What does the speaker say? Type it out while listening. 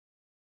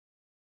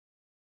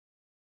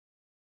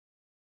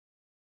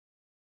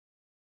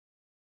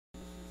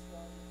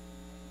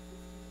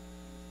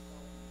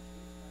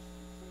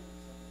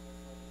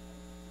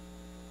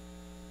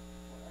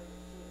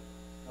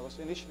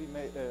was initially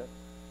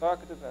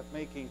targeted at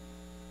making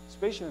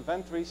spatial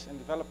inventories in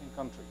developing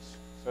countries.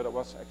 So that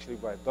was actually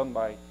done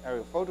by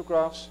aerial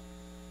photographs,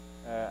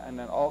 and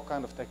then all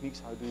kind of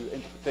techniques, how to do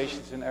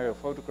interpretations in aerial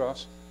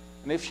photographs.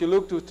 And if you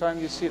look to time,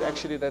 you see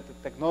actually that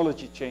the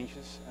technology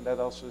changes, and that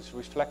also is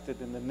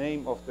reflected in the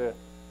name of the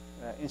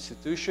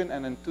institution.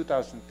 And in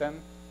 2010,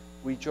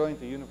 we joined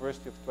the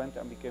University of Twente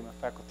and became a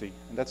faculty.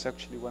 And that's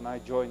actually when I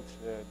joined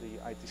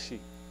the ITC.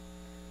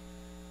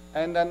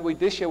 And then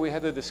this year we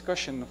had a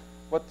discussion,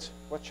 what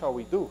shall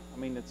we do? I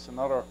mean, it's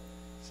another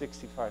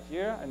 65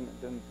 years, and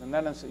the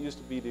Netherlands, it used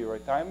to be the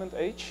retirement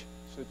age.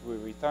 Should we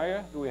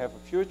retire? Do we have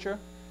a future?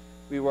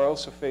 We were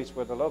also faced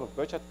with a lot of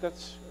budget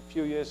cuts a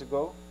few years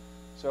ago.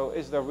 So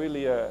is there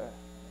really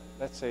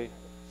let's say,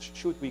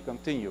 should we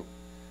continue?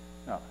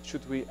 Now,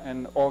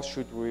 or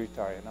should we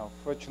retire? Now,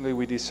 fortunately,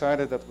 we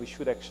decided that we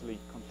should actually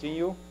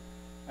continue,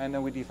 and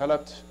then we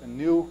developed a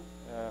new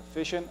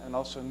vision and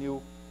also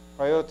new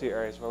priority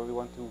areas where we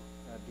want to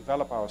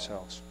develop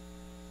ourselves.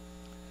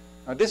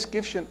 Now, this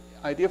gives you an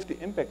idea of the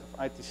impact of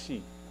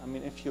ITC. I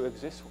mean, if you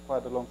exist for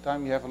quite a long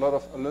time, you have a lot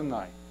of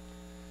alumni.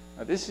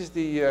 Now, this is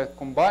the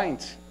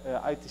combined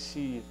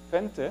ITC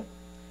Twente,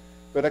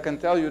 but I can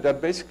tell you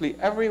that basically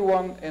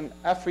everyone in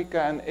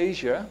Africa and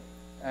Asia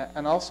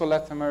and also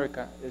Latin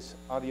America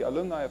are the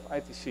alumni of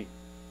ITC.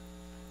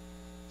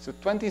 So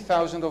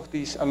 20,000 of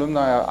these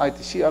alumni are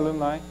ITC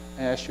alumni,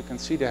 and as you can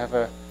see, they have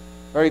a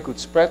very good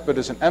spread, but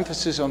there's an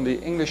emphasis on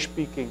the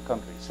English-speaking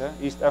countries.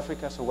 East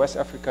Africa, so West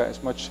Africa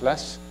is much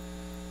less.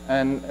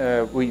 And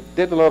we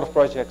did a lot of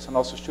projects, and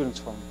also students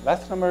from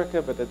Latin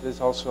America, but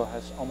this also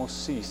has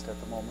almost ceased at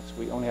the moment. So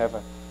we only have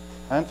a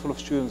handful of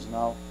students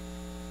now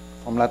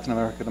from Latin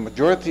America. The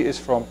majority is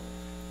from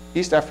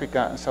East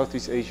Africa and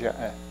Southeast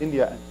Asia,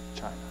 India and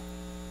China.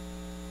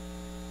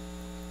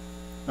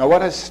 Now,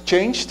 what has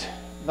changed?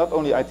 Not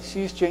only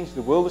ITC has changed,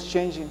 the world is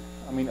changing.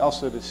 I mean,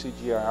 also the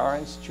CGIAR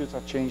institutes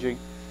are changing,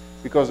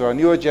 because there are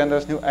new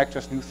agendas, new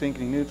actors, new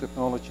thinking, new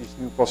technologies,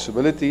 new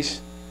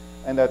possibilities,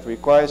 and that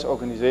requires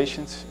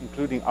organizations,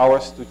 including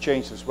ours, to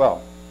change as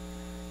well.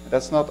 And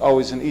that's not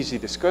always an easy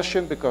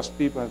discussion, because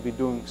people have been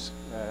doing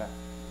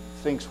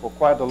things for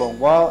quite a long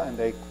while, and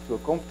they feel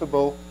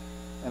comfortable,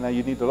 and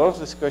you need a lot of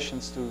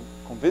discussions to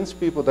convince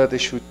people that they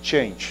should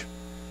change.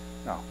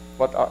 Now,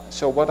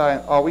 what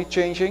are we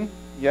changing?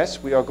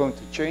 Yes, we are going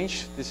to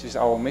change. This is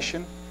our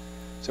mission.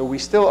 So we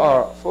still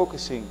are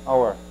focusing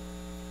our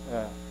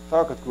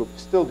target group,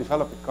 still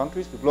developing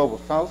countries, the Global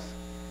South,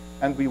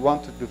 and we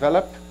want to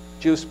develop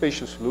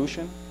geospatial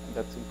solution, and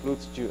that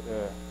includes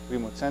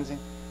remote sensing,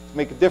 to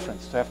make a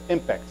difference, to have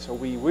impact. So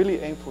we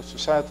really aim for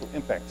societal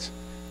impacts.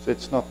 So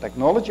it's not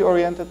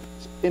technology-oriented,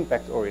 it's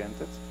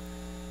impact-oriented.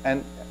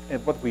 And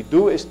what we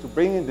do is to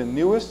bring in the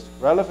newest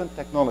relevant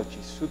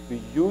technologies, should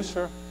be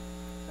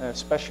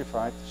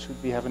user-specified, should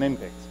have an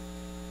impact.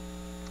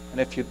 And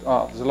if you,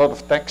 there's a lot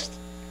of text.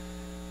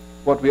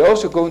 What we're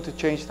also going to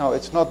change now,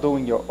 it's not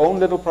doing your own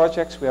little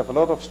projects. We have a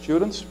lot of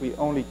students. We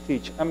only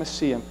teach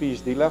MSc and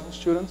PhD level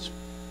students.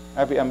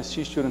 Every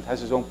MSc student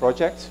has his own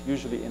project,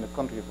 usually in the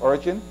country of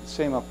origin. The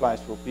same applies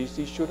for a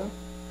PhD student.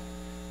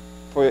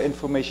 For your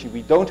information,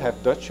 we don't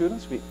have Dutch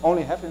students. We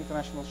only have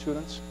international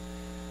students.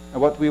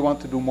 And what we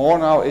want to do more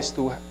now is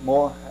to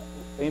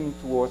aiming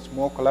towards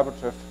more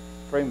collaborative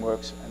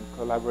frameworks and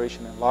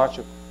collaboration in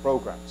larger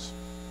programs.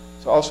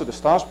 So also the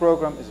STARS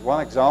program is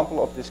one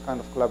example of this kind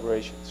of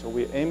collaboration. So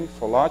we're aiming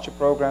for larger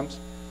programs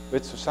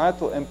with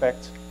societal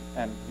impact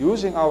and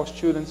using our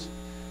students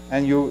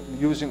and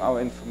using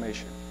our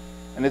information.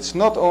 And it's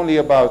not only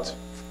about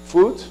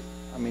food,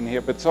 I mean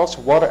here, but it's also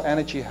water,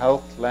 energy,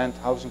 health, land,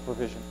 housing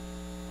provision.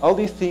 All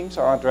these themes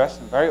are addressed,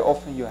 and very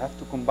often you have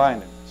to combine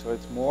them. So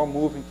it's more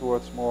moving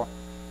towards more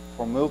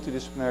from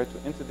multidisciplinary to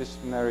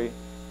interdisciplinary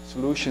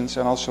solutions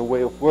and also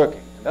way of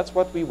working. And that's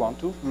what we want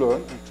to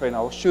learn and train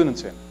our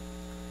students in.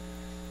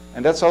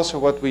 And that's also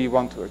what we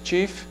want to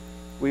achieve.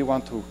 We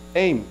want to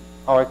aim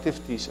our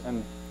activities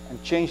and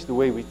change the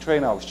way we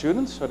train our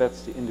students. So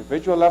that's the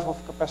individual level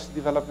of capacity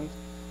development.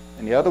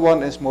 And the other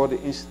one is more the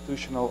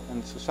institutional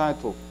and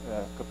societal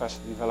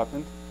capacity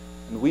development.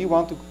 And we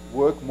want to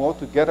work more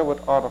together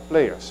with other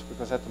players.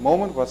 Because at the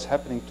moment, what's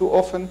happening too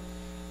often,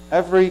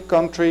 every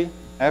country,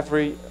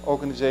 every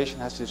organization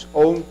has its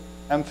own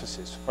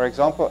emphasis. For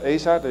example,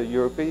 ESA, the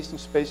European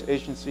Space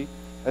Agency,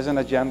 has an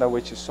agenda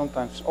which is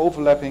sometimes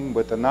overlapping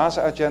with the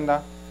NASA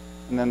agenda.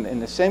 And then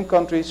in the same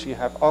countries, you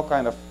have all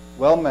kind of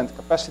well-meant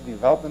capacity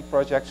development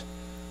projects,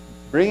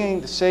 bringing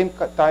the same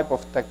type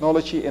of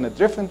technology in a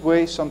different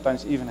way,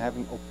 sometimes even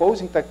having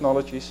opposing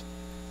technologies.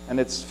 And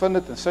it's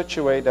funded in such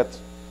a way that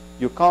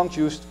you can't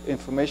use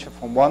information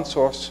from one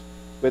source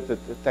with the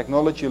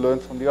technology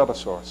learned from the other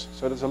source.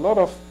 So there's a lot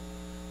of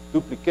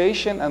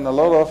duplication and a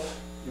lot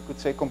of, you could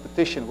say,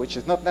 competition, which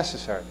is not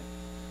necessary.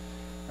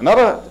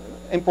 Another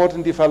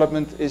important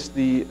development is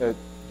the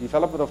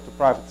development of the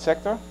private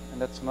sector,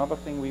 and that's another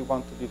thing we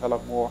want to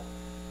develop more.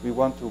 We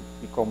want to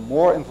become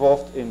more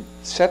involved in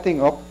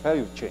setting up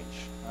value change.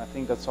 And I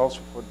think that's also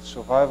for the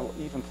survival,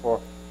 even for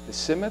the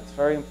CIMMYT,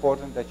 very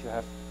important that you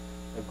have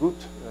a good,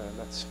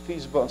 that's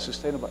feasible and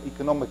sustainable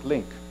economic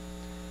link.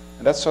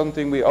 And that's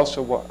something we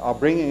also are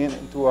bringing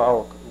into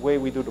our way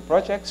we do the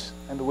projects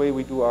and the way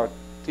we do our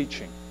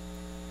teaching.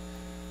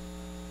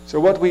 So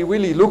what we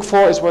really look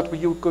for is what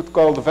you could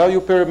call the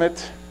value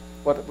pyramid.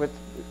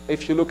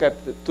 If you look at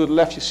to the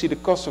left, you see the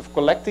cost of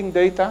collecting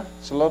data.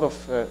 It's a lot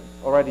of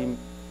already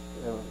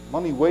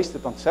money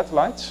wasted on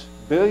satellites,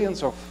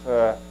 billions of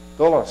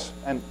dollars,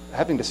 and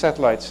having the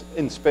satellites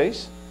in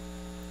space.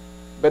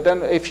 But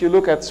then if you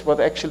look at what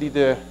actually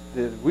the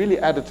really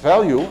added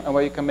value and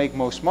where you can make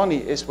most money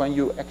is when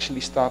you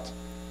actually start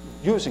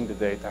using the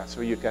data.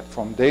 So you get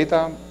from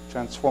data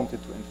transformed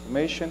into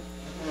information,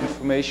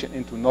 information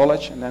into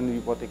knowledge, and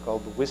then what they call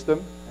the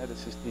wisdom.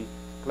 This is the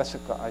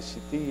classical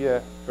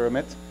ICT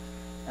pyramid.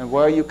 And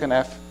where you can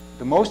have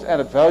the most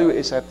added value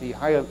is at the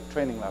higher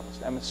training levels,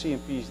 the MSc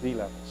and PhD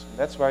levels. And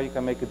that's where you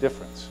can make a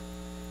difference.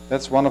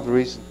 That's one of the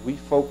reasons we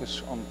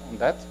focus on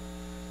that.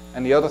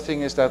 And the other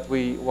thing is that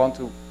we want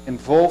to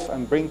involve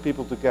and bring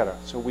people together.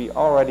 So we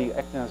already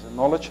acting as a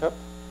knowledge hub,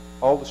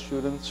 all the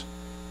students,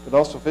 but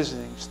also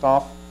visiting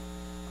staff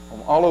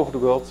from all over the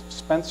world,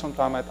 spend some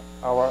time at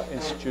our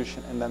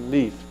institution and then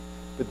leave.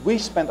 But we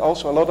spend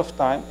also a lot of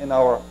time in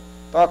our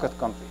target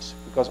countries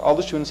because all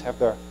the students have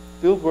their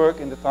field work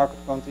in the target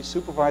countries,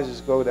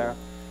 supervisors go there,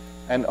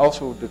 and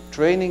also the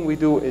training we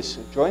do is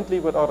jointly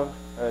with other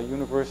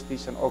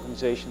universities and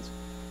organizations.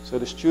 So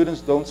the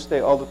students don't stay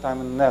all the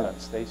time in the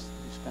Netherlands. They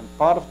spend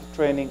part of the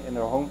training in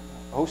their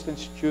host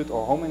institute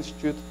or home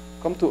institute,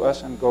 come to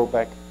us and go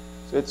back.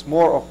 So it's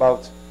more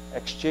about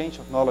exchange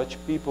of knowledge,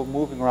 people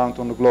moving around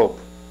on the globe.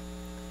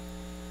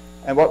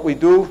 And what we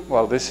do,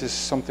 well, this is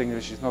something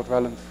which is not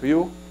relevant for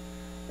you.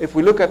 If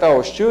we look at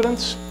our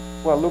students,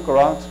 well, look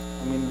around.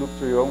 I mean, look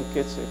to your own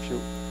kids.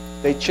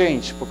 They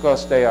change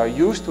because they are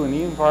used to an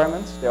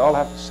environment. They all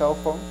have a cell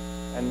phone,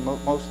 and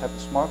most have a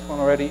smartphone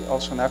already,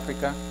 also in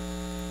Africa.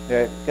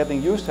 They're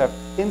getting used to have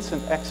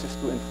instant access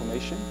to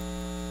information.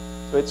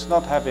 So it's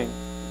not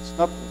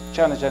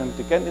challenging them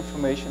to get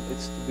information,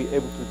 it's to be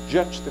able to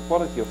judge the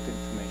quality of the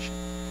information.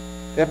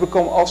 They have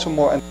become also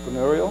more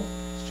entrepreneurial.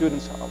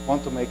 Students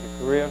want to make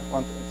a career,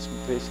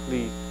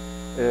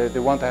 they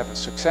want to have a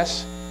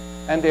success,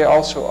 and they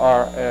also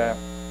are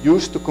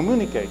used to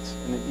communicate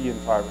in an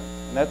e-environment.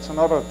 And that's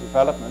another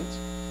development.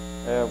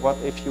 What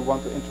if you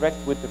want to interact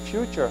with the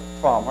future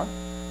farmer,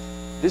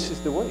 this is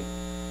the way.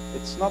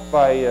 It's not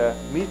by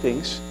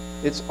meetings,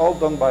 it's all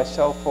done by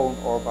cell phone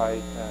or by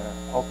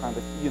all kind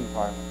of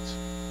e-environments.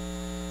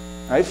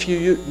 Now if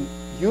you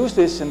use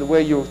this in the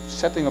way you're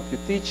setting up your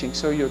teaching,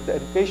 so the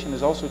education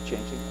is also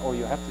changing, or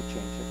you have to change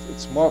it.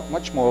 It's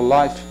much more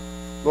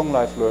long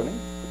life learning,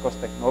 because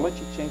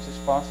technology changes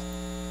fast.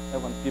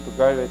 And when people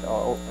graduate,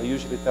 I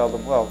usually tell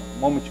them, well, the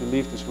moment you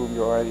leave this room,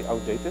 you're already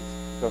outdated,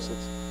 because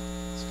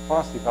it's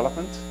fast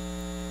development.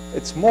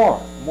 It's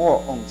more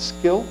on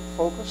skill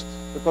focused,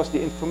 because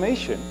the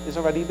information is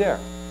already there.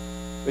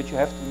 But you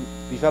have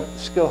to develop the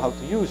skill how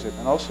to use it,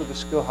 and also the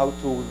skill how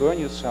to learn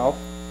yourself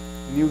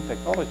new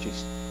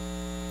technologies.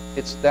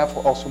 It's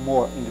therefore also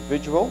more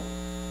individual,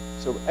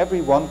 so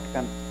everyone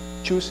can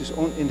choose his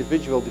own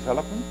individual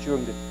development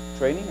during the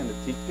training and the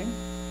teaching,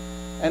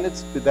 and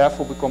it's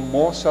therefore become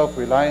more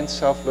self-reliant,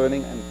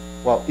 self-learning, and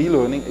well,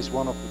 e-learning is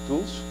one of the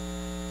tools,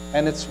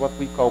 and it's what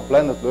we call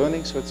blended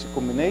learning, so it's a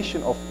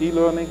combination of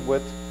e-learning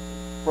with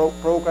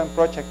program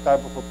project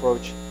type of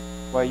approach,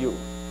 where you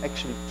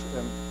actually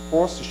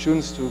force the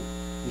students to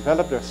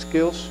develop their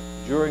skills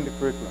during the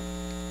curriculum.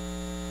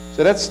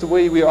 So that's the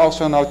way we are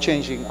also now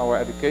changing our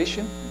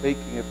education,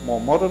 making it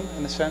more modern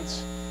in a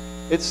sense.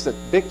 It's a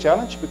big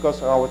challenge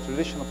because our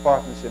traditional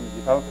partners in the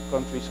developing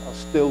countries are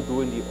still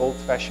doing the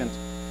old-fashioned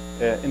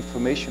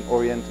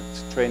information-oriented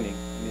training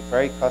in a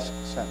very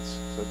classical sense.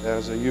 So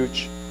there's a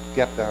huge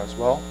gap there as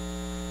well.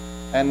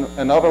 And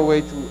another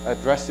way to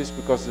address this,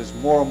 because there's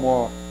more and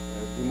more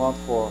demand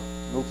for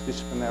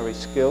multidisciplinary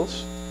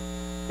skills,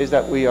 is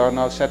that we are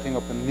now setting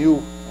up a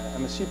new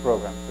MSc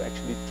program to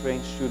actually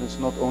train students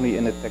not only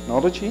in the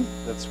technology,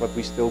 that's what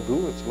we still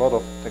do, it's a lot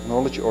of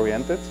technology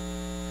oriented,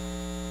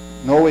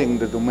 knowing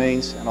the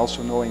domains and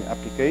also knowing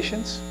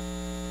applications.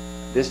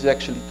 This is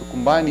actually to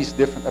combine these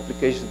different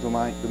application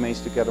domains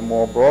to get a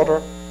more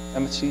broader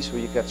MSc, so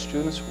you get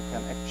students who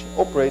can actually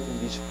operate in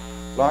these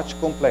large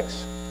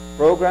complex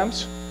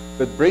programs,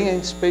 but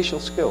bringing spatial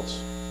skills.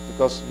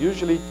 Because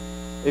usually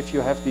if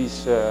you have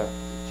these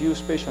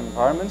geospatial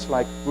environments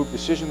like group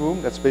decision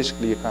room, that's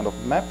basically a kind of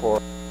map,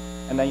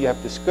 and then you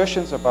have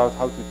discussions about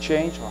how to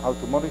change or how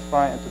to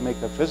modify and to make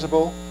that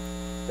visible.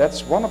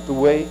 That's one of the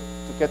ways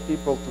to get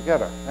people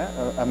together.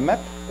 A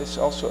map is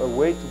also a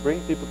way to bring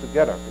people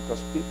together,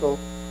 because people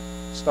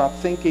start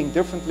thinking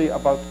differently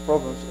about the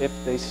problems if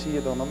they see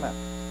it on a map.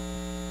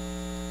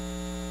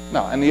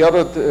 Now, and the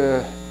other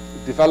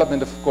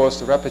development, of course,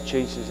 the rapid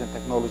changes in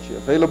technology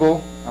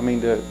available. I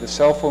mean, the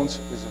cell phones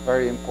is a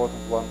very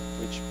important one,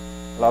 which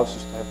allows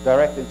us to have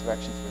direct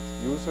interactions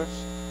with users.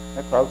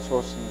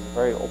 Crowdsourcing is a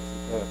very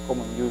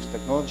common used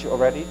technology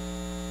already,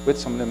 with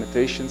some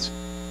limitations.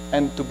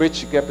 And to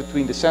bridge the gap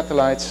between the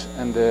satellites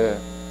and the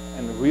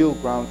and the real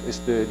ground is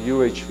the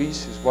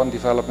UHVs, is one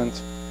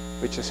development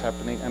which is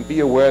happening. And be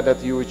aware that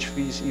the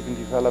UHVs even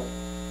develop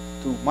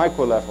to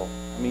micro level.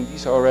 I mean,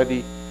 these are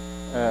already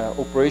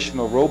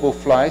operational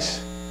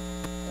robo-flies.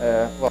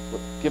 Well,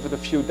 give it a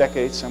few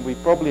decades and we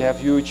probably have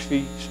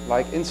UHVs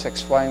like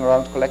insects flying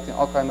around collecting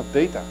all kind of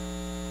data.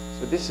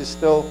 So this is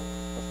still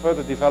a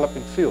further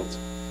developing field.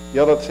 The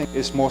other thing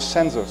is more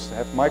sensors. They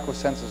have micro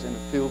sensors in the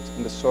field,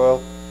 in the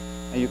soil,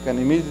 and you can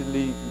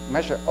immediately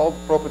measure all the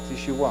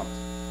properties you want.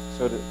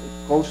 So that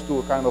it goes to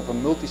a kind of a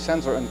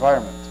multi-sensor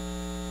environment.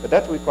 But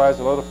that requires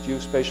a lot of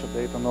geospatial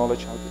data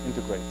knowledge how to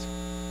integrate.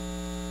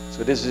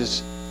 So this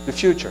is the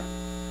future.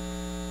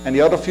 And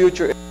the other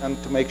future is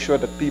to make sure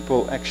that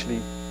people actually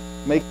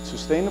make it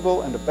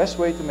sustainable, and the best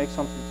way to make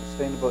something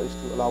sustainable is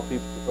to allow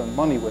people to earn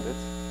money with it.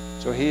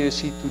 So here you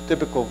see two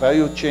typical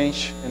value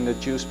chains in the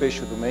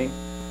geospatial domain.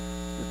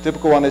 The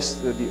typical one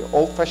is the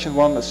old-fashioned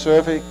one. A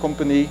survey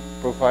company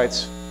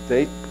provides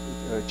data,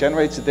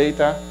 generates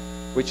data,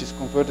 which is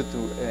converted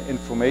to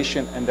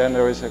information, and then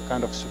there is a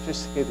kind of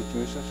sophisticated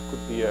users.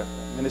 Could be a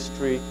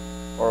ministry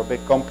or a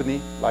big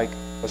company, like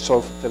a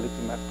soil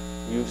fertility map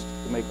used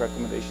to make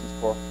recommendations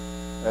for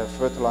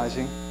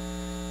fertilizing.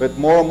 But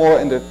more and more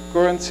in the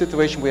current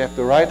situation, we have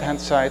the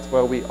right-hand side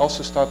where we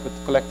also start with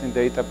collecting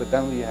data, but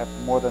then we have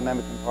a more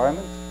dynamic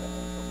environment,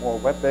 more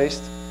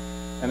web-based.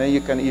 And then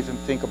you can even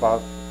think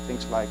about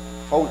things like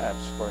phone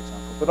apps, for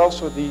example. But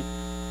also the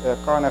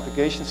car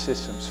navigation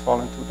systems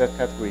fall into that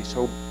category.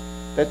 So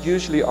that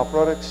usually are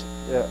products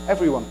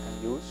everyone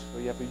can use. So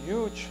you have a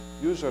huge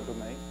user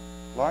domain,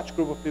 large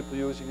group of people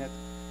using it,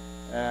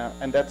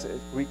 and that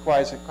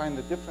requires a kind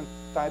of different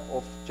type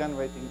of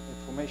generating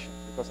information,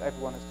 because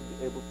everyone has to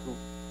be able to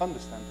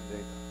understand the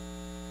data.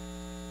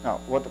 Now,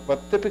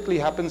 what typically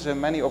happens in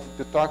many of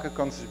the target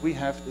countries we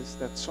have is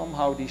that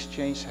somehow these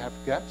chains have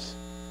gaps,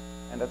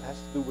 and that has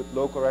to do with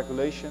local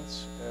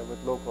regulations, with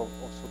local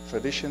also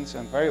traditions,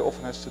 and very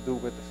often has to do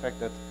with the fact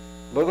that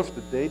a lot of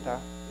the data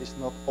is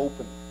not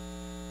open.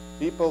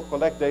 People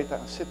collect data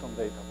and sit on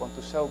data, want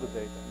to sell the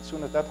data. And as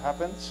soon as that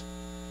happens,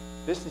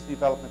 business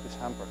development is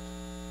hampered.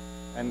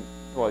 And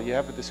well, you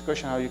have a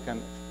discussion how you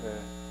can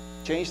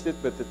change it,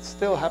 but it's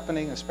still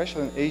happening,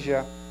 especially in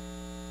Asia.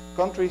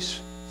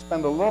 Countries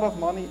spend a lot of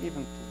money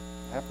even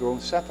to have their own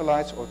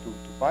satellites or to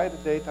buy the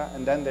data,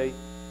 and then they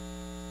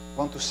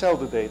want to sell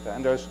the data.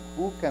 And there's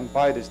who can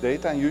buy this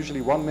data, and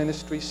usually one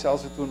ministry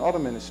sells it to another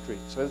ministry.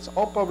 So it's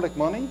all public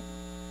money,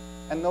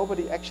 and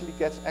nobody actually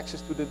gets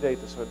access to the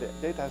data. So the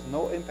data has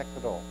no impact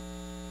at all.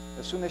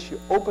 As soon as you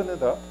open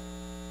it up,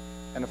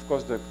 and of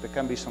course there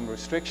can be some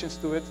restrictions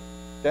to it,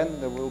 then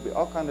there will be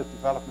all kinds of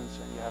developments,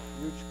 and you have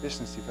huge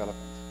business development.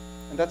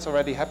 And that's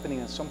already happening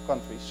in some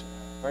countries.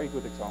 Very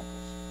good examples.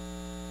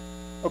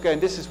 Okay,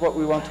 and this is what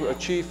we want to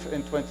achieve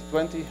in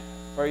 2020,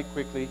 very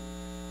quickly.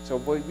 So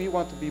we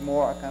want to be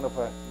more a kind of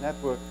a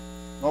network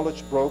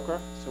knowledge broker.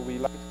 So we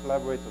like to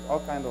collaborate with all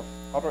kinds of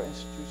other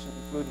institutions,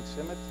 including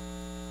CIMMYT,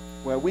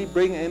 where we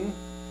bring in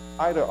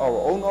either our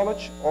own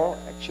knowledge or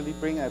actually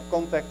bring a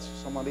contact to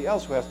somebody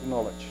else who has the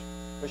knowledge.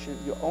 Because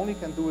you only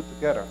can do it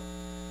together.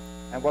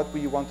 And what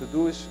we want to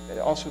do is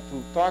also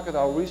to target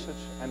our research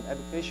and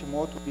education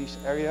more to these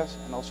areas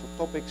and also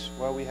topics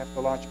where we have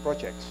the large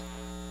projects.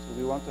 So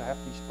we want to have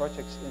these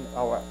projects in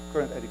our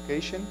current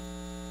education.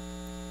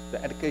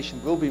 The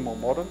education will be more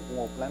modern,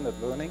 more blended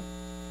learning.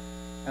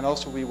 And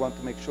also we want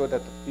to make sure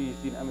that the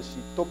PhD and MSc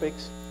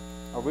topics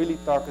are really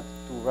targeted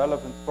to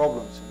relevant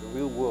problems in the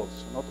real world.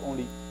 So not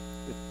only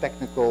the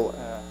technical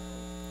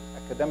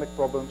academic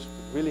problems,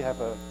 but really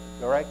have a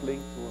direct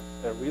link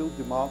to a real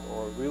demand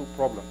or a real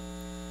problem.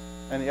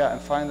 And yeah,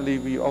 and finally,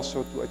 we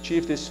also, to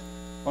achieve this,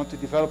 want to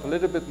develop a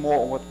little bit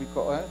more on what we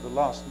call the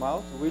last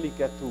mile, to really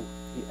get to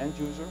the end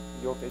user.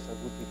 In your case, that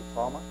would be the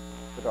farmer,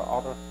 but there are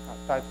other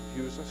types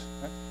of users.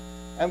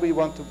 And we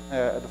want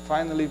to,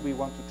 finally, we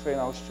want to train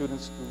our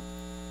students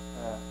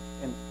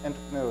to in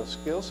entrepreneurial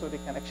skills, so they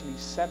can actually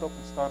set up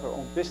and start their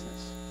own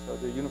business. So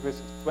the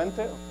University of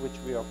Twente, of which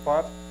we are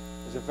part,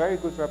 has a very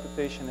good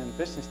reputation in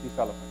business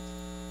development.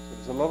 So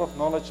there's a lot of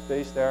knowledge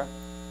base there.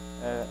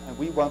 And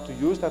we want to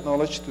use that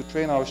knowledge to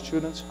train our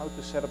students how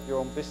to set up your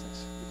own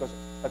business. Because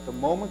at the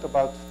moment,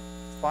 about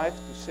 5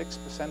 to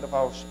 6% of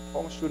our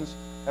former students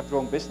have their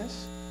own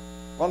business.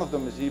 One of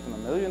them is even a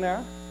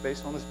millionaire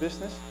based on his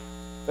business.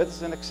 But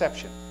it's an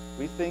exception.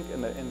 We think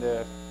in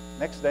the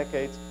next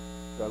decade,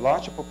 the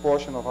larger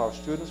proportion of our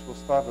students will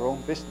start their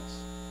own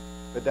business.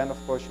 But then, of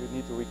course, you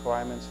need the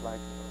requirements like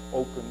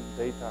open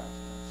data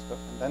and stuff.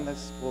 And then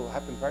this will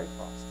happen very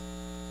fast.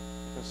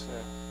 Because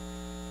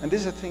and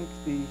this, I think,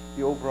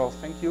 the overall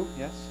thank you,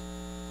 yes.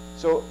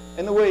 So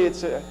in a way,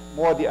 it's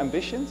more the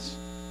ambitions,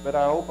 but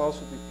I hope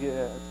also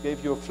it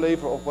gave you a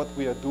flavor of what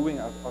we are doing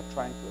or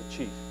trying to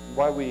achieve, and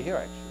why we're here,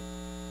 actually.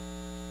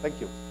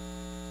 Thank you.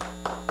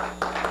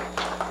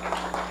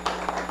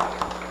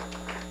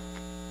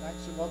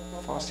 Thanks a lot.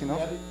 Fast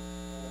enough?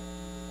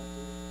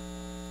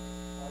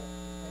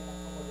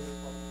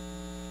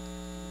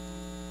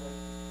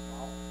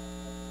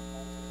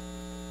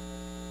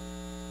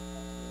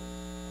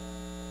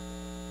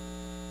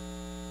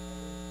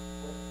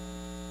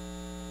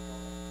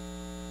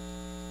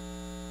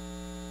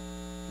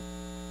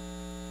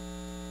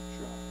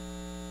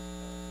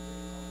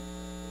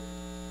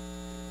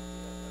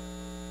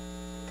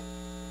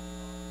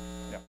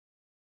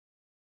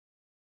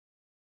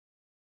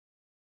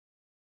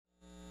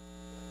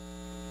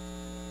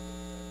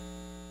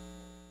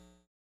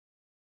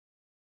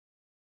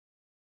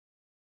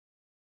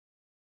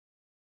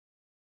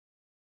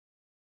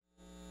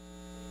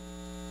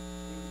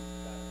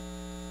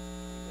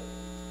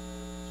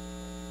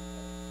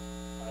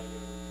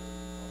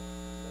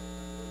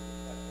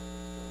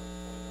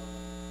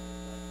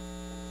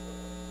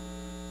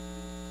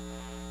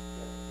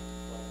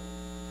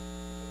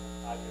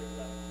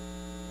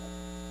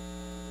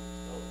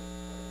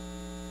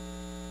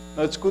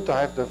 No, it's good to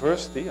have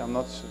diversity. I'm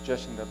not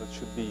suggesting that it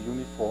should be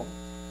uniform,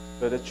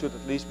 but it should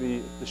at least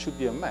be, there should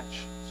be a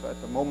match. So at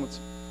the moment,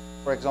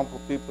 for example,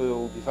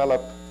 people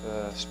develop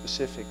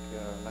specific,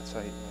 let's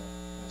say,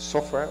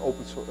 software,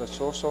 open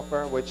source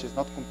software, which is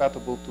not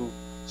compatible to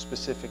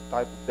specific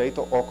type of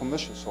data or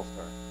commercial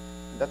software.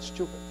 And that's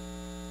stupid.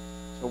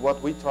 So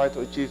what we try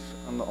to achieve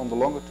on the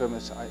longer term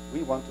is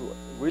we want to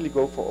really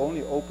go for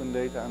only open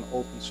data and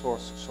open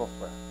source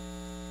software.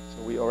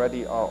 So we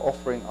already are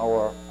offering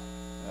our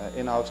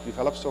in-house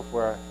developed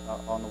software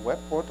on a web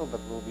portal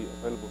that will be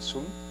available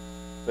soon.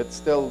 But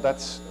still,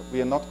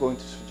 we are not going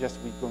to suggest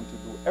we're going to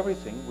do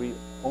everything. We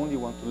only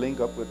want to link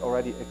up with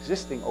already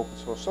existing open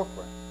source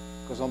software.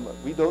 Because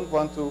we don't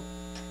want to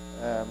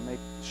make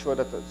sure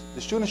that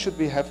the students should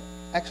have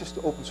access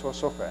to open source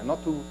software and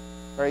not to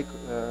very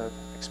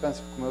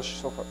expensive commercial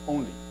software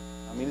only.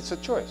 I mean, it's a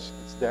choice.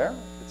 It's there,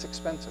 it's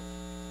expensive.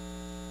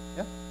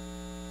 Yeah?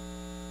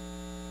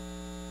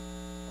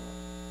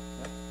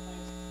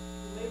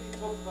 Maybe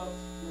talk about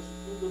your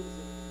students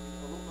and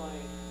alumni.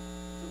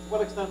 So to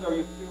what extent are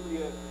you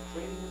purely a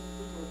training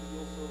institute, or do you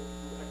also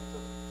do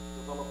active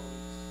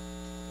development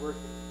work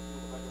in the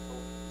field of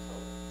agriculture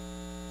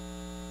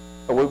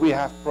itself? We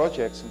have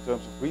projects in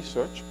terms of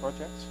research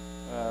projects.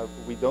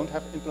 We don't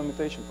have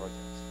implementation projects.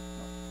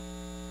 No.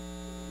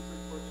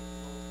 Research projects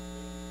is also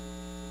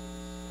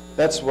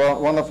that's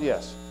one of,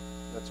 yes.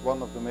 That's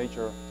one of the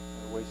major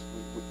ways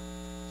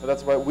so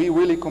that's why we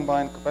really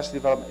combine capacity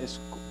development is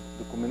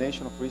the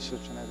combination of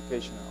research and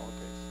education in our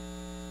case.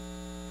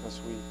 Because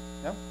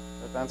yeah,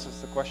 that answers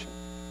the question.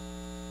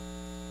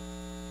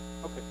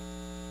 Okay.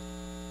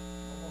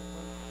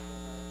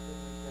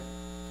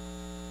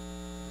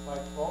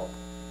 Slide 12.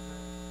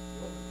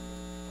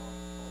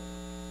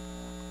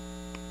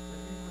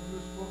 We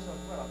produce books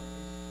as well.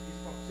 He's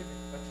from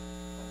CIMMYT, but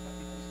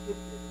he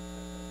skipped it.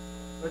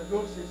 But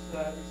Bruce is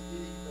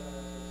leading the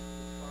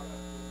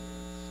startup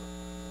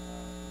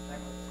in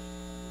Bangladesh.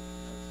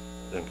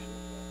 Thank you.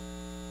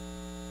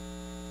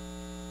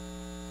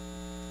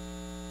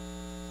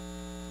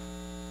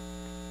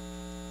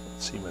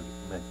 Let's see whether we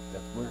can make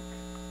that work.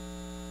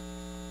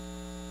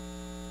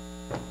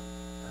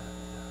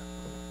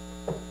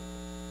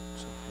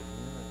 Something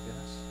here, I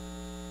guess.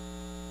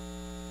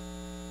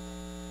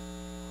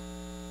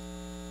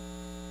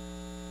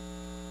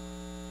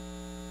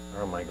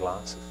 Where are my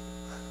glasses?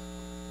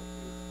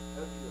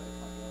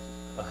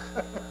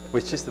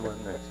 Which is the one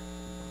next?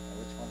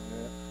 Which one you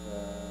have?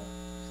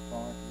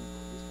 Star,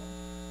 this one?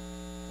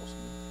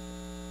 Awesome.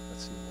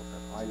 Let's see what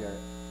happens. Higher.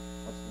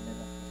 What's the name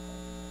of this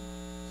one?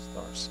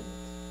 Star CIMMYT.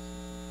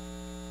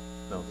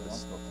 No,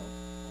 that's not that.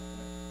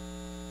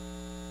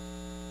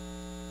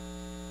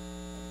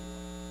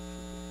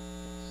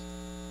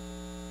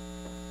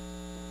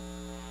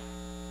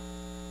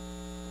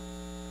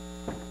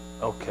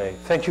 Okay,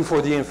 thank you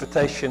for the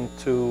invitation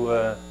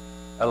to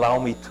allow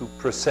me to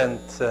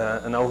present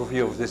an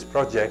overview of this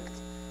project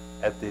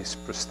at this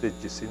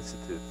prestigious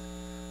institute.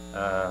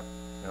 I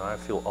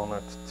feel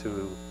honored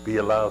to be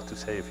allowed to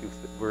say a few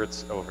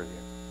words over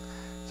here.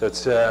 So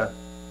it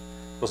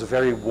was a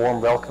very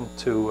warm welcome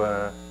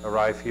to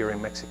arrive here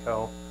in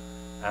Mexico,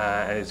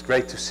 and it's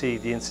great to see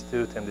the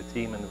institute and the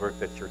team and the work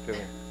that you're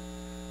doing.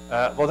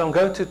 What I'm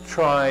going to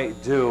try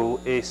do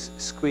is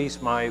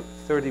squeeze my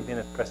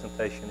 30-minute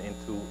presentation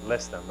into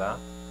less than that.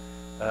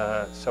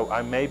 So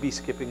I may be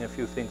skipping a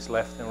few things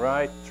left and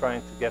right,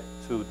 trying to get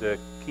to the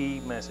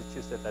key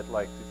messages that I'd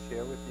like to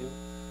share with you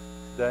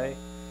today.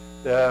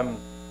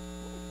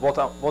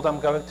 What I'm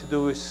going to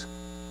do is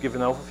give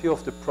an overview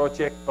of the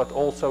project, but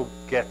also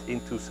get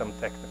into some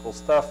technical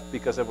stuff,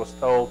 because I was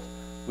told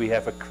we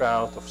have a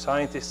crowd of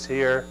scientists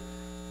here,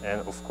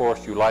 and of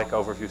course you like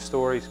overview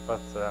stories,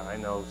 but I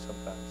know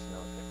sometimes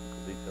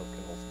technical detail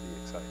can also be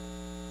exciting.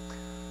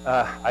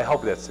 I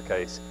hope that's the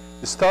case.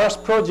 The STARS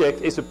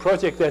project is a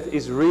project that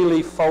is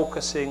really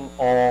focusing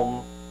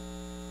on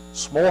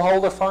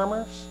smallholder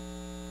farmers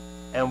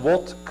and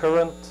what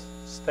current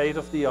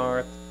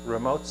state-of-the-art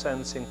remote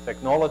sensing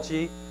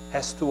technology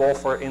has to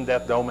offer in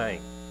that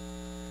domain.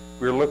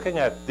 We're looking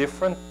at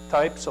different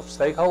types of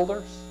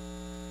stakeholders,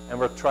 and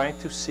we're trying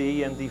to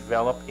see and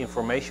develop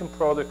information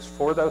products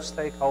for those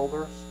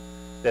stakeholders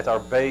that are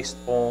based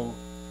on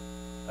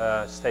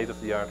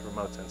state-of-the-art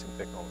remote sensing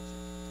technology.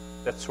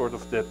 That's sort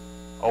of the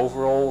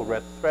overall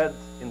red thread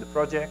in the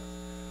project.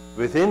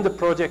 Within the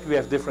project, we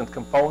have different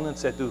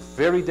components that do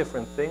very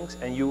different things,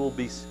 and you will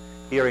be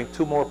hearing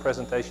two more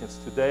presentations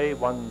today,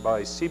 one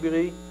by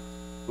Sibiri,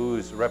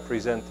 who's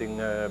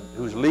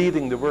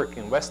leading the work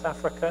in West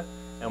Africa,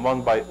 and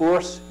one by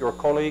Urs, your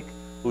colleague,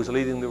 who's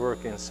leading the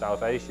work in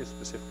South Asia,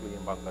 specifically in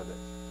Bangladesh.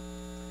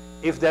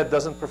 If that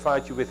doesn't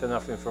provide you with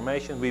enough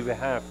information, we will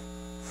have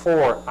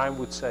 4, I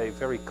would say,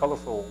 very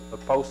colorful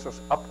posters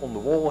up on the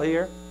wall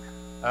here.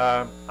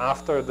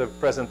 After the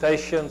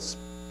presentations,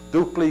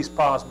 do please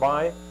pass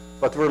by,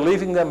 but we're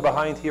leaving them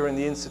behind here in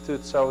the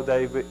Institute so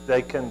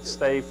they can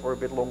stay for a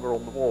bit longer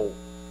on the wall.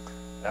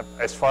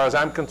 As far as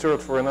I'm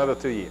concerned, for another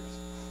 2 years.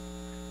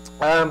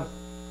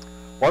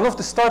 One of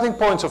the starting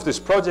points of this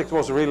project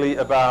was really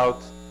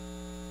about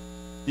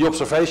the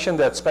observation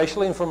that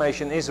spatial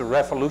information is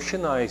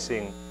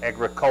revolutionizing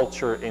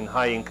agriculture in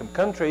high-income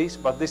countries,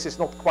 but this is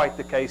not quite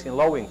the case in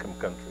low-income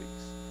countries.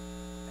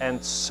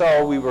 And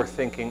so we were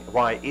thinking,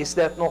 why is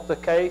that not the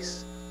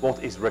case?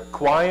 What is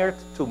required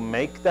to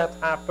make that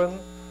happen?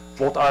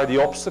 What are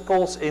the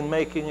obstacles in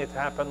making it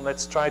happen?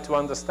 Let's try to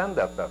understand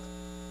that better.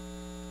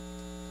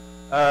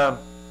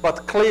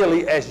 But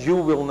clearly, as you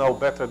will know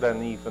better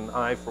than even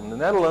I from the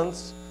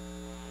Netherlands,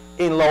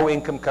 in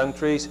low-income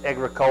countries,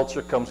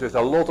 agriculture comes with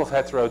a lot of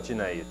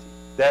heterogeneity.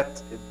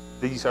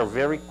 These are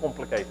very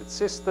complicated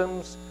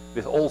systems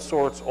with all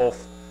sorts of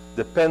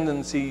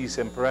dependencies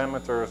and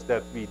parameters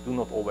that we do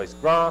not always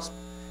grasp.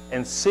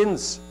 And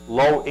since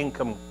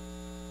low-income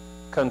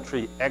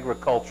country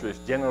agriculture is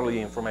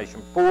generally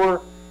information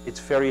poor, it's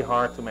very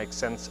hard to make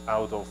sense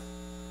out of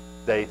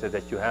data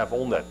that you have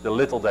on that, the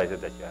little data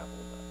that you have on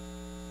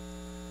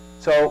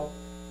that. So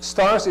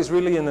STARS is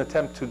really an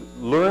attempt to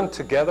learn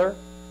together,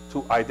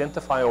 to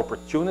identify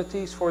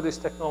opportunities for this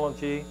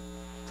technology,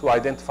 to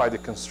identify the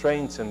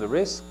constraints and the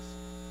risks,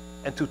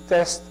 and to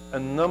test a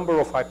number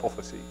of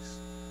hypotheses.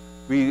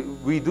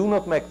 We do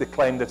not make the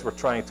claim that we're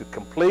trying to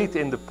complete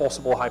in the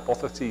possible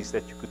hypotheses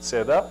that you could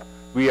set up.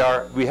 We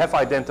have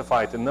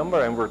identified a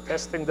number and we're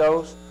testing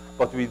those,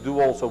 but we do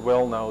also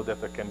well know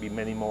that there can be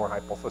many more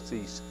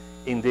hypotheses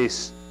in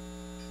this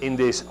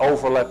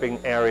overlapping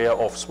area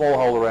of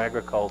smallholder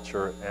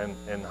agriculture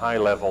and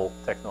high-level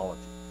technology.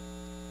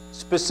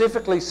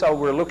 Specifically, so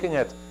we're looking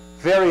at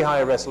very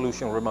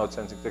high-resolution remote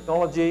sensing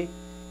technology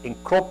in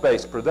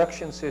crop-based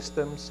production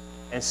systems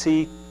and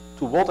see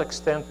to what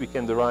extent we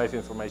can derive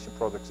information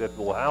products that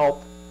will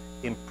help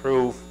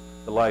improve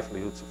the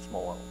livelihoods of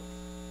smallholders.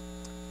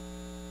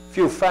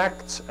 Few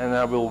facts, and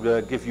I will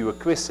give you a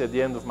quiz at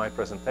the end of my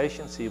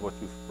presentation, see what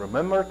you've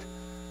remembered.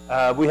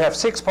 We have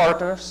 6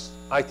 partners.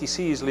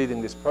 ITC is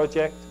leading this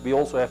project. We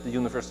also have the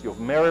University of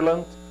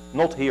Maryland,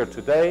 not here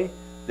today.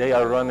 They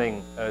are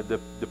running the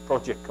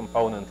project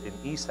component in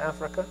East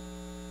Africa.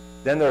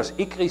 Then there's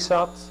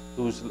ICRISAT,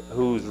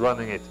 who's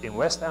running it in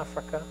West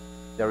Africa.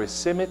 There is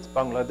CIMMYT,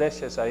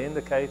 Bangladesh, as I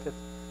indicated.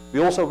 We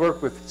also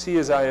work with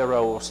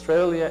CSIRO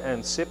Australia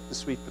and SIP, the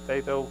Sweet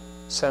Potato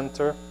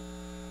Center.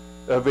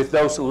 With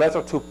those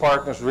latter 2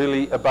 partners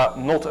really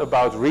not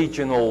about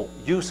regional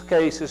use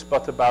cases,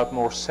 but about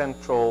more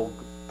central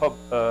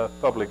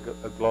public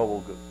global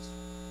goods.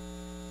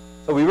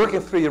 So we work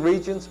in 3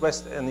 regions,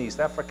 West and East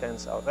Africa and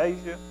South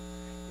Asia.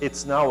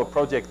 It's now a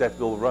project that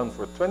will run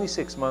for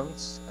 26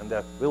 months, and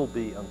that will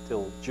be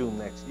until June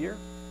next year.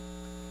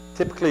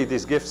 Typically,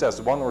 this gives us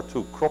 1 or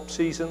 2 crop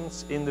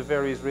seasons in the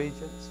various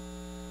regions.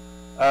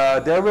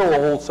 There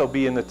will also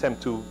be an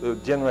attempt to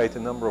generate a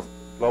number of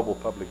global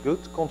public good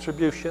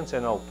contributions,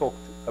 and I'll talk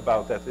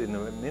about that in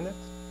a minute.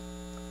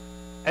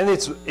 And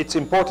it's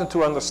important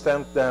to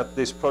understand that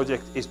this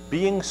project is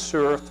being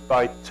served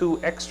by 2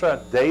 extra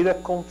data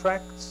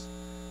contracts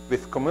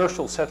with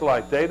commercial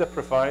satellite data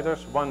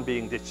providers, one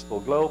being Digital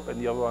Globe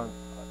and the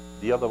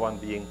other one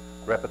being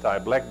Rapid Eye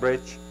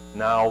Blackbridge,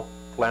 now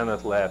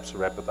Planet Labs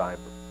Rapid Eye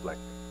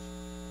Blackbridge.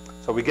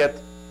 So we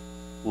get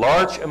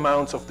large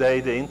amounts of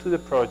data into the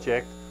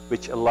project,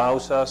 which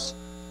allows us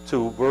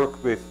to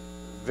work with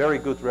very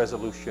good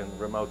resolution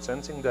remote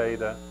sensing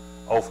data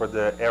over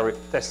the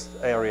test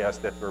areas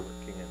that we're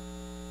working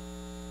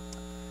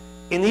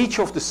in. In each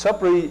of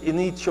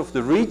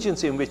the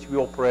regions in which we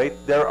operate,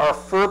 there are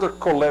further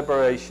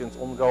collaborations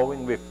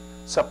ongoing with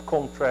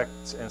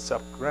subcontracts and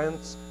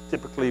subgrants,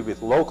 typically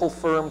with local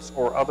firms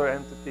or other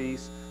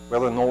entities,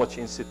 whether knowledge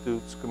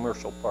institutes,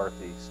 commercial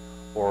parties,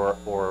 or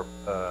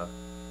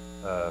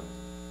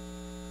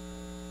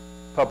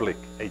public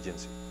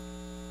agencies.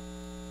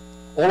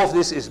 All of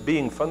this is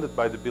being funded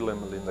by the Bill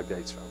and Melinda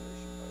Gates Foundation.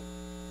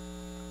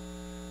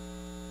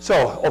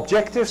 So,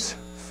 objectives,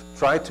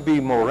 try to be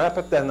more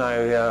rapid than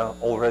I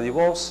already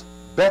was.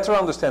 Better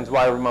understand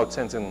why remote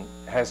sensing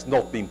has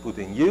not been put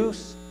in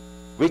use.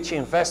 Which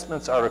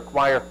investments are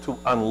required to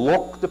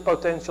unlock the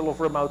potential of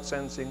remote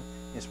sensing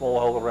in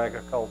smallholder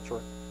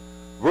agriculture.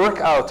 Work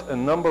out a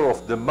number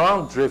of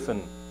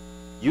demand-driven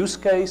use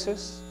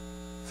cases,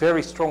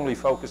 very strongly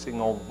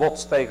focusing on what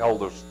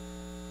stakeholders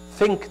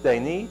think they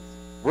need,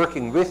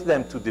 working with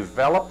them to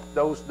develop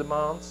those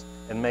demands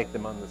and make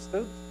them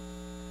understood.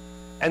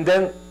 And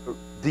then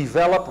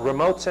develop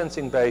remote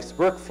sensing-based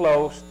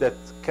workflows that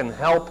can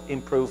help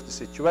improve the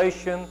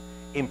situation,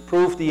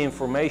 improve the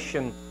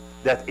information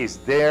that is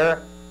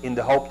there, in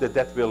the hope that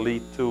that will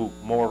lead to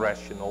more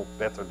rational,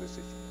 better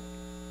decisions.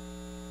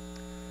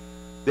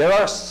 There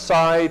are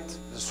side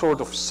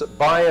sort of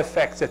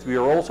by-effects that we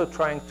are also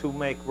trying to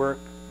make work,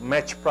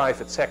 match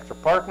private sector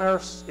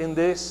partners in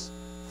this,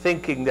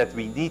 thinking that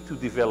we need to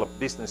develop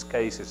business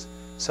cases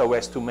so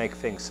as to make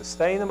things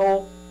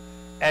sustainable.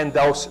 And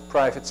those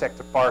private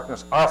sector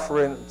partners are,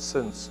 for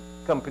instance,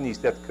 companies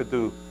that could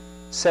do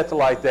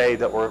satellite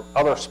data or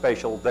other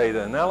spatial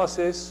data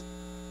analysis,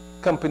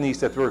 companies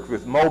that work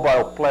with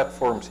mobile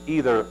platforms,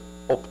 either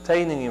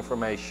obtaining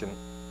information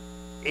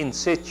in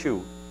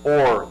situ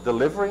or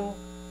delivering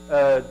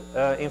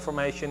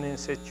information in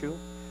situ,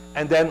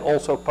 and then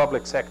also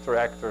public sector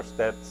actors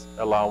that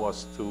allow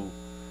us to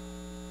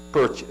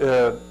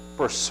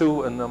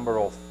pursue a number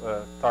of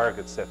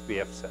targets that we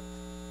have set.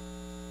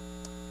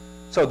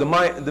 So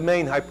the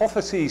main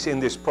hypotheses in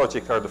this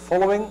project are the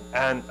following,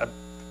 and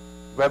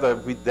whether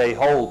they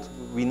hold,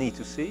 we need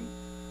to see.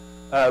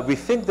 We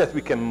think that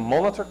we can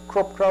monitor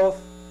crop growth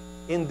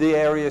in the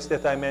areas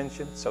that I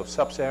mentioned, so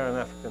Sub-Saharan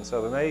Africa and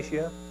Southern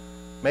Asia,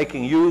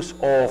 making use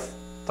of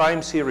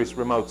time series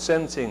remote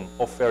sensing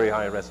of very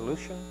high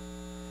resolution.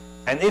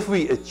 And if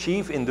we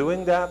achieve in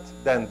doing that,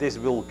 then this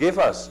will give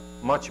us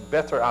much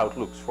better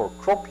outlooks for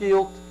crop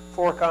yield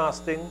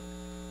forecasting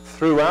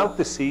throughout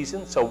the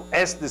season, so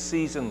as the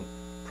season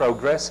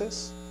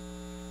progresses,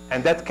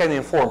 and that can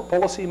inform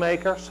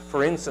policymakers,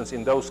 for instance,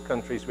 in those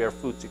countries where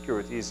food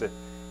security is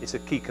a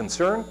key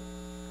concern.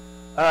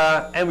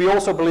 And we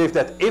also believe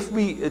that if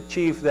we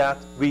achieve that,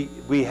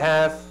 we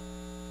have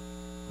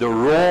the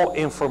raw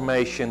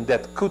information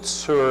that could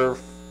serve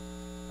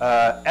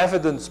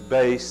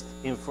evidence-based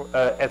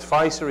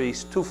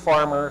advisories to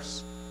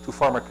farmers, to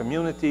farmer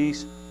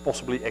communities,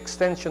 possibly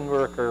extension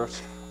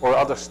workers or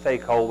other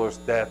stakeholders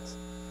that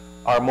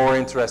are more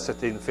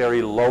interested in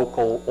very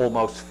local,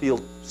 almost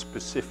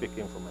field-specific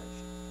information.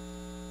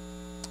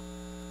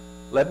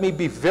 Let me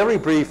be very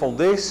brief on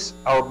this.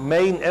 Our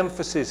main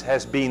emphasis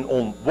has been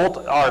on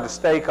what are the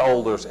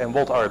stakeholders and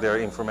what are their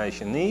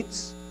information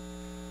needs.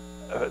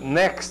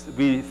 Next,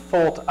 we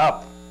thought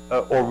up,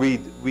 or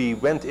we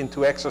went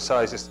into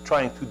exercises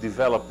trying to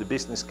develop the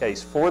business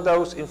case for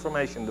those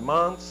information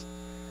demands.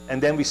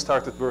 And then we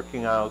started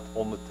working out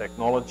on the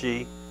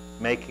technology,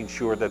 making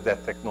sure that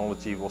that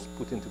technology was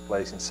put into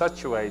place in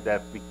such a way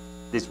that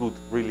this would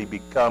really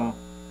become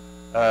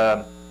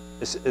a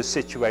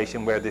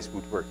situation where this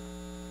would work.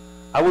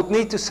 I would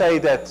need to say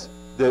that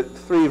the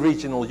three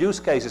regional use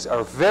cases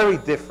are very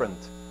different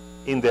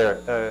in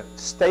their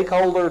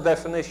stakeholder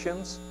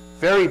definitions,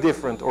 very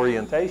different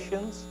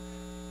orientations.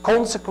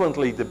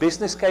 Consequently, the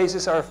business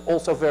cases are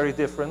also very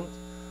different,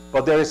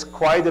 but there is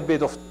quite a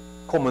bit of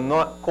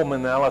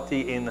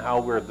commonality in how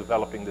we're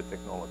developing the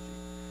technology.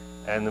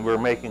 And we're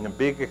making a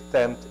big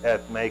attempt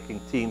at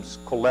making teams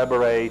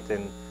collaborate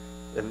and,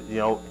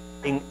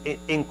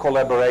 in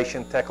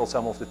collaboration tackle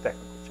some of the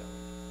technical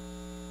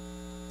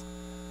challenges.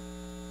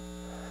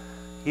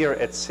 Here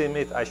at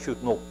CIMMYT, I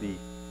should not be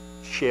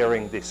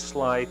sharing this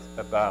slide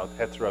about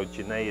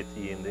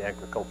heterogeneity in the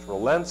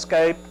agricultural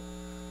landscape.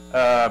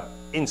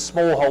 In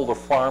smallholder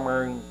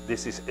farming,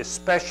 this is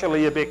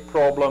especially a big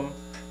problem.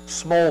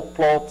 Small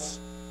plots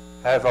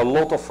have a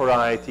lot of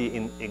variety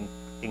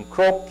in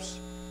crops,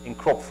 in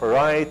crop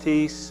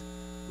varieties.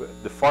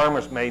 The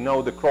farmers may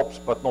know the crops,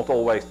 but not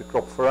always the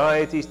crop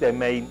varieties. They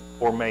may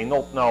or may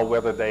not know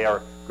whether they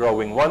are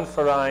growing one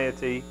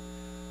variety.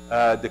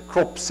 The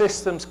crop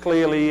systems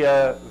clearly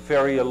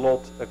vary a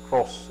lot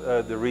across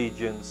the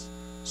regions.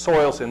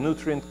 Soils and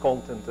nutrient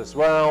content as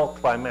well,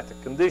 climatic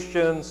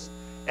conditions,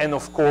 and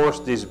of course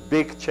this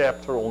big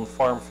chapter on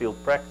farm field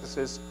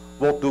practices.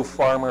 What do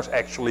farmers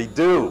actually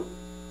do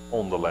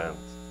on the land?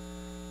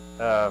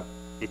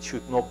 It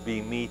should not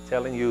be me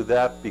telling you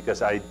that,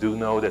 because I do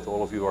know that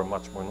all of you are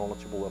much more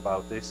knowledgeable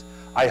about this.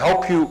 I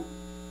hope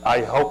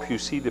you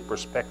see the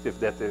perspective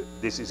that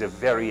this is a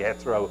very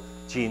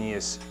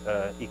heterogeneous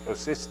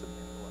ecosystem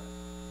in the land.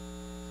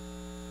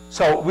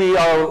 So we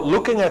are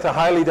looking at a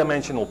highly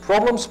dimensional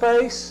problem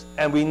space,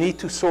 and we need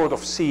to sort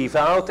of sieve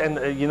out, and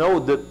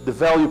the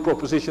value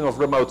proposition of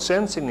remote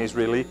sensing is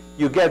really,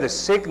 you get a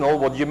signal,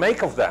 what do you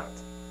make of that?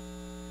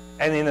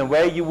 And in a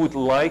way, you would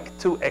like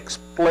to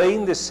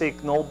explain the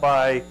signal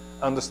by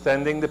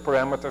understanding the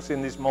parameters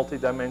in this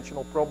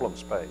multidimensional problem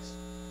space.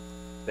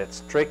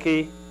 That's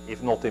tricky,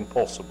 if not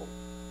impossible.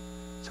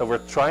 So we're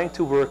trying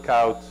to work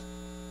out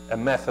a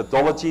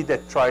methodology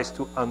that tries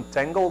to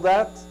untangle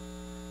that.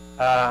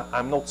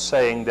 I'm not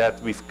saying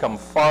that we've come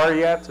far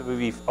yet.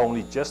 We've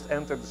only just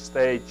entered the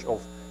stage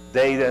of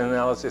data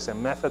analysis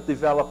and method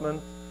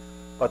development.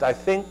 But I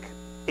think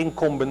in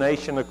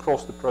combination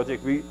across the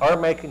project, we are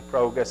making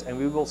progress, and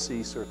we will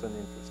see certain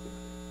interesting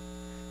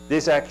things.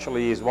 This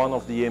actually is one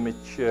of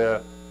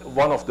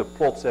the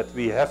plots that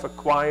we have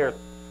acquired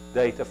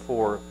data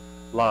for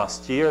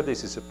last year.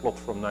 This is a plot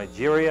from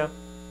Nigeria,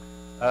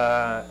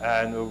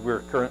 and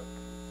we're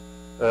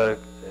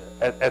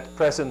at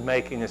present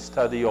making a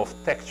study of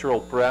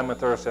textural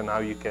parameters and how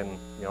you can,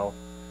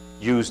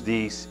 use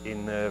these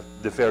in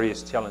the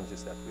various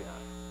challenges that we have.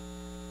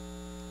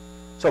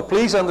 So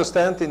please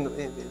understand,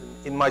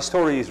 in my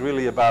story is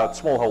really about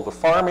smallholder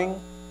farming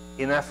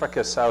in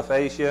Africa, South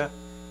Asia.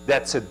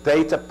 That's a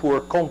data poor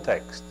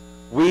context.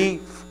 We,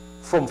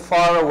 from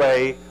far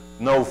away,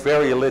 know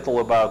very little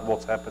about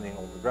what's happening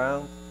on the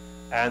ground,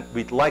 and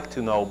we'd like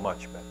to know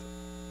much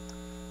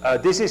better.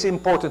 This is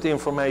important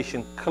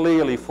information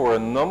clearly for a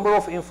number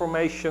of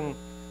information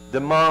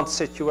demand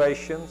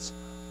situations.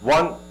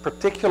 One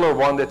particular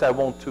one that I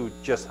want to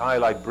just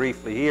highlight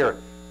briefly here,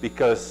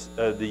 because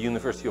the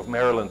University of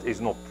Maryland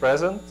is not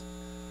present.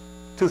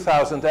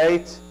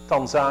 2008,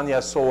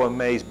 Tanzania saw a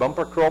maize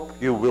bumper crop.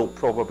 You will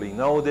probably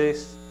know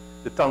this.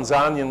 The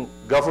Tanzanian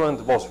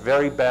government was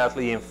very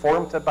badly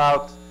informed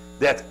about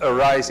that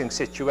arising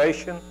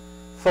situation,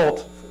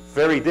 thought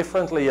very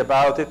differently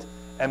about it,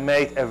 and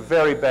made a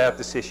very bad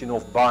decision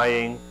of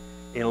buying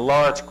in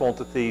large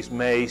quantities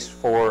maize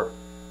for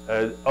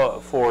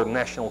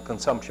national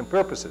consumption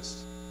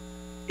purposes.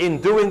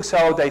 In doing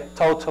so, they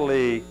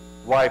totally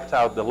wiped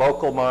out the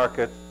local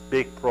market.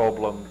 Big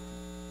problem.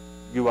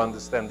 You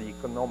understand the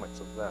economics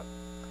of that.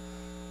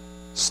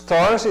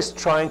 STARS is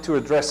trying to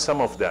address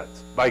some of that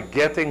by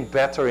getting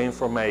better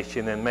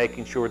information and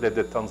making sure that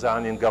the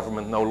Tanzanian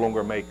government no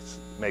longer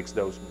makes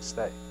those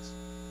mistakes.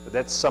 But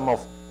that's some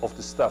of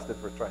the stuff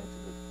that we're trying to do.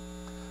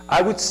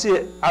 I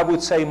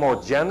would say more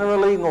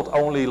generally, not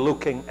only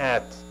looking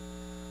at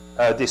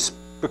this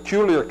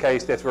peculiar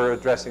case that we're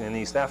addressing in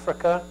East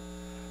Africa,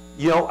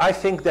 you know, I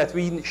think that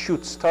we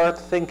should start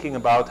thinking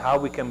about how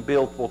we can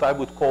build what I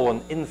would call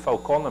an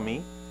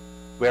infoeconomy,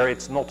 where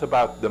it's not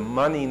about the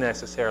money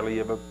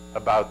necessarily,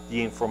 about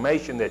the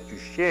information that you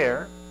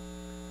share,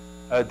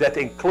 that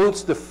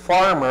includes the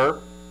farmer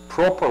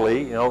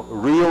properly, you know,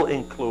 real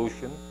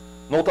inclusion,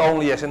 not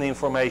only as an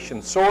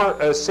information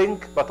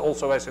sink, but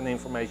also as an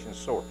information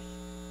source.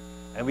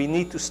 And we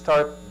need to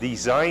start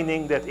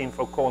designing that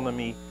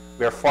infoeconomy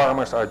where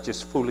farmers are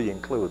just fully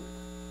included.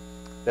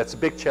 That's a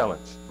big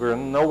challenge. We're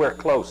nowhere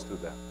close to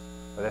that.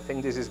 But I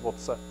think this is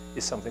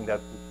is something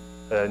that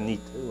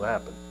needs to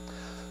happen.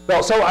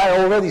 Well, so I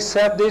already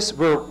said this.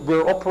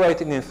 We're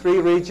operating in 3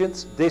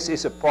 regions. This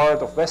is a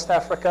part of West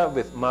Africa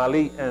with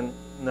Mali and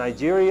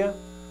Nigeria.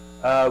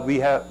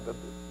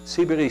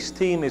 CIMMYT's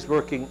team is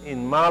working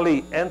in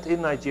Mali and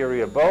in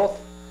Nigeria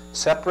both.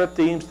 Separate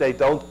teams, they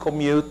don't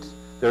commute.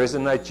 There is a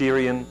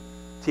Nigerian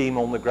team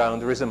on the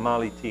ground. There is a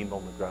Mali team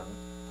on the ground.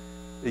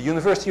 The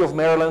University of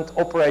Maryland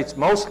operates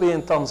mostly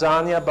in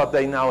Tanzania, but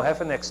they now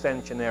have an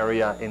extension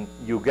area in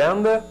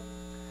Uganda.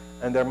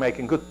 And they're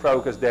making good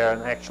progress there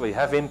and actually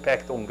have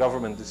impact on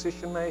government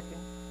decision making.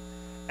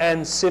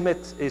 And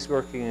CIMMYT is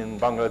working in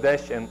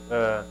Bangladesh, and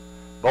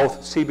both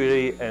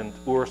CIMMYT and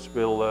Urs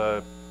will,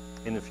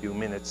 in a few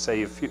minutes,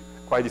 say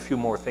quite a few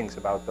more things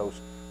about those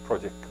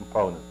project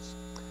components.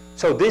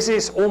 So this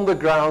is on the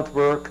ground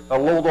work, a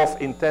lot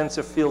of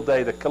intensive field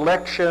data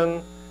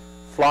collection,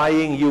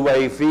 flying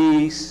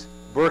UAVs,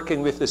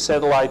 working with the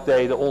satellite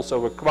data also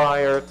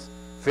required,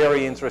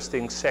 very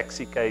interesting,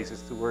 sexy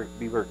cases to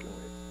be working with.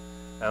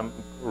 I'm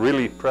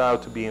really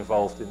proud to be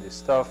involved in this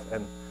stuff,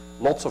 and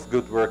lots of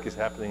good work is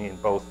happening in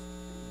all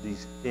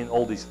these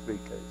 3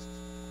 cases.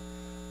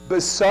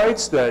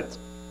 Besides that,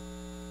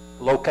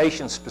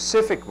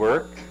 location-specific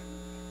work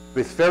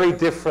with very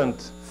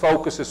different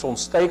focuses on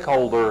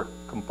stakeholder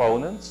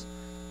components,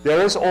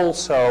 there is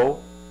also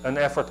an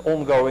effort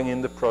ongoing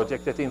in the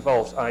project that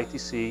involves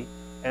ITC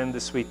and the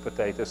Sweet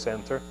Potato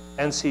Center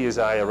and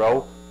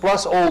CSIRO,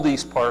 plus all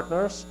these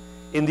partners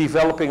in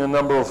developing a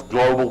number of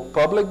global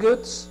public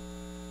goods.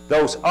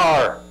 Those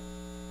are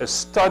a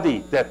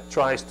study that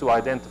tries to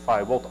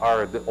identify what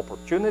are the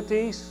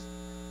opportunities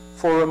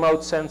for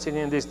remote sensing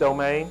in this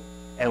domain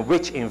and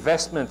which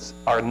investments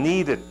are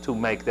needed to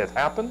make that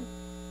happen.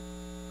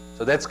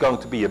 So that's going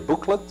to be a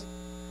booklet.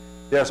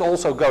 There's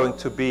also going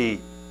to be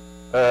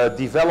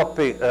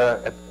developing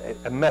a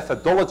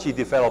methodology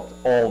developed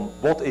on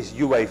what is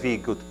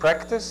UAV good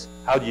practice,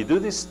 how do you do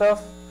this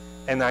stuff,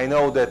 and I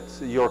know that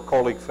your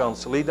colleague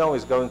Frans Salido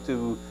is going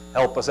to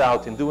help us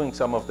out in doing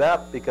some of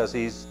that because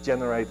he's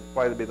generated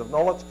quite a bit of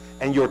knowledge,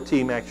 and your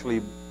team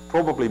actually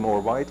probably more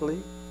widely,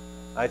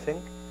 I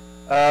think.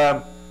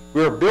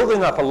 We're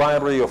building up a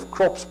library of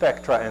crop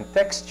spectra and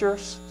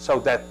textures so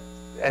that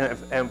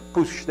and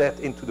push that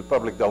into the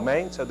public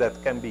domain so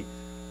that can be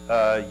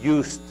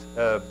used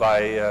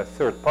by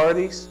third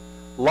parties.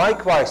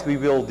 Likewise, we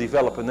will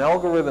develop an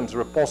algorithms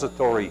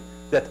repository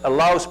that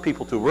allows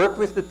people to work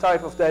with the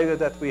type of data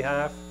that we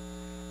have.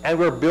 And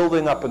we're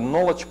building up a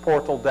knowledge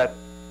portal that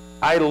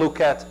I look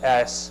at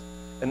as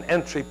an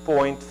entry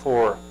point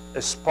for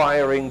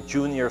aspiring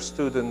junior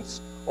students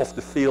of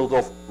the field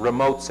of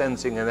remote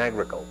sensing and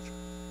agriculture.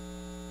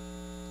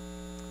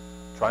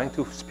 Trying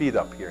to speed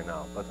up here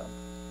now, but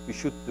we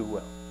should do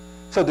well.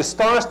 So the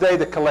STARS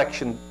data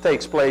collection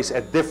takes place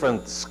at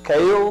different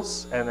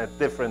scales and at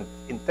different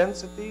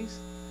intensities.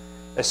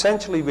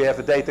 Essentially, we have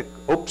a data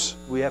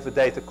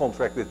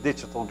contract with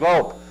Digital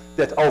Globe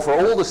that over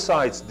all the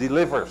sites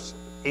delivers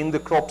in the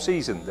crop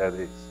season, that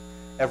is,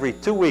 every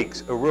 2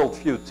 weeks a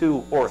Worldview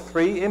 2 or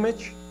 3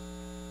 image.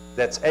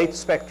 That's 8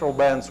 spectral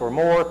bands or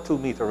more,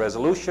 2-meter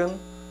resolution,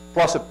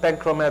 plus a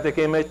panchromatic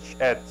image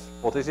at,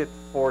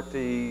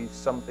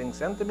 40-something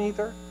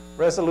centimeter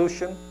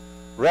resolution.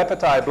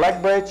 Rapid Eye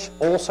Black Bridge,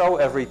 also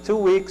every 2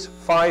 weeks,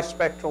 5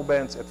 spectral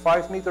bands at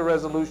 5-meter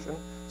resolution.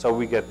 So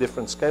we get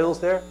different scales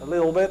there a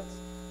little bit.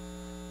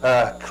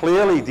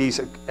 Clearly,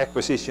 these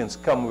acquisitions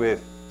come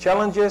with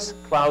challenges.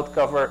 Cloud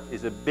cover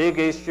is a big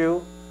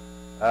issue.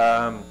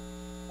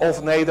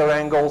 Off-nadir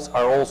angles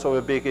are also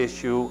a big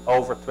issue.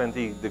 Over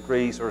 20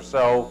 degrees or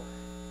so,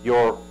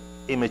 your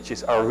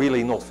images are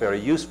really not very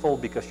useful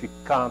because you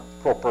can't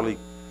properly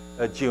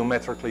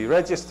geometrically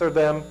register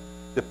them.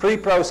 The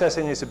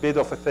pre-processing is a bit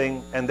of a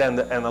thing, and then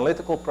the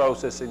analytical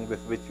processing with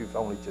which you've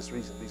only just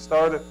recently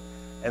started,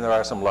 and there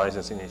are some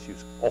licensing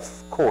issues,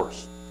 of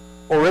course.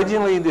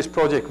 Originally in this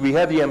project we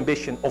had the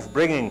ambition of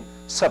bringing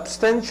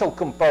substantial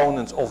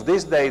components of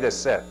this data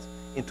set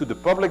into the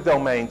public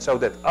domain so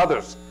that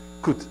others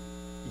could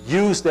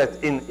use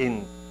that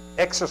in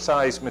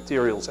exercise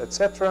materials,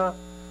 etc.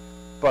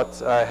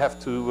 But I have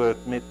to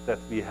admit that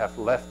we have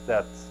left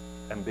that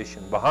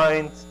ambition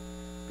behind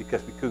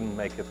because we couldn't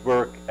make it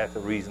work at a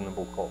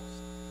reasonable cost.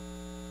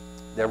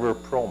 There were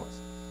promises.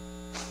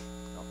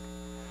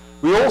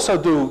 We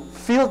also do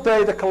field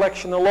data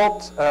collection a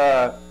lot.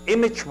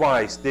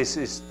 Image-wise, this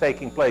is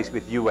taking place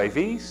with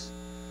UAVs.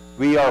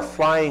 We are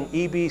flying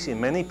EBs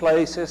in many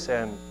places,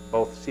 and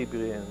both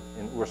Sibiri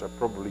and Urs are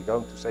probably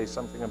going to say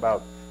something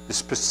about the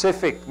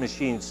specific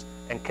machines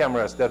and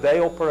cameras that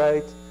they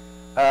operate.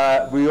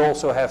 We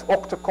also have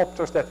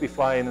octocopters that we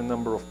fly in a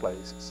number of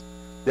places.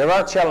 There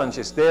are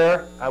challenges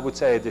there, I would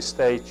say at this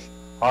stage,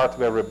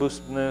 hardware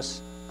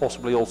robustness,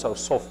 possibly also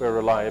software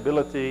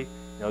reliability,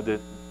 the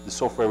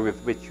software with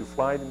which you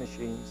fly the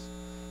machines.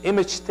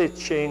 Image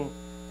stitching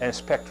and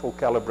spectral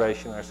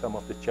calibration are some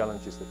of the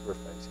challenges that we're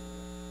facing.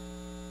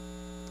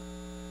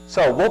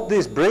 So what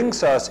this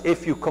brings us,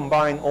 if you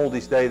combine all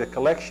these data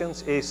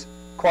collections, is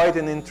quite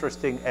an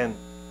interesting and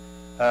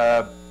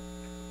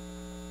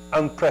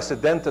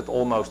unprecedented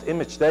almost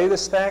image data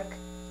stack.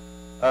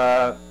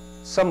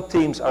 Some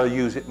teams are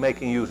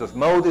making use of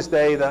MODIS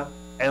data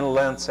and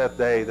Landsat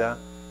data,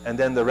 and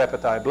then the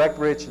Rapid-Eye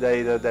Blackbridge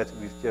data that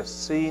we've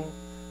just seen,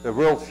 the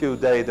worldview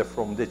data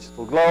from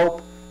Digital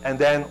Globe, and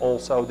then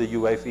also the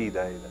UAV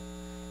data.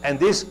 And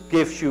this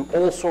gives you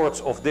all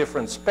sorts of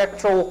different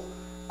spectral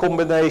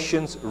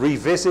combinations,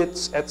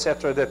 revisits,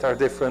 etc. that are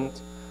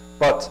different.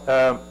 But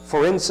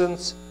for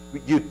instance,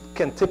 you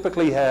can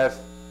typically have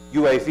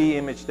UAV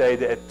image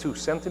data at 2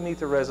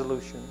 centimeter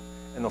resolution,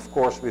 and of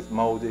course with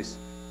MODIS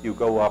you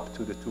go up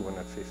to the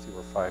 250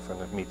 or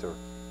 500 meter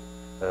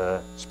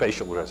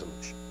spatial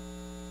resolution.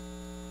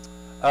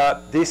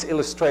 This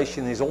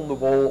illustration is on the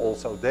wall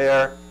also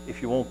there. If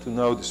you want to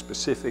know the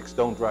specifics,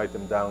 don't write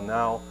them down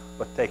now,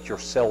 but take your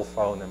cell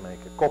phone and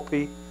make a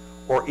copy,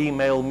 or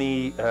email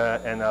me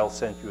and I'll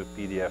send you a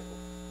PDF of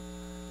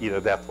either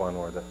that one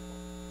or that one.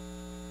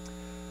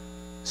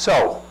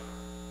 So,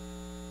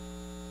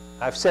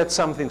 I've said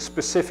something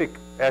specific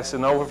as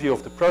an overview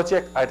of the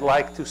project. I'd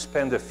like to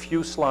spend a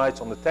few slides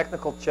on the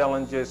technical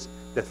challenges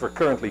that we're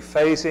currently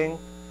facing.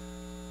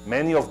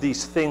 Many of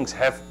these things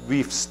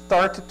we've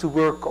started to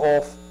work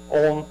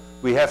on.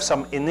 We have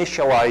some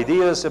initial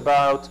ideas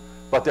about,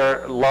 but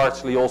they're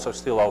largely also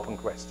still open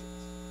questions.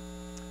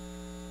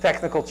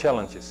 Technical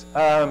challenges.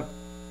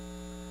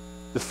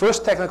 The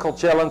first technical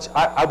challenge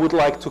I would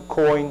like to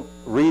coin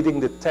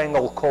reading the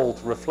tangle called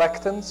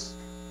reflectance.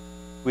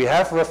 We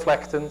have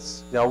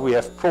reflectance. We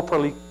have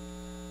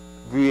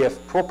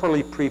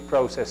properly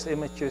pre-processed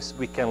images.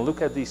 We can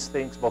look at these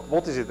things, but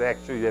what is it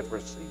actually that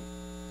we're seeing?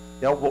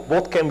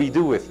 What can we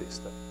do with this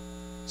thing?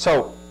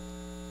 So,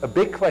 a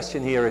big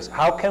question here is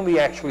how can we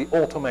actually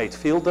automate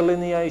field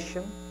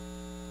delineation?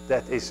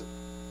 That is,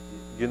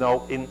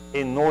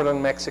 in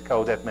northern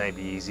Mexico that may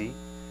be easy,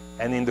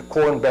 and in the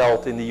Corn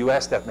Belt in the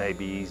US that may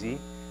be easy,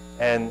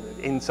 and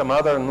in some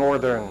other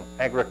northern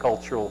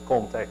agricultural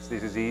context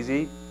this is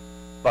easy,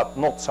 but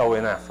not so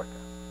in Africa.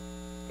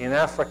 In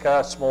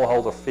Africa,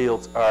 smallholder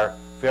fields are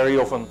very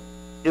often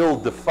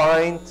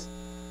ill-defined.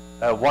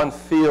 One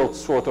field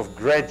sort of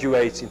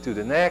graduates into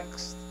the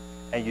next,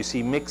 and you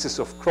see mixes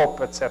of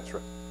crop,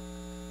 etc.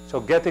 So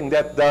getting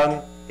that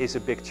done is a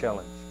big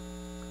challenge.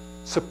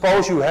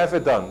 Suppose you have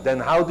it done, then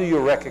how do you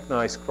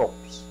recognize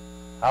crops?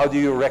 How do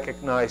you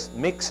recognize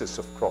mixes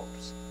of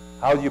crops?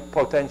 How do you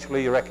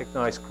potentially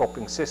recognize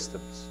cropping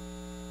systems?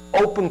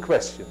 Open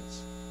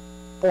questions.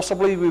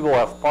 Possibly we will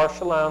have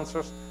partial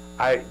answers.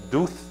 I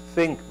do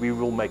think we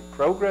will make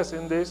progress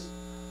in this,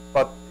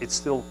 but it's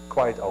still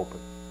quite open.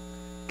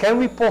 Can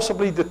we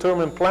possibly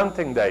determine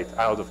planting date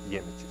out of the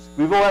images?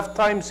 We will have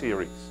time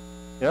series.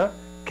 Yeah?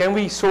 Can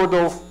we sort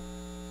of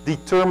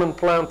determine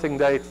planting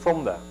date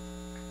from that?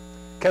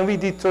 Can we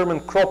determine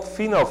crop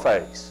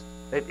phenophase?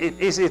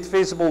 Is it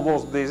visible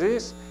what this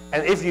is?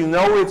 And if you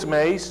know it's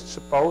maize,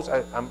 suppose,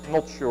 I'm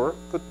not sure,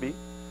 could be.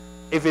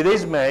 If it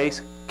is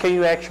maize, can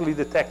you actually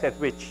detect at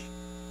which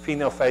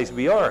phenophase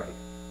we are here?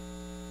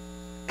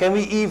 Can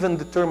we even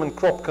determine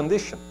crop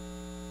condition?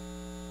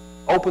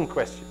 Open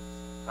questions.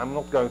 I'm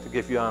not going to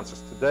give you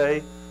answers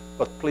today,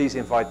 but please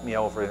invite me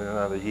over in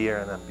another year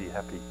and I'll be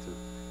happy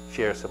to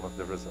share some of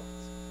the results.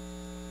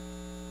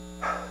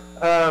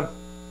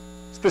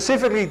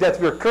 Specifically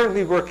that we're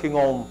currently working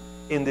on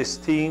in this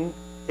team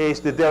is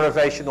the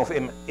derivation of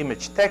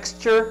image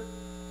texture.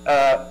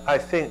 I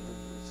think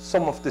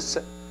some of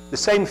the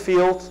same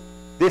field,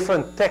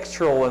 different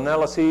textural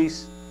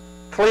analyses.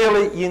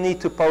 Clearly you need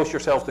to pose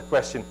yourself the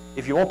question,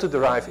 if you want to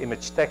derive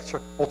image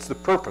texture, what's the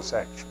purpose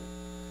actually?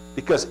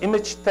 Because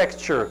image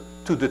texture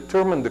to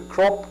determine the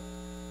crop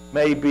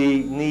may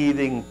be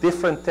needing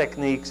different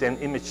techniques and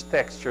image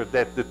texture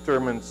that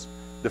determines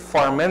the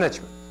farm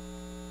management.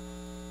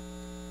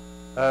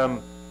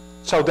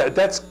 So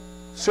that's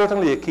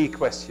certainly a key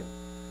question.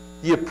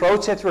 The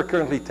approach that we're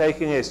currently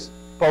taking is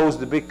pose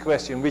the big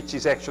question, which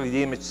is actually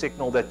the image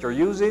signal that you're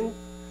using.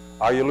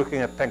 Are you looking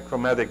at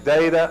panchromatic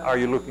data? Are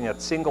you looking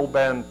at single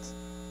band,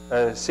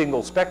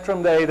 single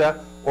spectrum data?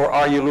 Or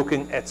are you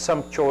looking at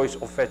some choice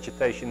of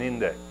vegetation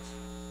index?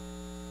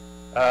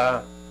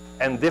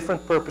 And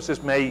different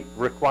purposes may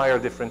require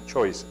different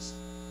choices.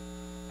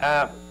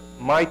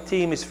 My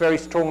team is very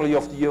strongly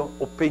of the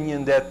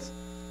opinion that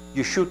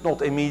you should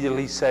not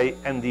immediately say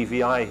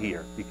NDVI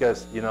here,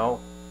 because, you know,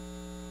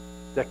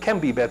 there can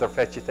be better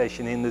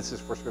vegetation indices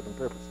for certain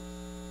purposes.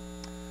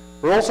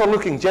 We're also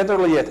looking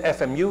generally at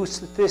FMU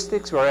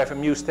statistics, where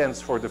FMU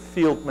stands for the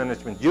Field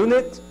Management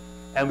Unit,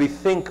 and we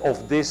think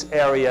of this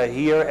area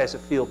here as a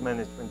field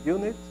management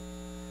unit.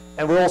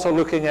 And we're also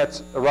looking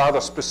at rather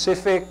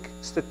specific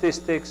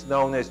statistics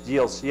known as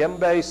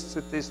GLCM-based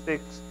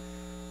statistics,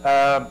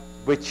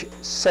 which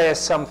says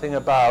something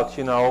about,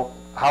 you know,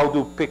 how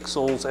do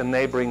pixels and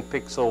neighboring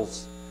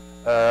pixels,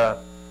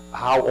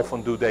 how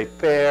often do they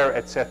pair,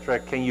 etc.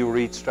 Can you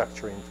read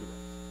structure into that?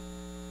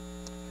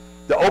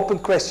 The open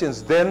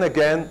questions then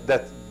again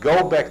that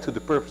go back to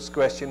the purpose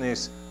question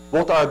is,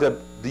 what are the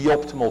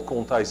optimal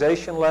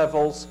quantization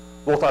levels?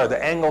 What are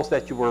the angles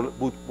that you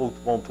would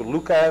want to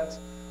look at?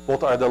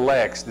 What are the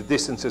lags, the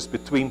distances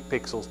between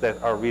pixels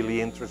that are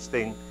really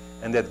interesting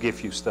and that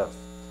give you stuff?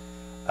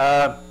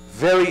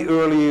 Very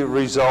early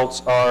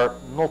results are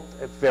not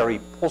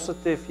very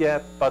positive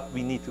yet, but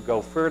we need to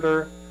go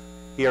further.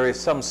 Here is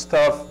some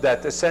stuff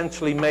that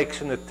essentially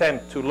makes an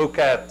attempt to look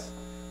at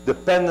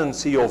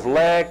dependency of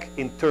lag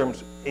in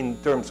terms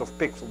of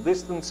pixel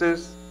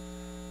distances,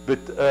 but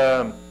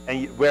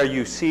and where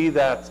you see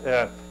that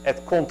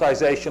at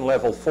quantization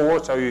level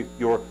 4, so you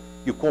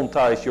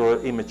quantize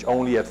your image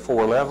only at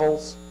 4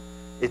 levels.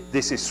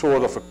 This is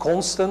sort of a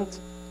constant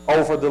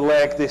over the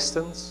lag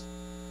distance.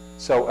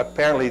 So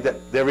apparently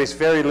there is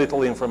very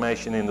little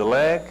information in the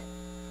lag.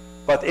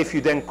 But if you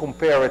then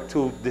compare it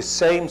to the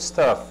same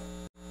stuff,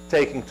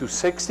 taking to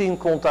 16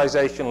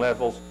 quantization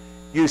levels,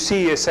 you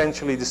see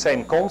essentially the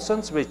same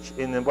constants, which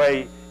in a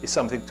way is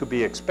something to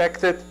be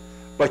expected.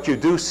 But you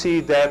do see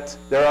that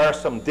there are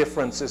some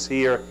differences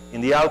here in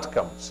the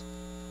outcomes.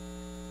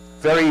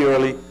 Very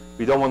early,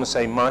 we don't want to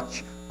say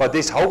much, but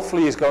this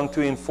hopefully is going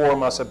to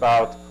inform us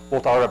about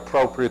what are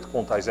appropriate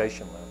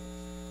quantization levels.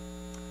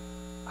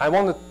 I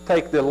want to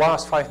take the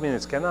last 5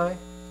 minutes, can I?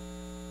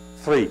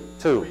 3,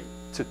 2.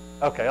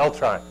 Okay, I'll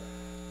try.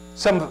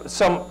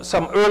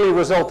 Some early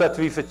result that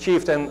we've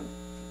achieved and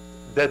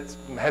that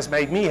has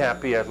made me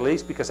happy at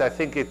least, because I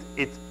think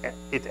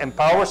it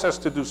empowers us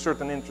to do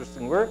certain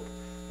interesting work.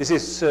 This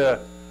is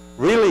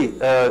really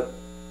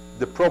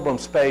the problem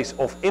space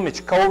of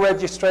image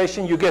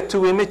co-registration. You get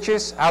 2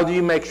 images. How do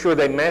you make sure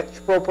they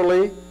match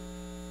properly?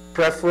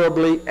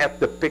 Preferably at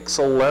the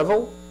pixel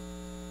level.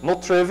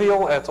 Not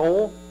trivial at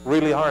all.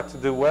 Really hard to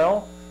do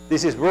well.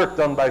 This is work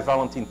done by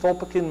Valentin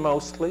Tolpekin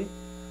mostly.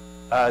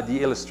 The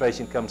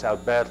illustration comes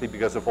out badly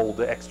because of all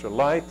the extra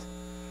light.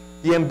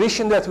 The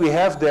ambition that we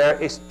have there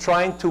is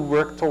trying to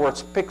work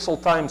towards pixel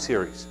time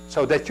series,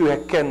 so that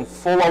you can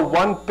follow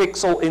 1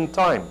 pixel in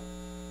time.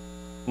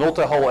 Not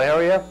a whole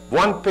area,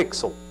 1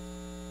 pixel.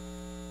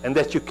 And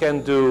that you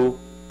can do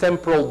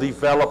temporal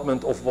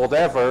development of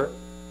whatever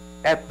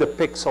at the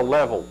pixel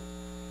level.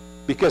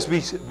 Because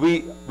we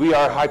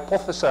are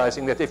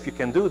hypothesizing that if you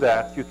can do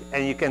that,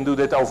 and you can do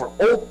that over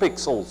all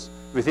pixels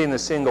within a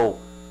single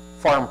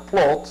farm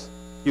plot,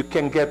 you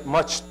can get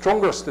much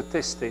stronger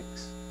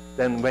statistics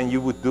than when you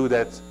would do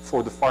that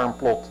for the farm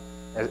plot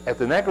at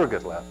an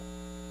aggregate level.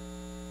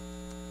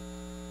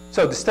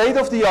 So the state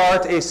of the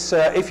art is,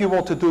 if you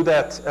want to do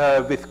that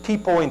with key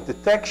point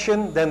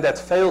detection, then that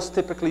fails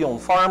typically on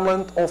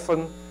farmland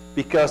often,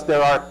 because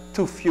there are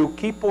too few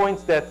key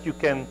points that you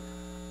can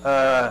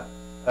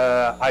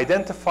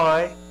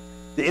identify.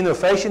 The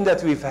innovation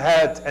that we've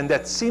had, and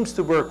that seems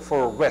to work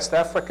for West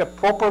Africa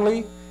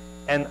properly,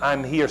 and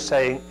I'm here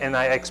saying, and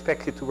I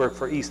expect it to work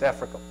for East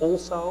Africa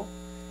also,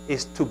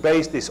 is to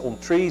base this on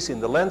trees in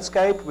the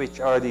landscape, which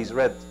are these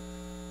red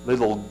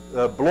little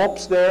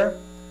blobs there.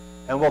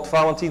 And what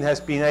Valentin has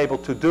been able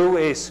to do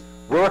is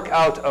work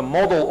out a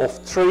model of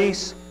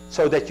trees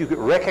so that you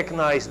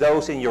recognize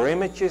those in your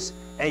images,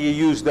 and you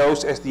use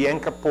those as the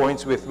anchor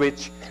points with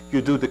which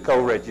you do the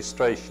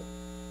co-registration.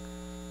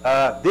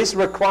 This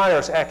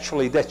requires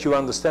actually that you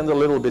understand a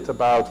little bit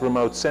about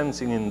remote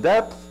sensing in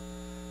depth,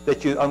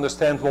 that you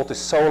understand what is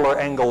solar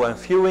angle and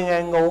viewing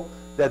angle,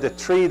 that the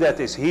tree that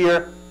is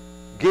here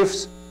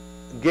gives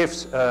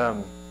a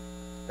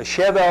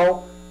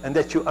shadow, and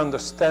that you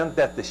understand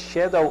that the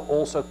shadow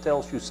also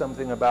tells you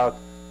something about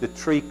the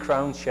tree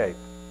crown shape.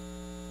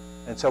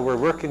 And so we're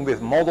working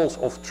with models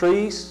of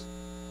trees,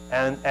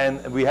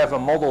 and we have a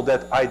model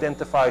that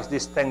identifies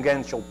this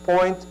tangential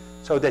point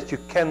so that you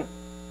can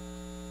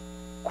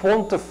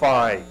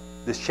quantify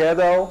the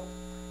shadow.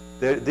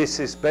 This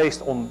is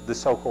based on the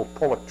so-called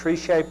Pollock tree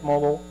shape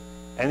model.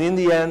 And in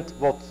the end,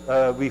 what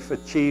we've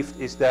achieved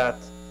is that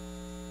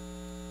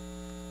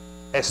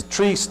as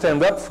trees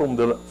stand up from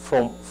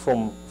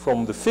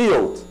the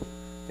field,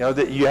 you know,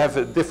 that you have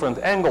a different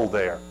angle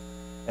there.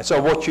 And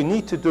so what you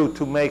need to do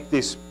to make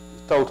this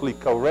totally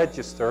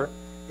co-register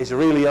is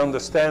really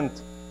understand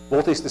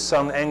what is the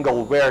sun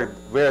angle,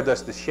 where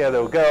does the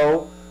shadow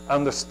go,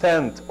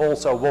 understand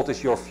also what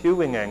is your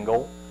viewing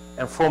angle,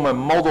 and from a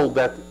model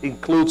that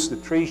includes the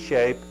tree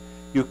shape,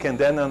 you can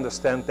then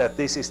understand that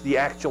this is the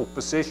actual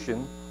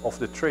position of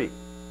the tree.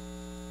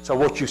 So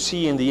what you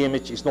see in the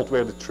image is not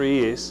where the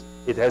tree is,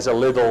 it has a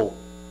little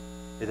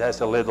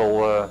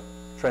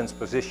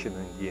transposition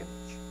in the image.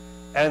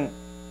 And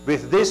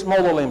with this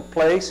model in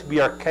place, we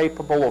are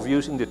capable of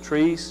using the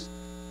trees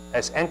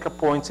as anchor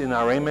points in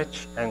our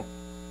image and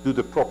do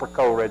the proper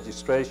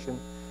co-registration.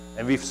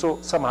 And we've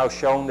somehow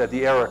shown that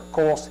the error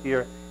caused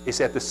here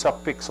is at the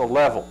sub-pixel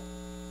level.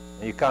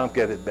 And you can't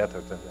get it better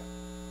than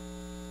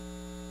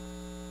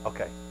that.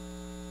 Okay.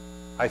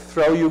 I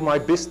throw you my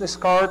business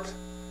card.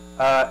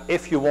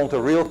 If you want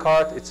a real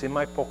card, it's in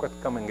my pocket.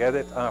 Come and get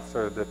it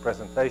after the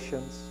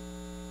presentations.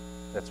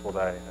 That's what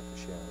I have to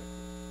share with you.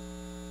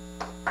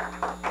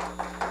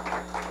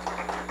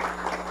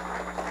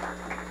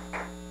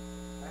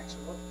 Thanks a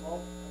lot,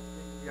 Paul. I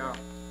think we are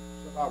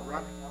just about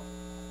running out.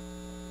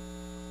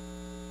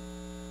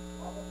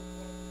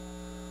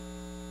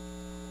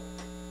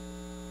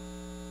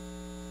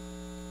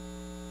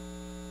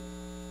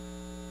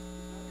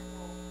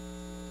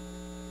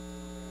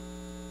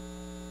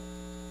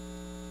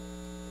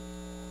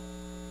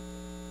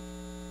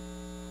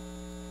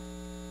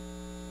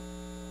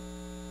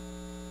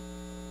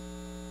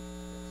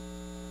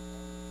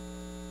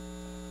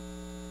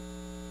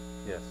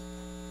 Yes.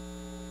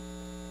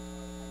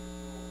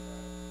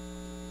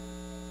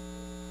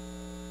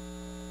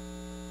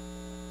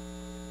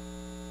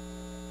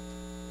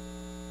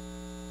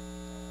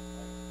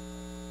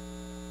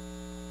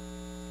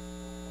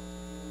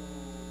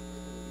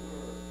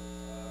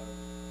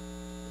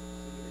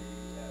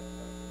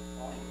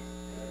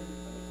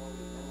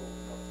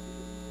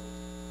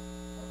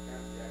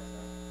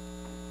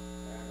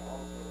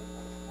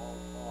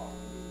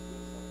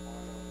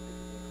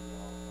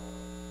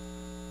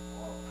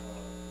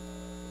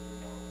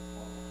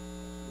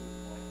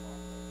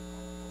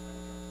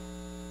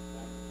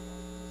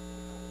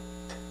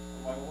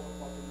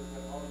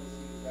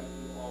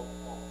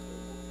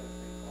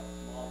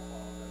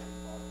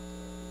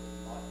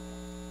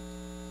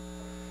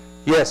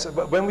 Yes,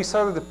 but when we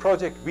started the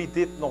project, we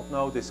did not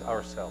know this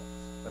ourselves.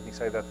 Let me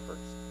say that first.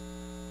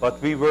 But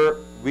we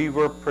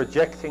were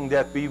projecting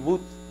that we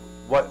would,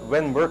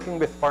 when working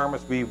with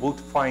farmers, we would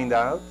find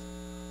out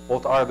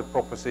what are the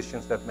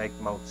propositions that make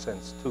most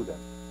sense to them.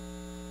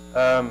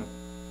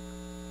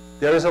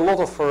 There is a lot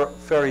of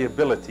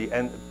variability,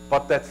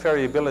 but that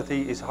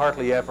variability is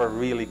hardly ever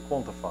really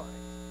quantified.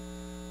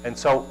 And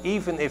so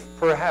even if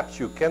perhaps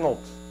you cannot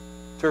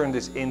turn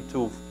this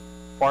into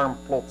farm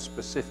plot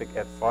specific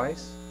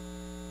advice,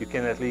 you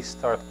can at least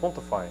start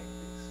quantifying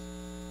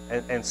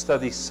this and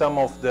study some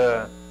of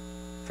the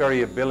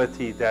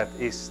variability that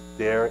is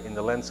there in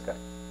the landscape.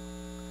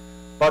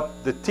 But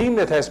the team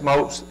that has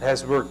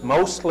worked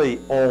mostly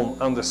on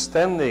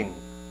understanding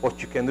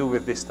what you can do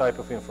with this type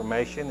of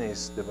information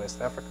is the West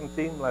African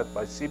team led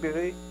by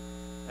CIMMYT.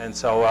 And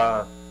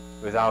so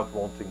without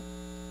wanting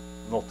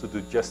not to do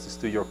justice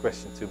to your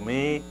question to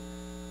me,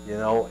 you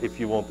know, if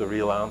you want the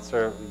real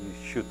answer, you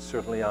should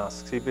certainly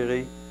ask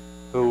CIMMYT,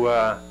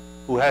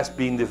 who has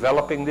been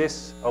developing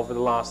this over the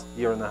last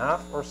year and a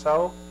half or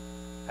so.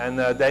 And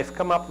they've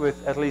come up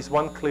with at least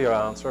one clear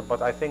answer,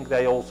 but I think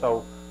they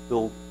also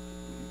will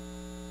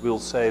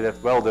say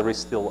that, well, there is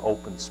still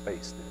open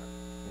space there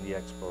in the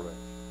exploration.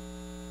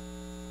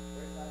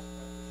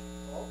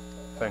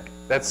 Thank you.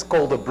 That's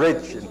called a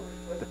bridge.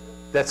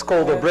 That's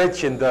called a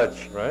bridge in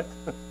Dutch, right?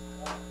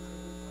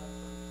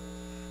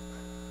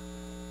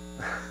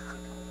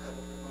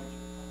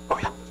 Oh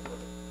yeah.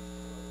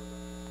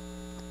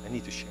 I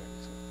need to share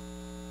this.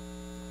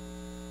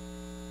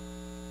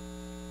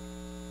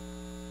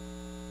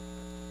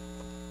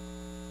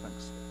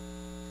 Thanks.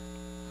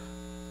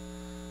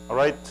 All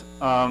right.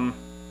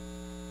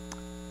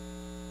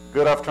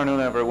 Good afternoon,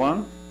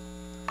 everyone.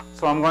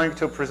 So I'm going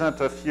to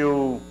present a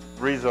few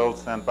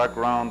results and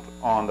background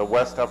on the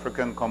West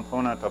African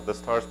component of the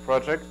STARS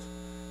project.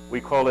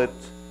 We call it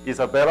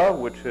Isabella,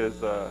 which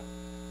is a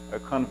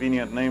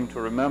convenient name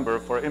to remember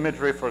for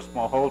imagery for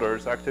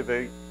smallholders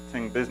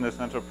activating business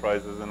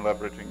enterprises and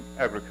leveraging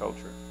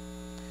agriculture.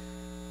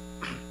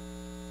 Is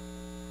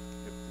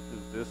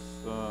this,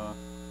 I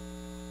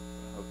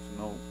have to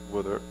know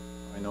whether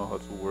I know how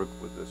to work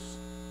with this.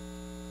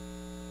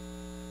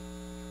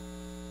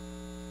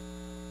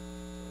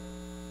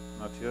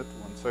 Not yet,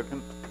 1 second.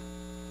 I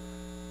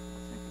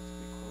think it's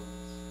because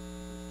this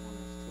one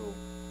is still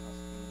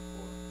asking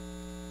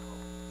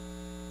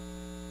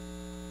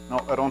for. No,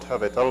 I don't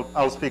have it.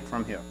 I'll speak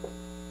from here.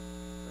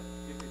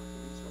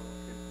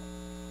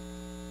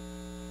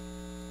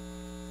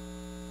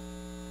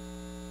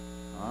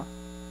 Huh?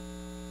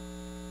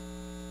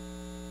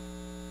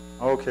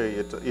 okay.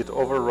 It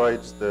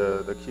overrides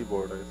the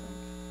keyboard, I think.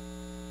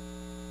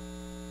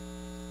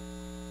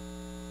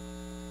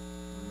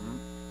 Mhm.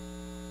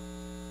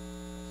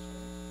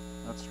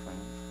 That's strange.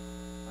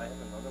 I have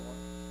another one.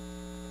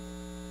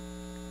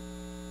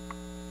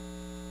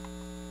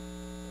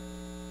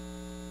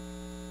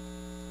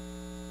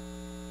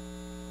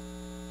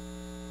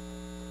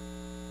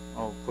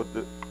 I'll put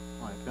the,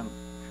 I can,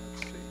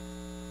 let's see.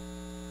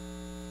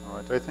 All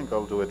right, I think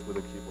I'll do it with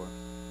a keyboard.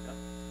 Yeah.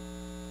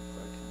 If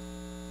I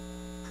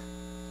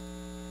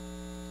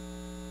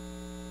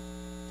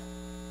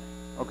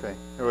can. Okay,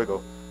 here we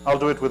go. I'll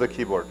do it with a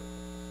keyboard.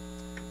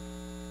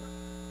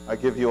 I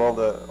give you all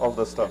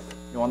the stuff.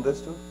 You want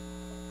this too?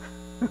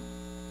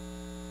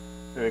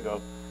 Here you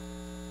go.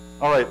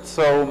 All right,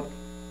 so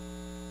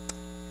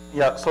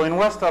yeah, so in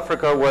West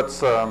Africa,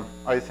 what's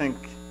I think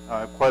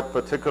quite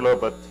particular,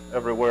 but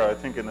everywhere I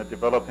think in the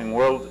developing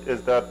world,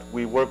 is that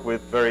we work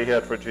with very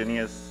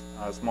heterogeneous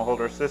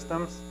smallholder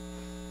systems.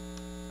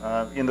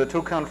 In the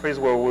two countries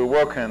where we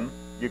work in,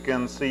 you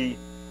can see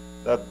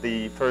that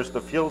the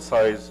field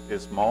size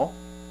is small,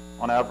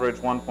 on average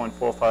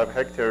 1.45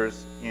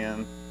 hectares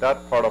in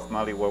that part of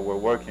Mali where we're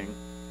working,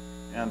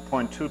 and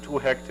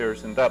 0.22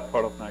 hectares in that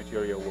part of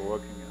Nigeria we're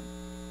working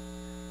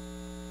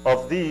in.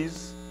 Of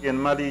these, in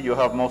Mali you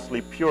have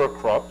mostly pure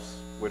crops,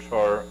 which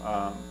are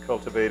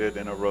cultivated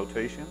in a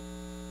rotation.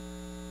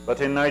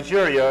 But in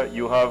Nigeria,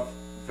 you have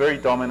very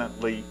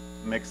dominantly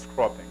mixed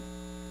cropping.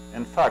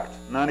 In fact,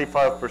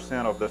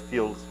 95% of the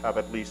fields have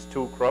at least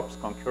 2 crops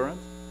concurrent,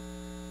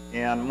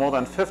 and more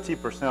than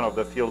 50% of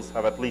the fields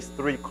have at least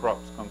 3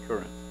 crops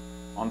concurrent.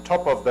 On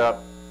top of that,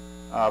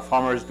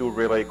 farmers do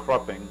relay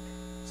cropping.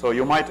 So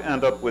you might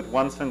end up with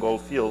one single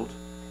field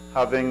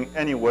having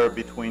anywhere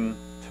between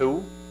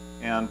 2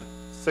 and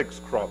 6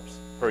 crops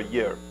per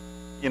year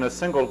in a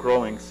single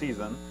growing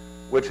season,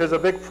 which is a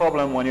big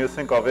problem when you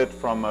think of it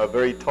from a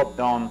very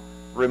top-down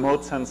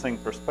remote sensing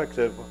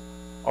perspective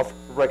of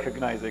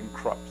recognizing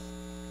crops.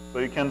 So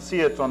you can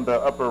see it on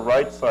the upper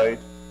right side.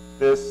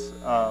 This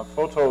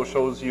photo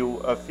shows you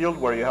a field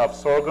where you have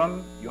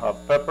sorghum, you have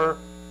pepper,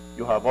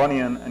 you have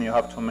onion, and you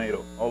have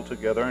tomato all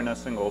together in a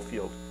single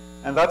field.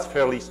 And that's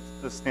fairly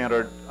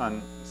standard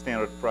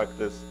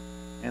practice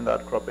in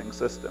that cropping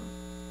system.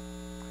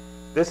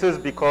 This is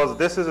because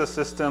this is a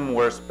system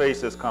where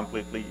space is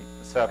completely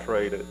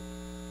saturated.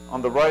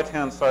 On the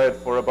right-hand side,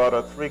 for about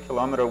a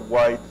 3-kilometer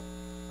wide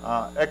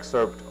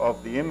excerpt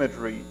of the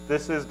imagery,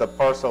 this is the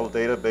parcel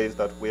database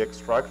that we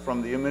extract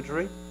from the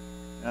imagery.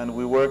 And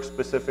we work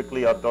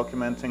specifically at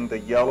documenting the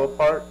yellow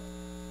part.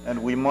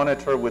 And we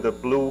monitor with the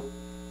blue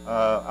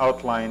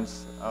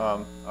outlines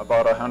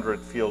about 100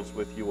 fields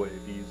with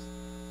UAVs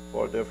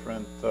for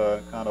different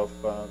kind of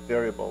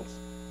variables.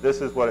 This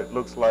is what it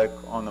looks like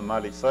on the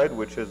Mali side,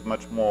 which is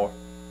much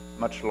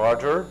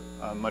larger,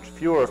 much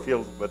fewer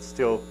fields, but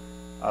still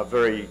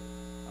very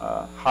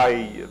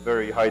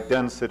high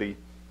density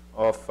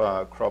of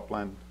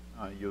cropland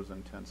use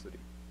intensity.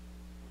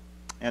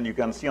 And you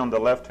can see on the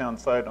left-hand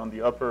side, on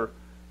the upper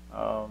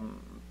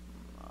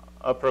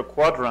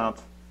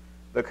quadrant,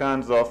 the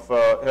kinds of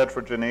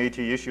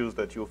heterogeneity issues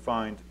that you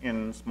find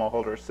in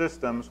smallholder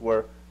systems,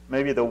 where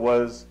maybe there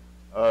was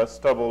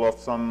stubble of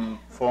some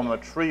former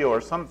tree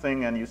or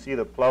something, and you see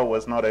the plow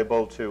was not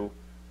able to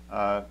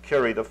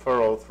carry the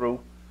furrow through.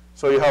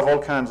 So you have all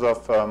kinds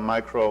of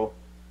micro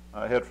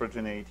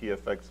heterogeneity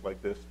effects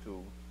like this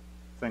to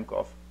think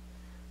of.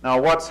 Now,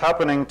 what's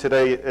happening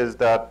today is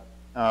that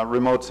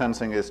remote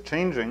sensing is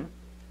changing.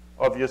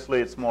 Obviously,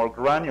 it's more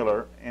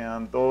granular,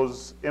 and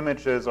those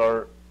images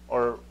are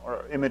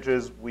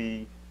images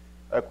we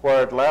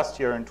acquired last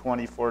year in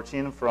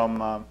 2014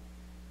 from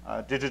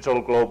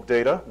digital globe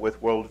data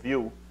with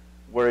Worldview,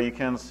 where you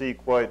can see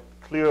quite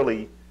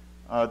clearly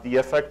the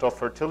effect of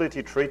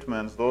fertility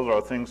treatments. Those are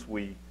things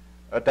we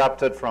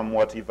adapted from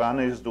what Ivan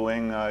is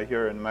doing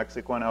here in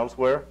Mexico and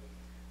elsewhere.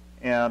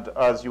 And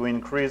as you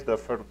increase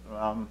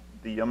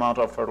the amount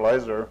of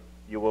fertilizer,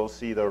 you will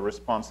see the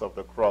response of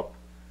the crop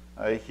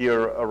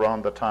here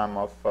around the time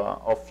of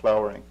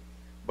flowering.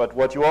 But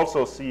what you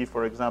also see,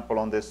 for example,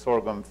 on this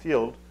sorghum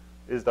field,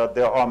 is that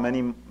there are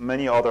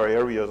many other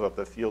areas of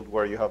the field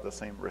where you have the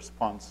same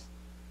response.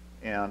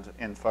 And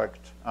in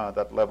fact,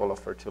 that level of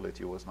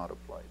fertility was not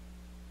applied.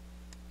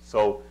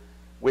 So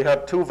we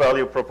had 2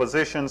 value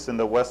propositions in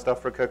the West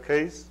Africa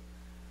case.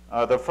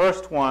 The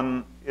first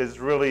one is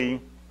really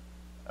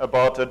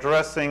about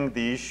addressing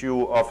the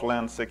issue of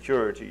land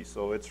security.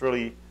 So it's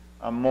really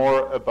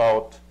more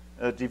about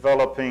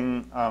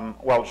developing,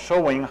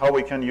 showing how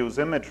we can use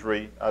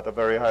imagery at a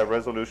very high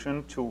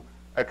resolution to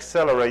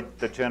accelerate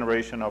the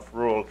generation of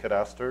rural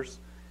cadastres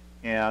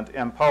and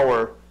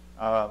empower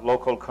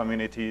local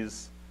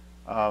communities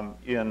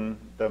in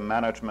the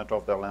management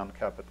of their land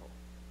capital.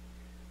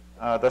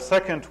 The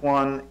second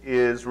one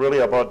is really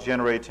about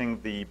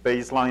generating the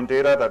baseline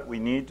data that we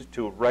need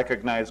to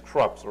recognize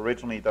crops.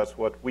 Originally, that's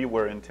what we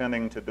were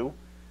intending to do,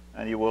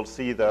 and you will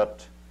see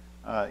that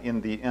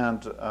in the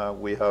end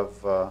we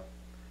have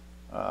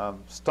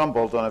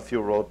stumbled on a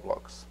few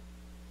roadblocks.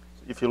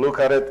 if you look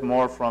at it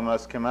more from a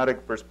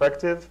schematic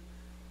perspective,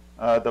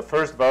 the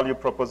first value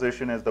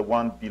proposition is the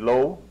one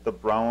below the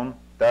brown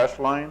dash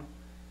line.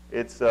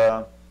 It's,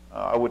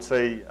 I would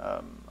say,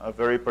 a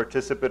very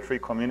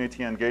participatory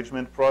community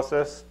engagement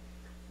process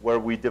where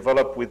we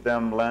develop with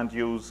them land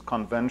use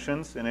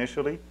conventions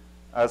initially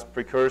as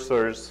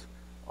precursors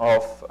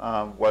of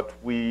what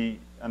we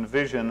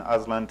envision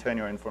as land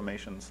tenure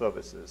information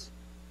services.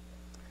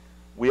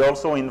 We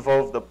also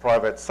involve the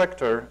private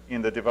sector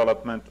in the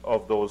development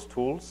of those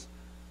tools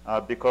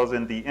because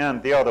in the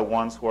end, they are the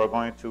ones who are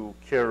going to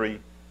carry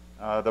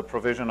the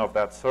provision of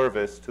that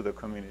service to the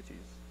communities.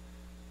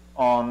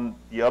 On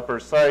the upper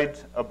side,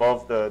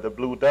 above the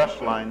blue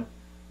dash line,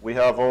 we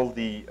have all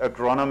the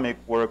agronomic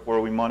work where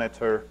we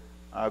monitor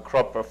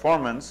crop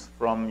performance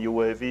from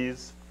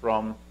UAVs,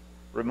 from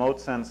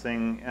remote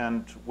sensing,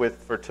 and with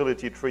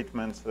fertility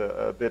treatments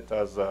a bit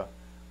as,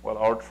 well,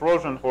 our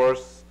Trojan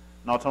horse,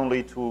 not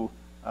only to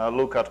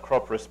look at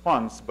crop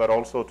response, but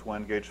also to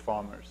engage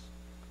farmers.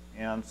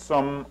 And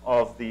some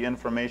of the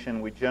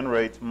information we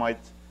generate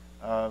might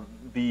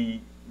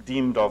be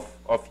deemed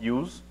of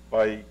use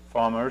by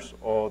farmers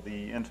or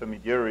the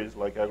intermediaries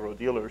like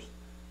agro-dealers.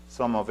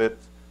 Some of it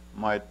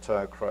might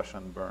crush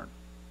and burn.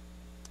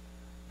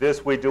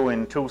 This we do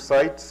in 2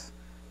 sites.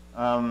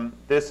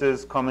 This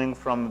is coming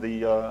from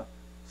the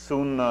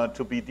soon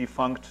to be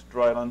defunct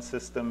dryland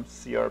system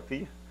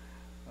CRP,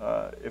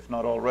 if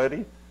not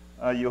already.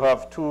 You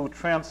have 2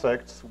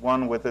 transects,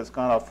 one with this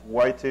kind of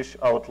whitish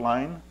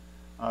outline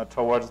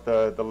towards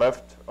the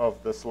left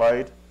of the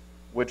slide,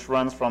 which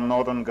runs from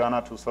northern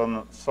Ghana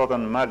to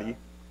southern Mali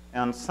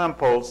and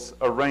samples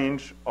a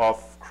range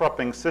of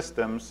cropping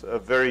systems,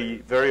 very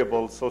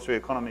variable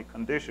socioeconomic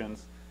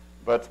conditions,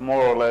 but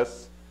more or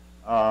less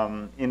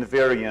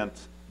invariant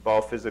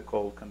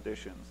biophysical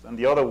conditions. And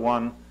the other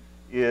one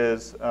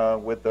is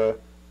with the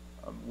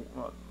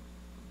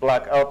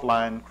black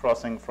outline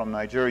crossing from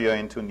Nigeria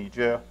into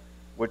Niger,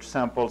 which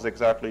samples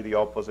exactly the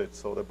opposite.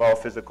 So the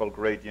biophysical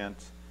gradient,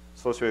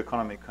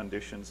 socioeconomic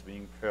conditions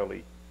being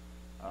fairly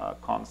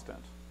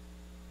constant.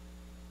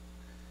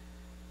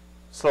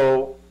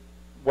 So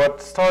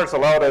what STARS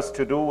allowed us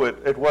to do,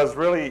 it was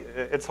really,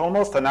 it's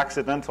almost an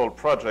accidental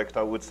project,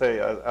 I would say,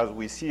 as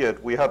we see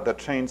it. We had the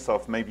chance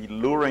of maybe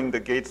luring the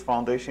Gates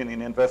Foundation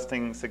in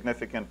investing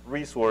significant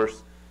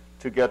resource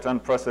to get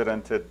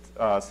unprecedented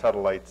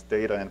satellite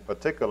data in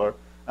particular,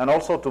 and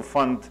also to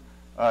fund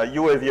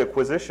UAV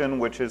acquisition,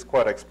 which is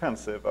quite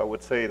expensive. I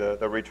would say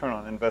the return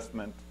on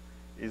investment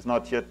is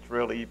not yet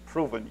really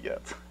proven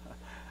yet.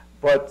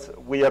 But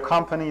we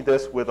accompany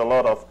this with a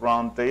lot of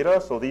ground data.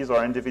 So these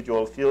are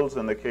individual fields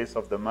in the case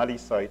of the Mali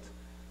site,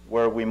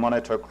 where we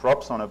monitor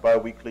crops on a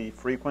biweekly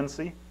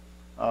frequency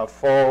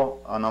for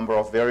a number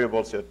of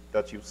variables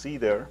that you see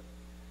there.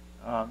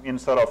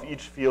 Inside of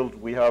each field,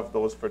 we have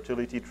those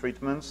fertility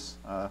treatments,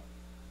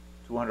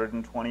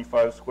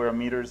 225 square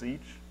meters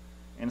each.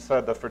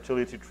 Inside the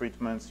fertility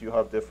treatments, you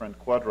have different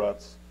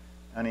quadrats.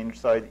 And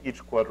inside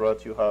each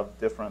quadrat, you have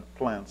different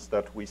plants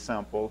that we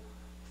sample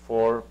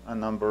for a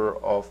number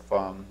of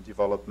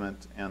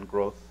development and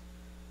growth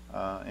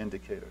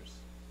indicators.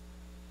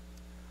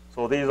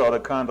 So these are the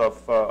kind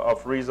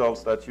of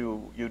results that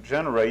you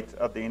generate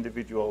at the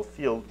individual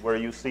field, where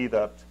you see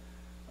that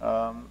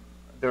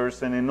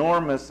there's an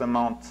enormous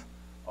amount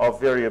of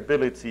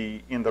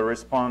variability in the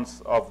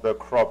response of the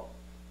crop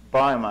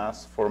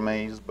biomass for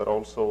maize, but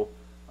also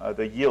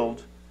the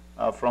yield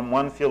from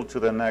one field to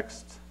the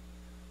next,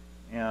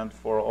 and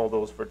for all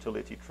those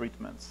fertility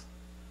treatments.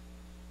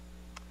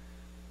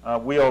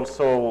 We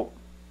also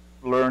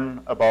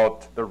learn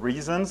about the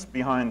reasons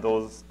behind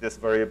this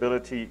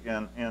variability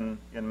in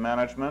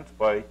management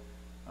by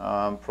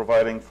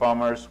providing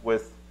farmers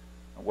with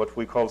what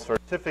we call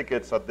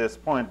certificates at this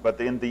point.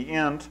 But in the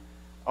end,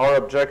 our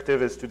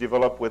objective is to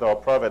develop with our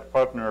private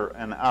partner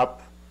an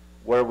app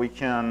where we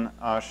can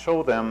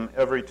show them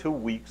every 2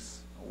 weeks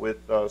with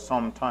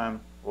some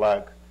time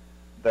lag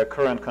the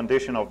current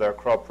condition of their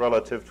crop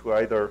relative to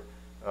either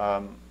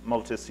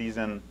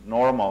multi-season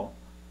normal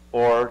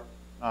or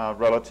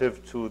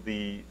relative to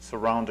the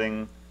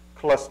surrounding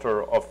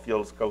cluster of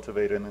fields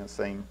cultivated in the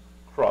same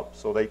crop.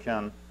 So they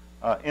can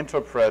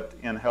interpret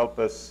and help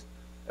us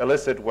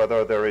elicit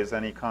whether there is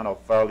any kind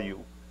of value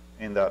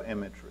in that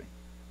imagery.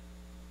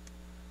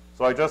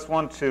 So I just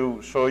want to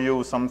show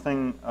you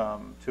something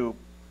to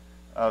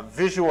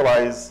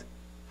visualize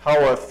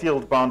how a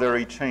field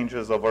boundary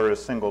changes over a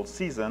single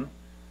season.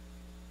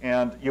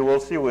 And you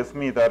will see with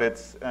me that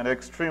it's an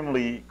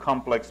extremely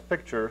complex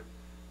picture.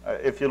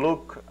 If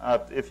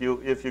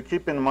you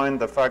keep in mind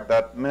the fact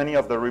that many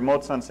of the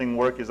remote sensing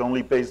work is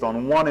only based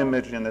on one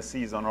image in a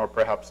season, or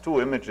perhaps 2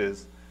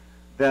 images,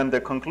 then the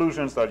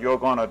conclusions that you're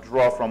going to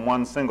draw from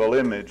one single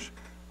image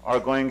are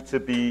going to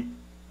be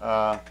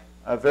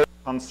very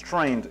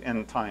constrained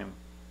in time.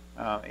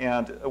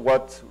 And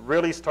what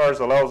really STARS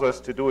allows us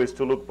to do is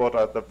to look both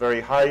at the very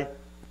high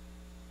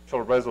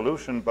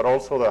resolution, but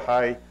also the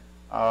high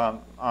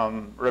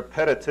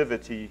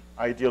repetitivity,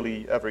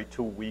 ideally every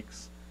 2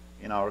 weeks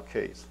in our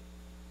case.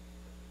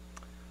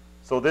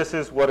 So this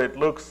is what it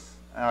looks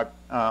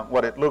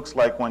what it looks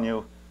like when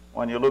you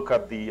look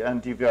at the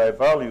NDVI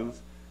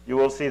values, you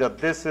will see that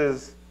this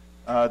is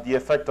the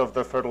effect of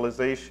the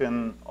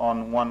fertilization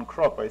on one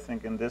crop. I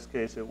think in this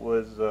case it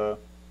was the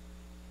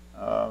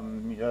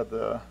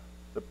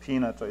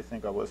peanut I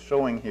think I was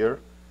showing here.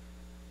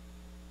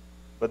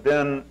 But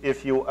then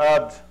if you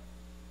add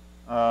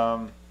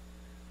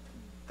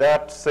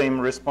that same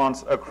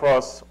response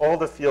across all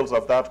the fields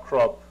of that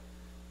crop,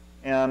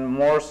 and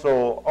more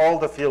so all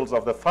the fields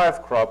of the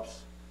 5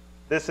 crops,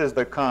 this is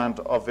the kind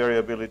of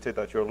variability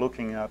that you're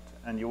looking at,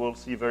 and you will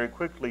see very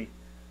quickly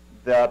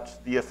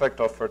that the effect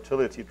of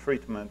fertility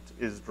treatment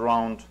is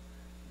drowned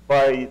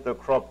by the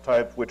crop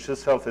type, which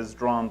itself is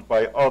drowned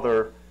by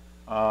other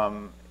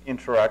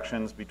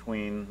interactions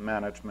between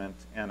management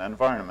and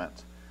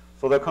environment.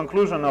 So the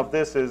conclusion of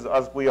this is,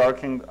 as we are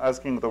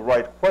asking the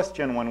right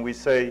question when we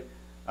say,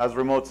 as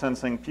remote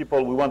sensing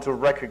people, we want to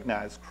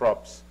recognize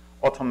crops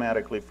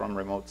automatically from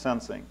remote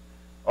sensing.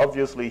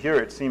 Obviously here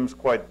it seems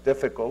quite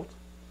difficult.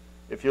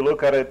 If you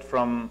look at it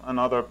from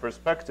another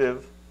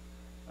perspective,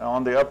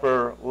 on the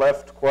upper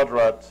left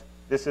quadrant,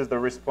 this is the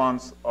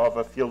response of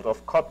a field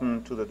of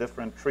cotton to the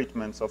different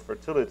treatments of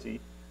fertility.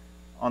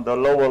 On the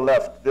lower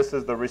left, this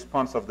is the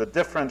response of the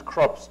different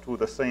crops to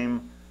the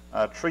same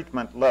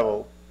treatment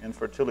level in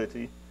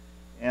fertility.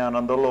 And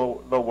on the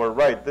lower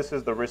right, this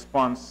is the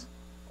response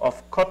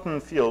of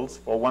cotton fields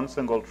for one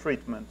single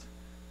treatment,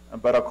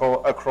 but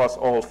across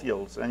all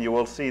fields. And you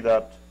will see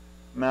that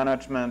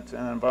management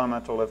and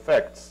environmental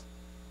effects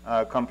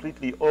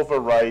completely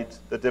override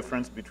the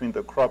difference between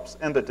the crops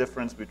and the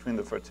difference between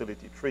the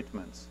fertility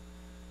treatments.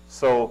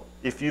 So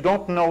if you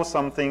don't know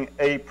something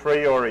a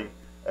priori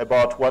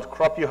about what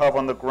crop you have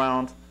on the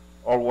ground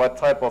or what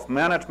type of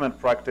management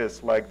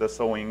practice, like the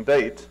sowing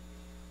date,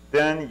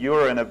 then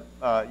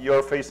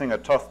you're facing a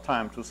tough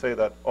time to say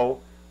that,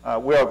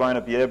 we are going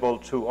to be able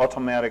to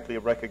automatically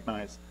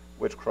recognize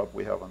which crop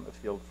we have on the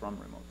field from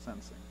remote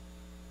sensing.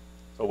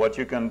 So what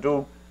you can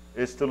do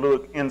is to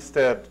look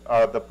instead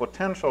at the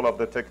potential of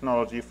the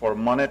technology for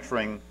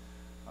monitoring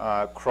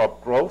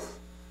crop growth.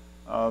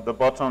 The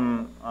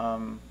bottom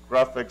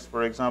graphics,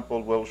 for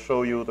example, will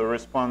show you the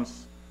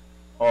response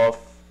of,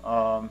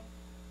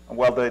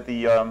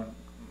 the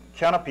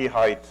canopy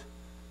height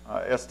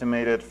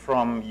estimated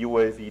from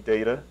UAV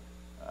data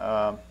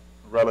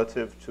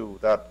relative to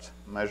that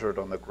measured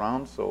on the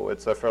ground. So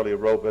it's a fairly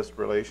robust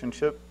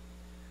relationship.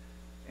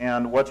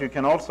 And what you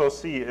can also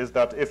see is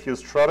that if you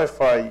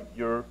stratify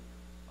your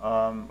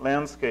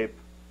landscape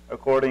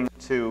according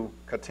to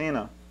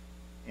catena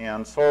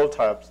and soil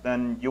types,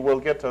 then you will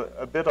get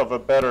a bit of a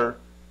better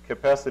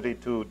capacity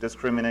to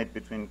discriminate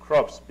between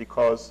crops,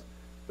 because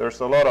there's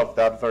a lot of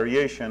that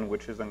variation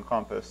which is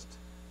encompassed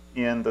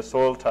in the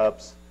soil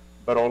types,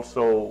 but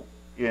also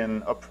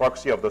in a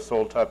proxy of the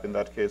soil type in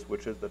that case,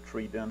 which is the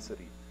tree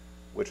density,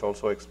 which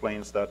also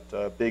explains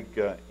that big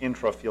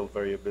intra-field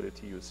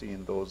variability you see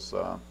in those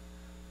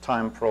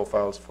time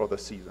profiles for the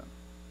season.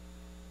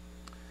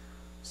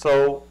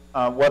 So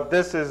what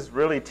this is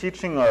really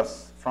teaching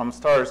us from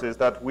STARS is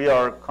that we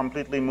are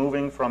completely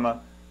moving from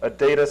a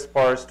data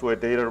sparse to a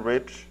data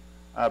rich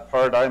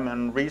paradigm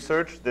in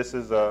research. This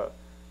is a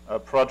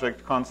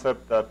project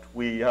concept that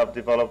we have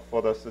developed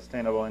for the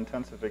Sustainable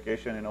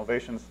Intensification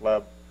Innovations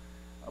Lab,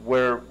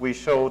 where we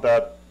show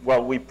that,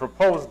 well, we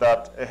propose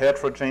that a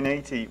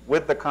heterogeneity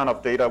with the kind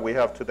of data we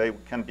have today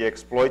can be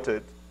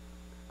exploited.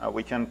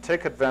 We can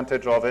take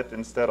advantage of it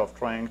instead of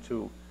trying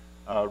to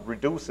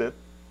reduce it.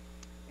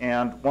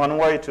 And one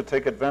way to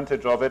take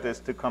advantage of it is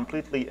to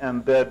completely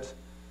embed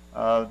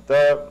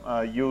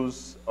the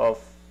use of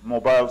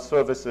mobile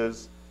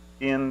services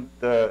in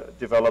the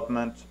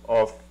development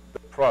of the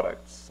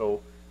products.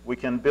 So we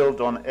can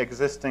build on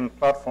existing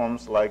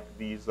platforms like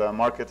these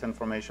market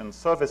information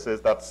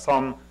services that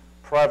some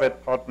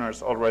private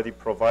partners already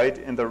provide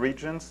in the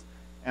regions,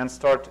 and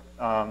start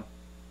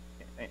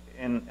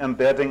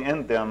embedding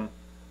in them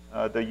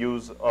the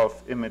use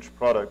of image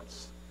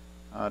products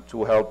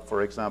to help,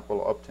 for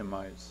example,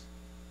 optimize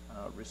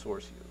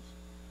resource use.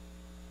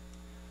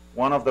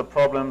 One of the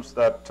problems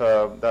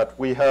that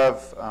we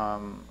have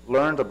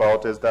learned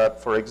about is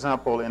that, for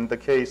example, in the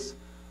case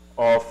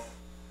of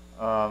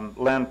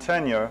land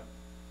tenure,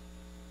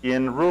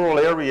 in rural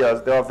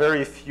areas, there are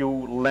very few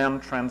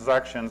land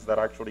transactions that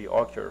actually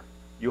occur.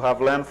 You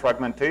have land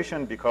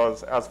fragmentation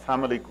because as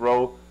family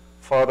grow,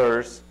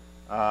 fathers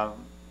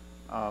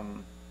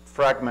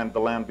fragment the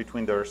land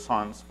between their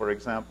sons, for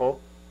example.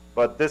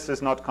 But this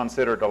is not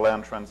considered a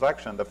land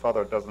transaction. The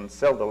father doesn't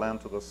sell the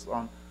land to the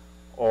son,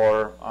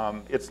 or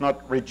it's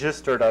not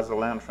registered as a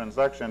land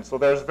transaction. So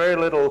there's very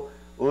little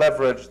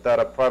leverage that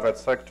a private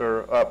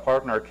sector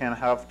partner can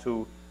have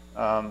to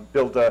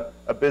build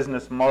a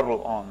business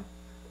model on.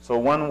 So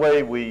one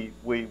way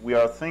we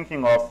are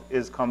thinking of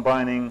is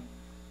combining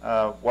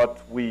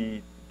what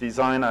we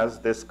design as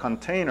this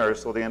container,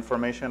 so the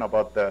information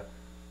about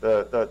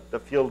the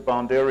field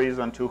boundaries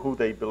and to who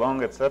they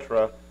belong,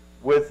 etc.,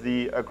 with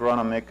the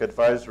agronomic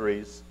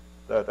advisories,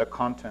 the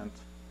content,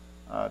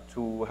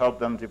 to help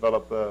them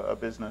develop a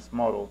business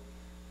model.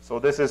 So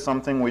this is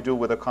something we do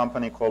with a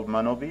company called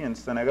Manobi in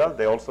Senegal.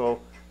 They also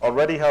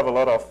already have a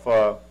lot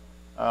of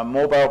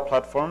mobile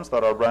platforms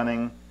that are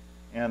running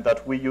and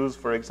that we use,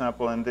 for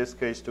example, in this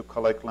case, to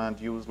collect land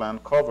use,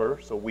 land cover.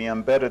 So we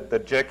embedded the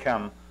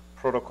JCAM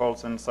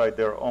protocols inside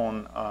their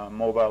own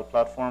mobile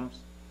platforms.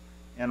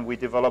 And we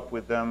developed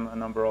with them a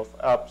number of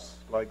apps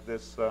like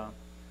this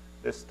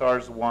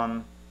STARS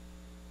one,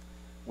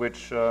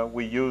 which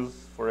we use,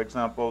 for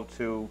example,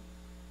 to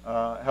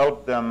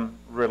help them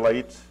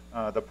relate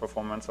the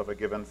performance of a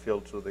given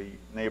field to the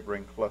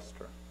neighboring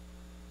cluster.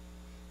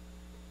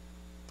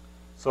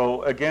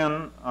 So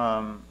again,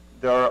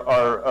 there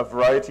are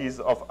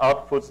varieties of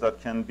outputs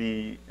that can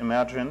be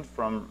imagined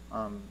from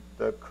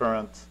the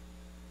current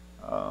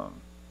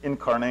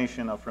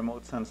incarnation of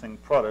remote sensing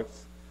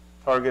products,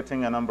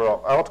 targeting a number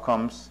of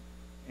outcomes.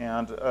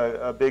 And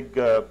a big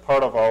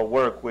part of our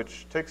work,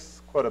 which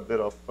takes quite a bit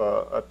of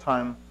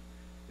time,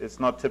 it's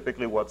not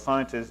typically what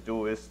scientists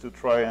do, is to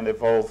try and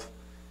evolve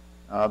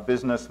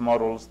business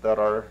models that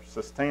are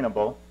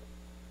sustainable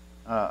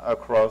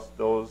across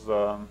those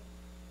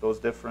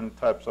different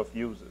types of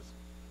uses.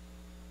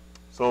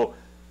 So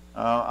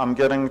I'm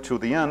getting to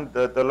the end.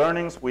 The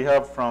learnings we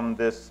have from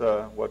this,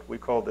 what we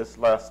call this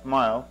last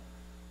mile,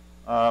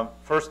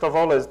 first of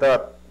all, is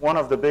that one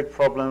of the big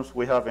problems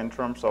we have in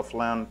terms of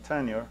land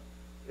tenure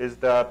is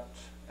that,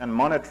 and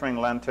monitoring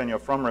land tenure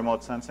from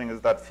remote sensing,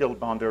 is that field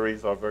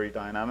boundaries are very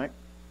dynamic.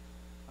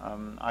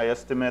 I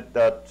estimate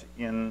that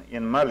in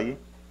Mali,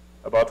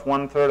 about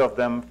 1/3 of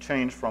them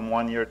change from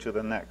one year to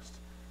the next.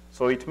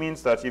 So it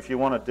means that if you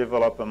want to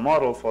develop a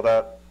model for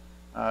that,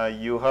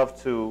 you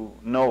have to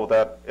know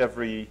that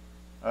every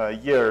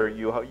year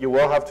you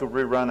will have to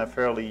rerun a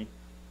fairly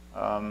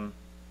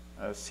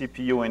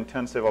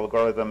CPU-intensive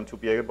algorithm to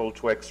be able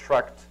to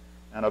extract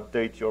and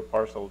update your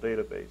parcel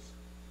database.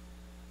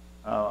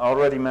 I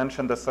already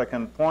mentioned the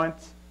second point.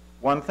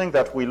 One thing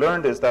that we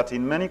learned is that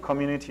in many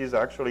communities,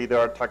 actually, there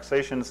are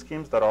taxation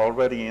schemes that are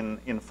already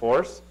in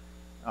force,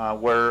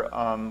 where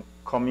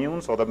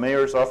communes or the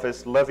mayor's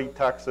office levy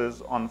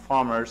taxes on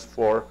farmers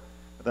for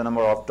the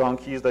number of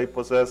donkeys they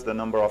possess, the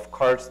number of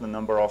carts, the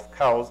number of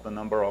cows, the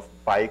number of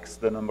bikes,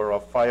 the number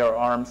of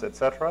firearms,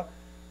 etc.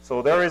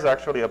 So there is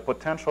actually a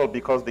potential,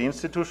 because the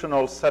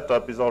institutional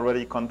setup is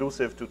already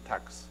conducive to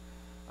tax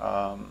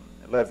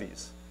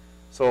levies.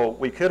 So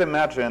we could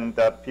imagine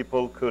that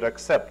people could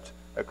accept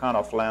a kind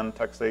of land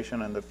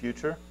taxation in the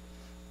future.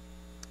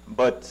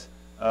 But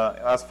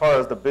as far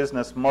as the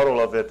business model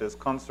of it is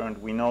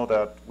concerned, we know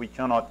that we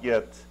cannot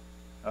yet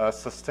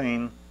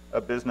sustain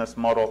a business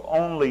model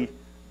only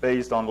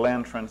based on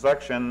land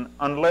transaction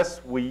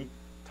unless we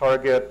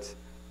target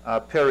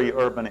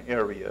peri-urban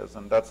areas.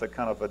 And that's a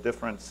kind of a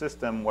different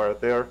system where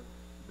there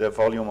the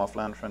volume of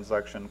land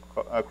transaction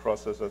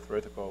crosses a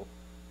critical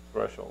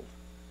threshold.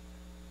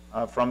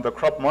 From the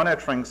crop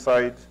monitoring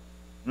side,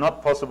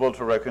 not possible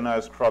to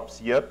recognize crops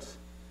yet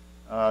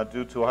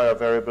due to higher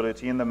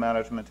variability in the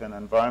management and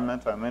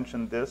environment. I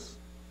mentioned this.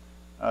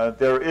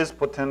 There is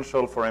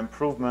potential for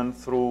improvement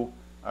through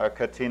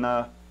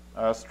Catena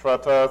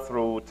strata,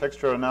 through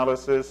texture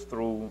analysis,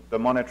 through the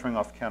monitoring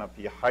of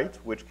canopy height,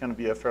 which can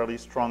be a fairly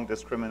strong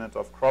discriminant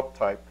of crop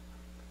type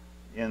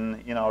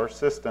in our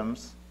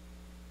systems.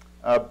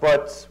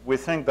 But we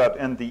think that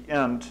in the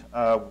end,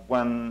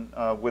 when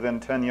within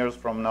 10 years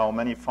from now,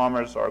 many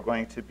farmers are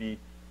going to be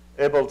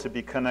able to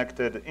be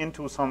connected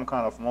into some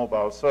kind of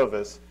mobile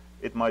service,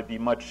 it might be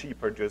much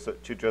cheaper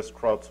to just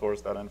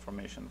crowdsource that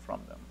information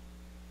from them.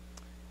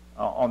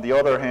 On the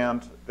other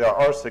hand, there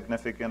are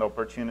significant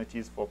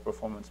opportunities for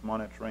performance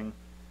monitoring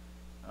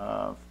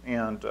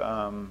and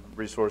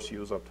resource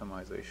use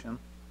optimization.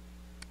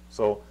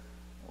 So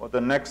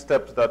the next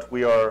steps that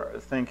we are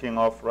thinking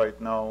of right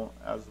now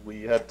as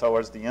we head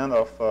towards the end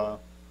of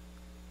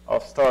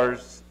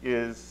STARS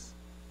is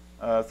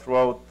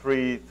throughout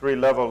three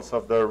levels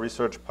of the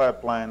research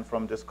pipeline,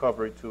 from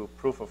discovery to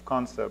proof of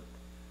concept,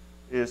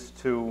 is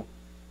to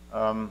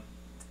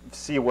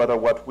see whether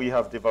what we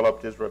have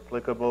developed is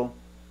replicable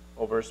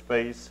over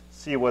space,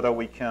 see whether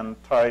we can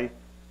tie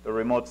the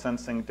remote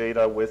sensing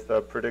data with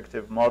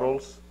predictive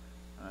models,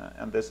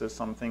 and this is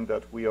something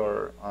that we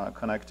are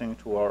connecting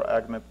to our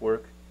AgMIP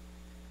work,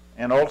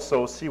 and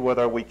also see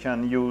whether we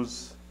can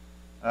use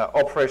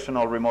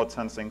operational remote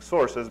sensing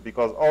sources,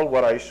 because all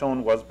what I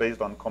shown was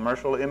based on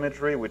commercial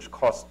imagery, which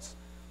costs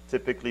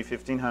typically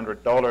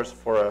 $1,500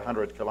 for a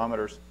 100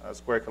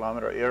 square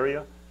kilometer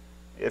area.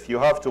 If you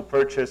have to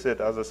purchase it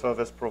as a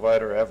service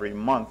provider every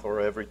month or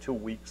every 2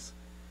 weeks,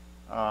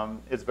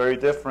 it's very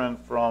different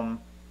from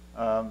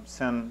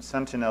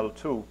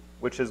Sentinel-2,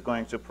 which is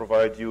going to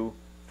provide you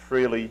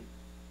freely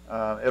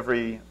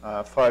every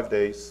 5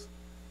 days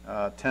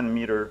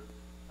 10-meter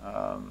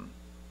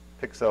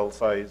pixel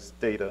size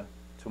data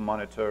to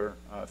monitor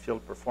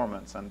field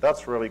performance. And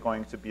that's really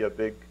going to be a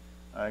big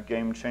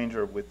game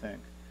changer, we think.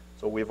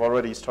 So we've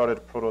already started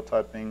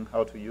prototyping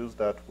how to use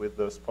that with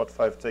the Spot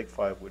 5 Take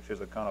 5, which is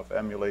a kind of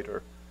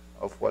emulator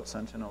of what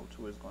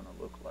Sentinel-2 is going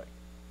to look like.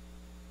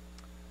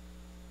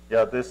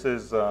 Yeah, this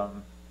is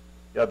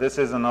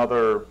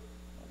another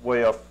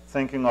way of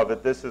thinking of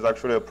it. This is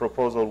actually a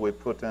proposal we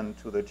put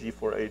into the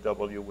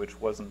G4AW, which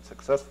wasn't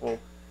successful,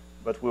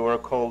 but we were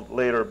called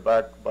later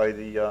back by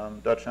the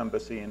Dutch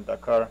embassy in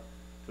Dakar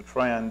to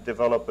try and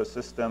develop a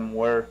system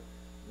where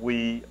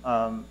we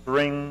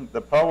bring the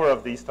power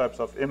of these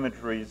types of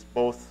imageries,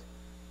 both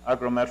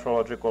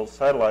agrometeorological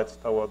satellites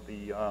toward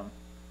the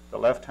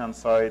left-hand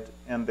side,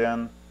 and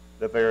then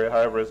the very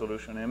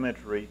high-resolution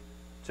imagery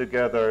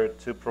together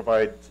to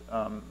provide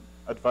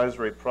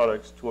advisory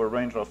products to a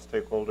range of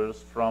stakeholders,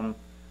 from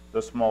the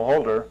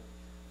smallholder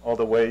all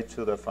the way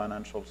to the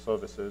financial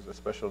services,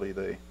 especially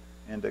the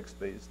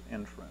index-based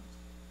insurance.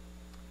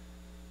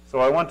 So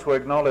I want to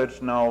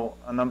acknowledge now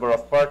a number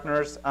of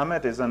partners.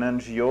 CIMMYT is an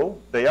NGO.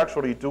 They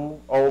actually do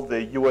all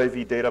the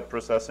UAV data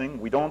processing.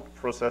 We don't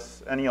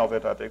process any of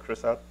it at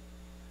ICRISAT.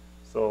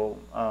 So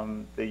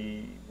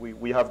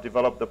we have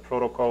developed the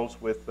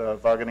protocols with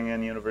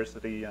Wageningen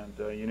University and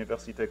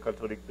Université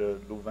Catholique de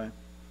Louvain,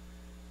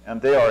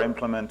 and they are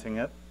implementing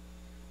it.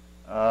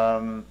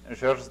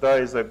 GERSDA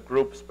is a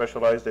group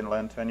specialized in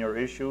land tenure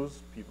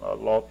issues,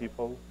 law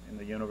people in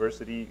the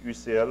university,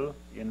 UCL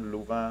in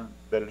Louvain,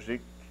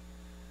 Belgique,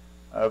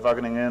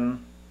 Wageningen,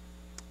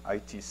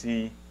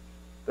 ITC,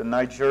 the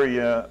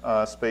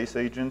Nigeria Space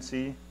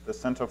Agency, the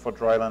Center for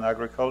Dryland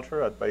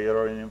Agriculture at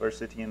Bayero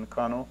University in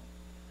Kano,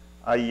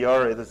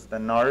 IER is the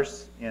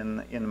NARS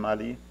in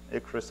Mali,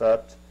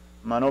 ICRISAT,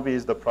 Manobi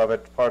is the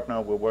private partner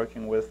we're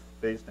working with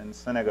based in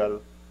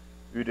Senegal,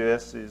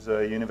 UDS is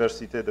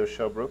Université de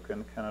Sherbrooke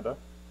in Canada,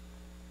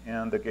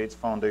 and the Gates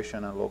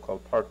Foundation and local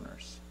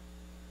partners.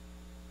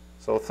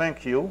 So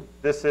thank you.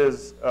 This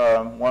is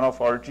one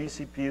of our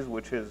GCPs,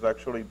 which is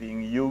actually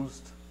being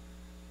used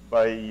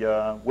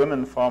by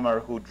women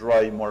farmers who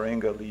dry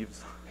moringa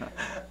leaves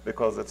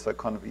because it's a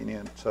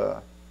convenient,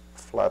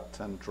 flat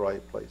and dry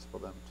place for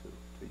them to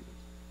use.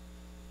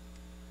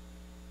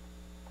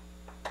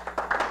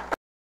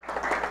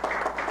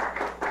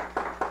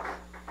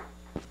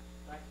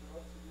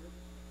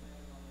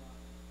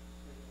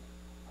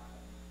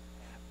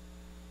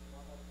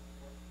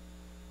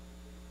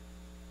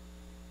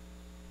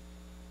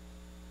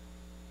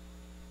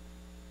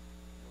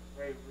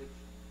 Very rich.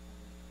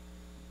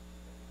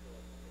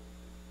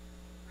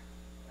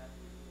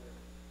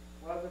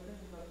 Well, the thing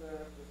is that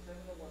the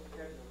seminar was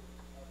scheduled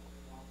at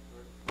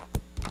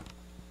 1:30.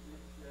 If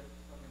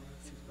some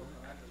emergencies go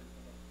commander is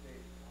going to stay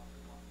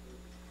after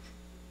 1:30.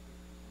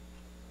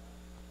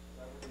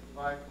 I would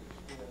invite you to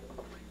stay at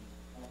the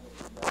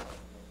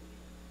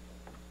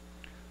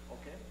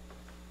Okay.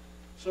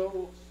 So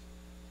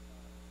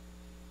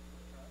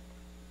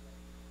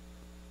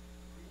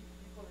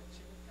people in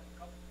Chile can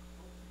come to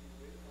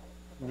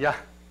you. Yeah,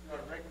 You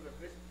are a regular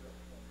visitor,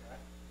 right?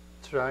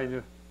 try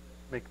to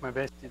make my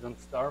best you don't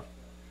starve.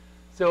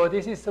 So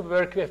this is some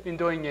work we have been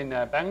doing in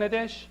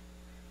Bangladesh.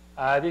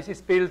 This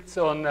is built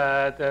on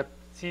the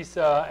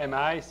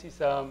CIMMYT,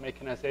 CISA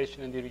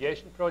Mechanization and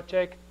Irrigation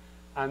Project.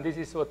 And this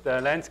is what the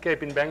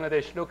landscape in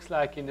Bangladesh looks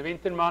like in the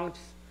winter months.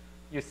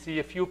 You see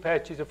a few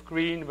patches of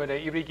green where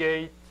they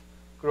irrigate,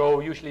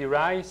 grow usually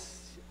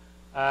rice.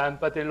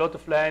 But a lot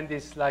of land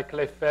is like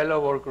left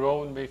fallow or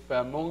grown with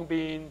mung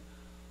bean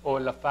or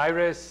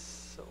lapyrus.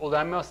 Although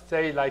I must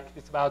say, like,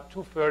 it's about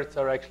 2/3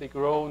 are actually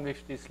grown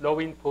with this low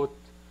input,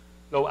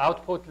 low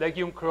output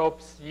legume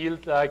crops.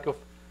 Yield like of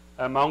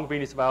mung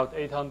bean is about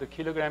 800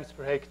 kilograms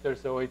per hectare,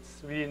 so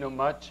it's really not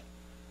much.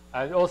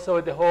 And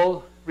also the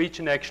whole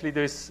region actually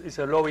is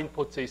a low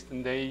input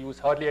system. They use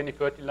hardly any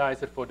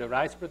fertilizer for the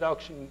rice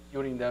production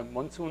during the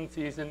monsoon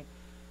season.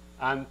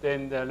 And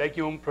then the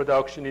legume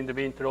production in the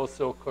winter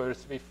also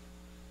occurs with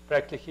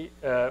practically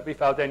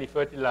without any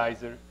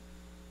fertilizer.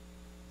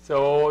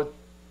 So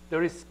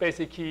there is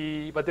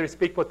basically, but there is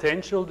big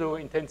potential to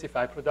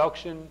intensify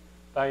production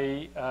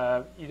by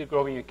either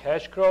growing a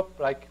cash crop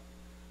like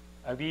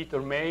wheat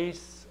or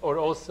maize, or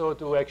also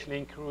to actually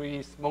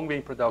increase mung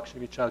bean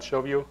production, which I'll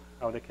show you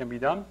how that can be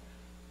done.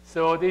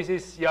 So this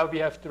is, yeah, we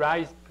have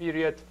dry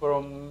period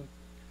from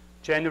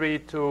January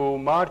to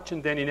March,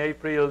 and then in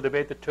April the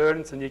weather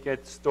turns and you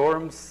get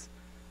storms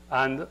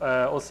and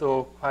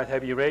also quite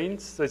heavy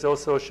rains. So it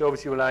also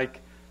shows you like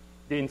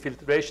the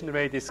infiltration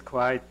rate is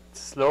quite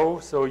slow,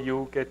 so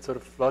you get sort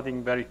of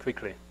flooding very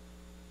quickly.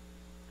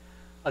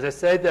 As I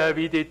said,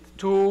 we did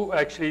two,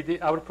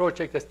 actually our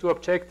project has two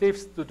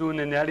objectives: to do an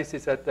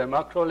analysis at the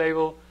macro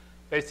level,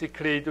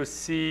 basically to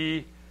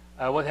see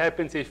what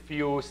happens if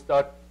you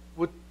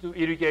would to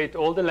irrigate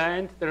all the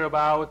land. There are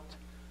about,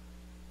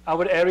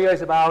 our area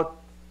is about,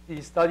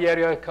 the study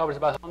area covers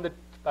about 100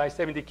 by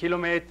 70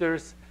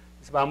 kilometers.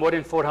 It's about more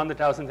than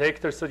 400,000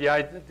 hectares. So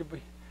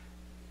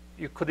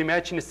you could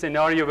imagine a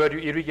scenario where you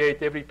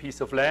irrigate every piece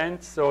of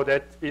land. So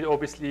that will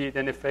obviously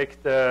then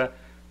affect the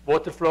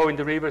water flow in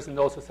the rivers and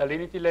also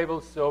salinity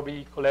levels. So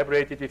we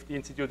collaborated with the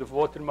Institute of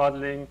Water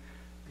Modeling,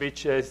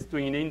 which is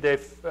doing an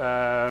in-depth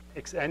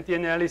ex-ante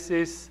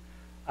analysis.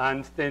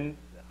 And then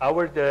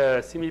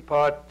the CIMMYT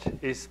part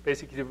is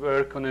basically to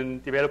work on the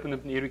development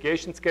of an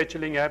irrigation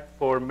scheduling app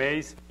for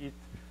maize, wheat,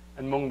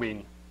 and mung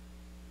bean.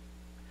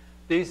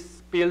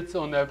 This builds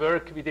on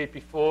work we did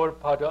before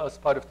as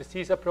part of the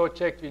CISA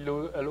project. We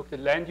looked at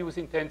land use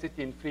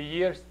intensity in 3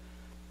 years.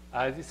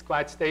 This is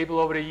quite stable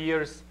over the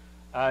years.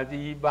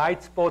 The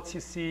white spots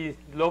you see,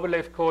 lower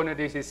left corner,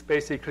 this is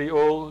basically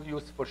all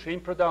used for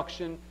shrimp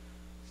production.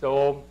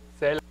 So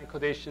cell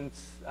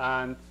conditions,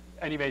 and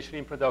anyway,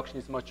 shrimp production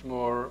is much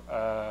more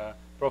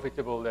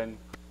profitable than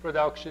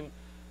production.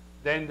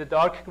 Then the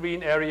dark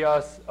green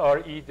areas are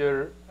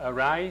either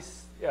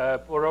rice,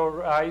 burrow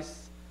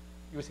rice,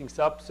 using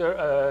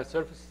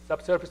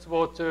subsurface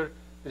water.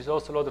 There's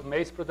also a lot of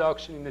maize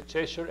production in the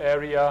Cheshire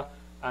area,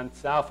 and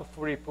south of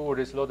Furipur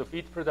there's a lot of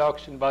wheat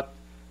production. But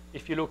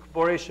if you look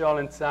Boreal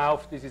and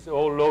south, this is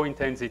all low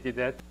intensity.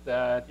 That's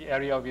the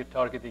area we're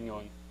targeting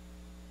on.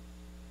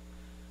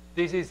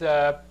 This is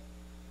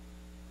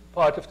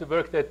part of the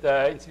work that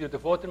the Institute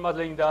of Water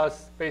Modeling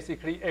does.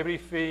 Basically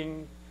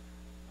everything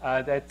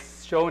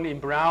that's shown in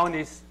brown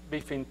is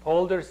within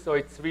polders, so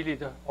it's really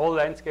the whole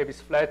landscape is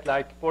flat.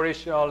 Like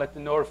Boreal at the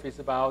north is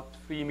about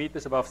 3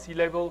 meters above sea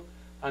level,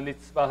 and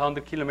it's about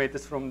 100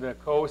 kilometers from the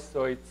coast,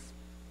 so it's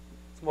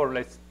more or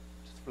less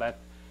just flat.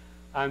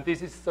 And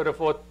this is sort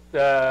of what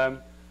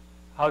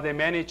how they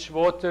manage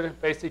water.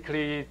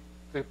 Basically,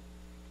 the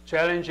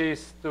challenge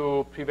is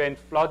to prevent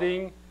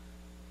flooding,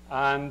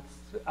 and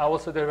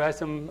also there are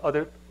some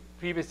other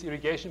previous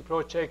irrigation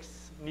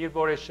projects near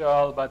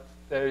Boreal, but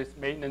there is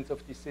maintenance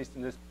of this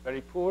system that's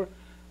very poor.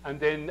 And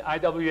then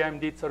IWM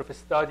did sort of a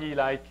study,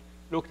 like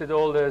looked at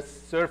all the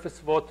surface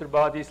water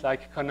bodies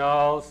like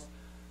canals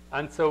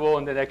and so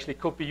on that actually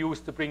could be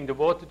used to bring the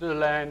water to the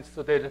land.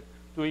 So they're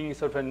doing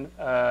sort of an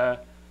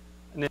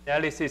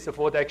analysis of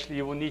what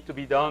actually will need to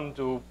be done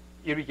to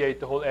irrigate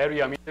the whole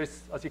area. I mean,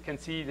 there's, as you can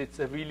see, it's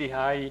a really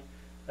high,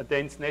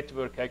 dense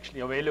network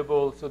actually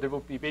available. So there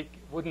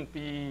wouldn't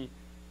be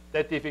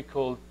that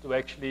difficult to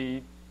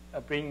actually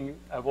bring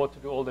water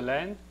to all the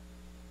land.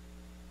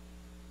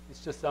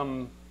 It's just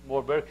some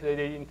more work that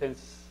they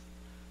intense.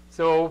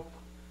 So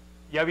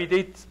yeah, we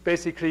did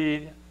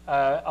basically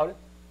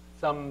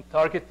some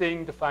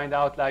targeting to find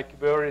out like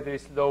where there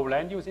is low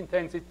land use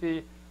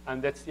intensity,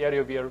 and that's the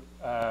area we are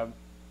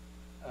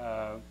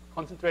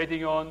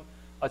concentrating on.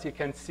 As you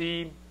can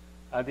see,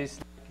 this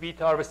wheat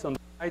harvest on the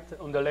right,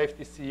 on the left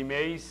you see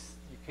maize.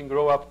 You can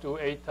grow up to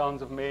 8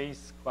 tons of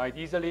maize quite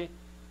easily.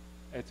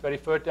 It's very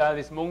fertile.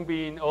 This mung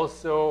bean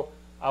also,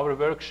 our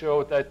work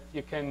showed that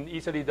you can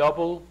easily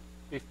double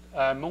with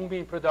mung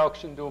bean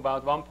production to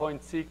about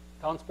 1.6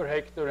 tons per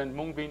hectare, and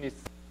mung bean is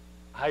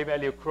a high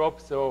value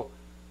crop, so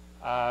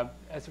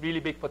has really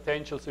big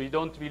potential. So you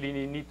don't really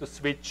need to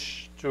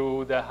switch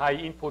to the high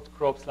input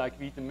crops like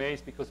wheat and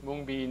maize, because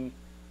mung bean,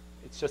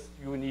 it's just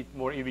you need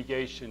more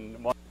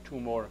irrigation, 1 or 2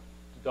 more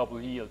to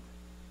double yield,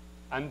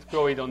 and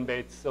grow it on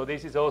beds. So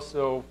this is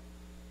also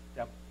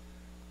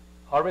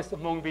harvest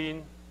of mung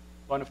bean.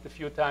 One of the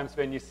few times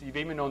when you see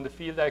women on the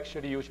field,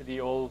 actually, usually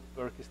all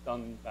work is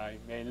done by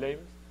male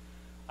laborers.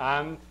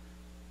 And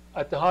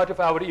at the heart of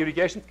our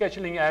irrigation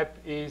scheduling app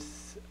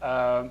is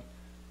a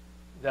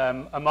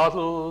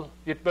model.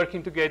 We're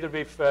working together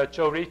with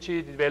Joe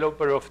Ritchie, the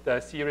developer of the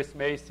Series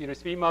Maize,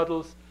 Series V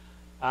models.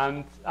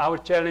 And our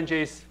challenge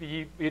is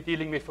we're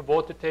dealing with a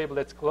water table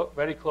that's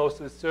very close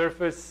to the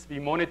surface. We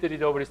monitor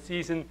it over a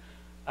season,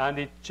 and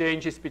it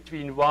changes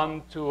between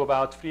 1 to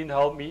about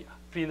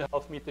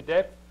 3.5 meter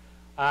depth.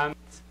 And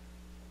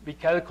we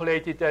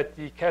calculated that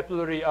the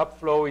capillary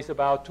upflow is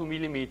about 2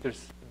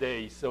 millimeters a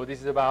day. So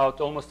this is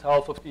about almost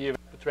half of the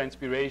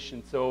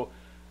evapotranspiration. So,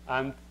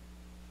 and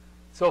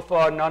so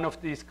far, none of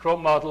these crop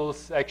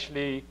models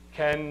actually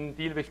can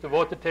deal with the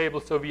water table.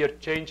 So we are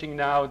changing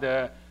now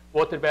the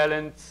water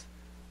balance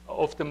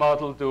of the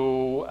model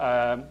to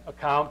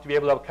be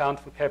able to account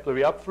for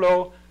capillary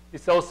upflow.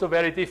 It's also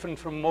very different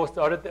from most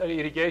other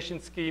irrigation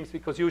schemes,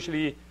 because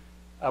usually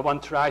one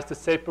tries to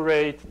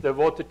separate the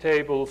water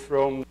table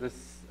from the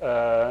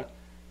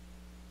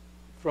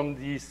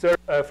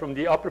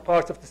upper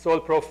parts of the soil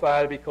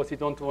profile, because you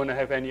don't want to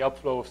have any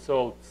upflow of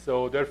salt.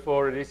 So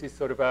therefore, this is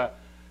sort of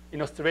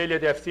in Australia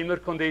they have similar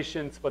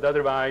conditions, but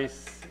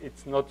otherwise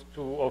it's not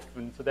too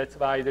often. So that's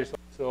why there's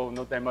also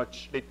not that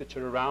much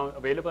literature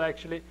available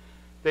actually.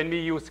 Then we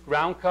use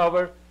ground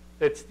cover.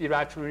 That's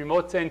derived from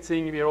remote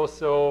sensing. We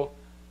also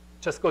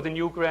just got a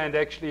new grant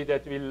actually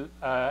that will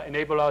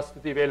enable us to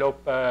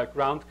develop a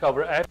ground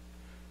cover app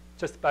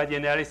just by the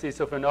analysis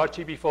of an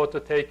RGB photo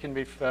taken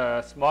with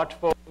a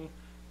smartphone.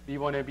 We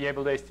want to be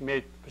able to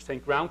estimate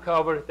 % ground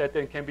cover that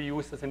then can be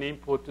used as an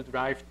input to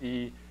drive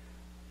the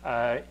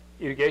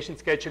irrigation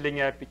scheduling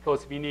app,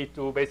 because we need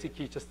to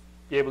basically just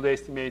be able to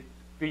estimate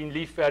green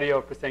leaf area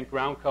or %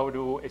 ground cover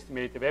to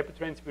estimate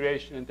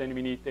evapotranspiration, and then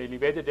we need daily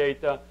weather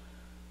data.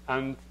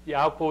 And the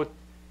output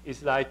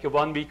is like a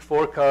 1-week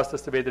forecast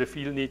as to whether a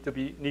field needs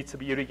to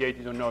be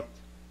irrigated or not.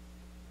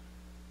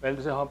 Well,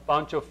 there's a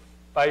bunch of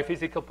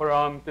biophysical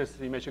parameters.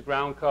 We measure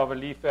ground cover,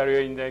 leaf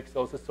area index,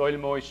 also soil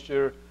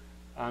moisture,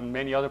 and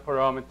many other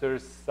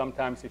parameters,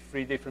 sometimes with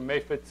 3 different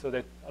methods, so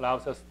that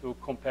allows us to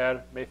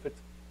compare methods,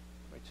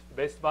 which is the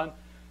best one.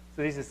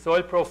 So this is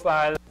soil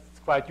profile. It's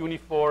quite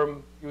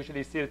uniform,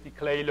 usually silty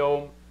clay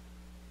loam.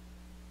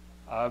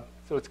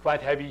 So it's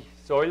quite heavy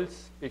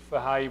soils with a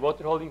high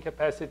water holding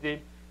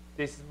capacity.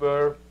 This is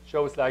where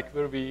shows like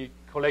where we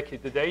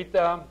collected the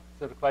data.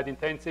 So quite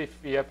intensive.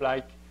 We have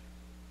like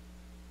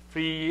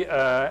 3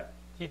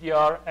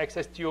 TDR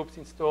access tubes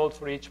installed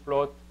for each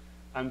plot.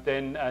 And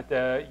then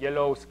the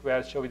yellow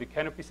squares show you the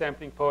canopy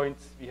sampling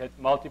points. We had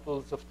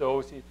multiples of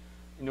those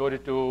in order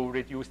to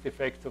reduce the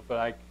effects of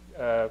like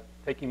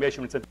taking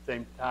measurements at the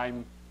same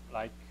time,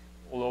 like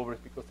all over,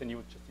 because then you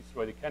would just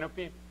destroy the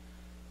canopy.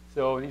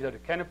 So these are the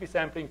canopy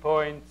sampling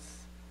points.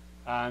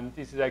 And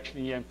this is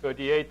actually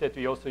M38 that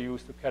we also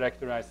use to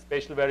characterize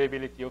spatial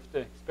variability of the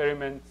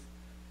experiments.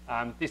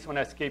 This one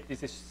I skipped.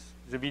 This is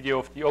the video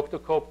of the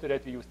octocopter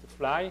that we used to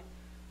fly.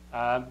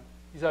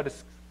 These are the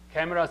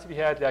cameras we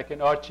had, like an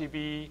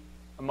RGB,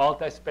 a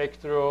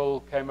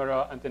multispectral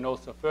camera, and then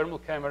also a thermal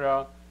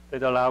camera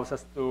that allows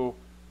us to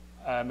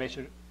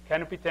measure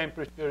canopy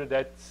temperature.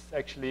 That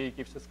actually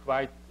gives us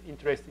quite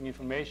interesting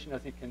information,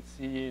 as you can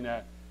see in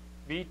a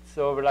wheat.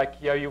 So like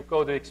here you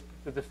go to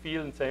the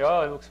field and say,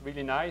 oh, it looks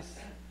really nice.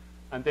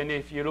 And then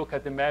if you look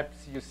at the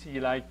maps, you see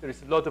like there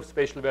is a lot of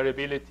spatial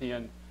variability.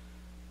 And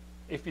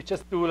if you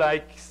just do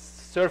like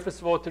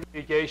surface water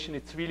irrigation,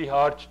 it's really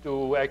hard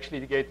to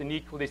actually get an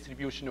equal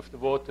distribution of the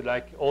water.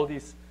 Like all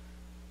these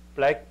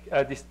black,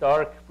 these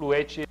dark blue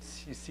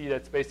edges, you see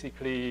that's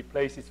basically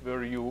places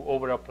where you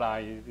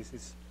over-apply.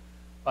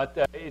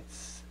 But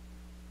it's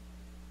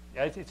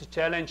a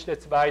challenge.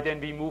 That's why then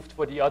we moved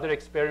for the other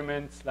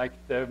experiments, like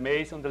the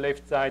maize on the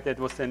left side that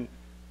was then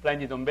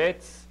planted on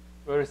beds,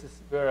 whereas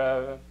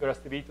the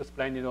wheat was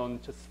planted on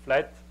just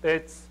flat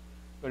beds,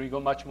 where we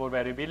got much more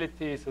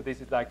variability. So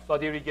this is like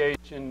flood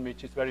irrigation,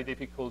 which is very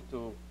difficult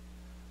to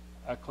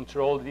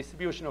control the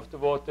distribution of the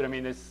water. I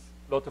mean, there's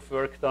a lot of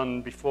work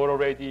done before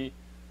already,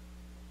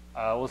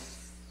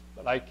 was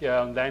like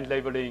on land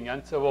leveling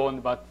and so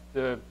on, but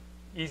the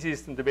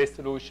easiest and the best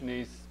solution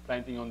is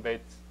planting on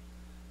beds.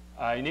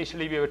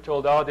 Initially, we were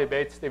told, oh, the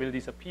beds, they will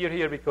disappear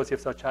here because you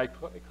have such high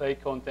clay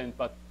content,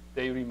 but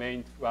they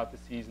remain throughout the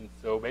season.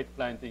 So bed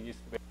planting is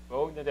the way to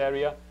go in that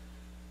area.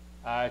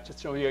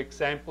 Just show you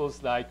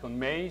examples like on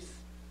maize.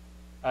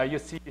 You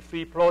see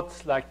 3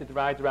 plots like the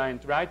dry and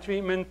dry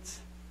treatment,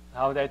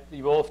 how that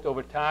evolved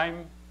over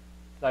time,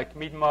 like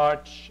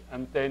mid-March,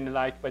 and then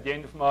like by the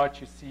end of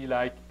March, you see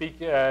like big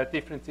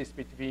differences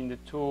between the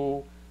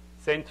 2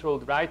 central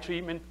dry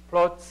treatment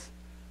plots.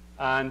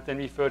 And then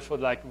we first thought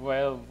like,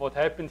 well, what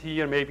happened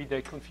here? Maybe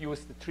they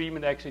confused the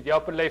treatment. Actually, the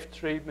upper left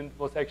treatment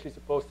was actually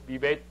supposed to be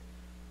wet.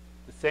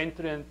 The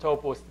center and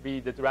top was to be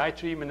the dry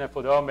treatment. And I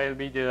thought, oh,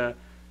 maybe the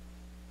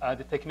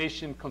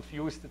technician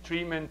confused the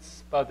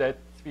treatments. But that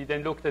we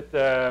then looked at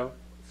the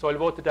soil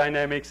water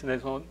dynamics, and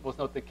that was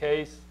not the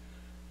case.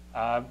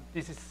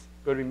 This is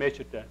where we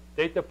measured the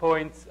data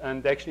points.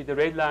 And actually, the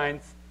red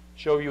lines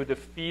show you the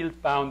field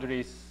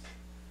boundaries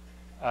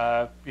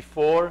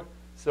before.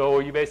 So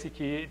you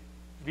basically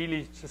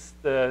really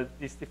just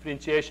this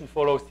differentiation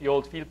follows the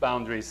old field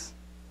boundaries.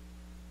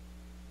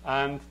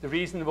 And the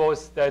reason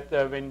was that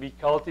when we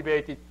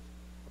cultivated,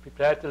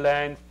 prepared the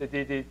land, they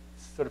did it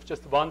sort of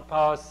just one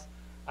pass,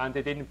 and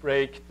they didn't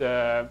break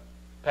the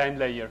pan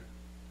layer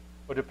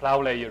or the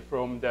plow layer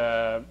from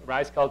the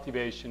rice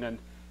cultivation. And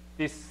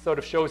this sort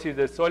of shows you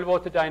the soil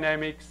water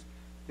dynamics.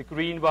 The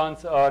green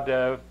ones are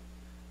the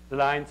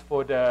lines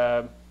for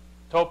the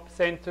top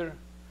center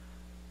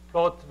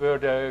plot where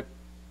the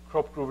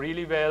crop grew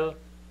really well.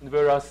 And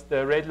whereas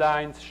the red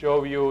lines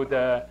show you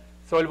the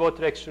soil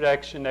water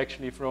extraction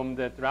actually from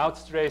the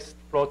drought-stressed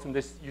plots, and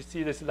this, you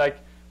see this like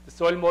the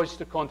soil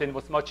moisture content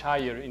was much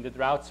higher in the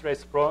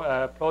drought-stressed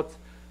plots,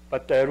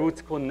 but the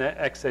roots couldn't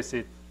access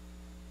it.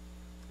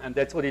 And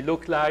that's what it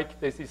looked like.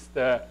 This is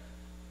the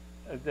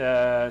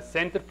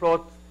center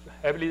plot,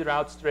 heavily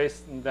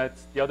drought-stressed, and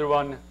that's the other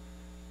one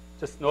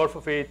just north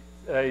of it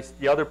is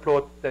the other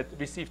plot that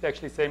received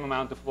actually the same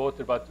amount of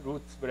water, but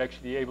roots were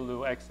actually able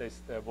to access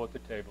the water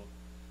table.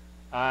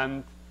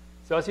 And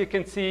so as you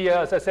can see,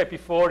 as I said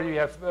before, you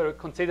have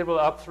considerable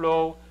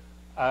upflow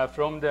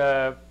from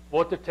the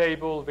water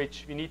table,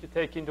 which we need to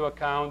take into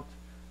account.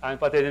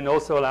 But it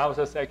also allows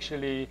us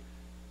actually,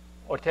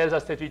 or tells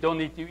us that we don't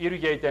need to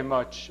irrigate them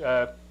much.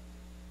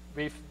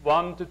 With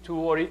 1 to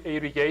 2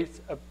 irrigates,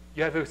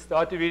 you have a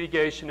starter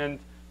irrigation, and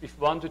with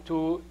 1 to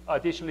 2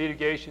 additional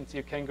irrigations,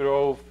 you can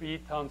grow 3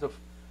 tons of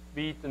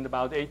wheat and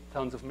about 8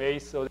 tons of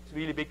maize. So it's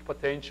really big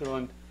potential,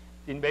 and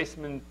the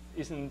investment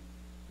isn't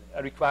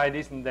required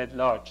isn't that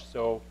large.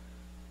 So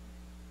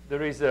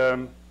there is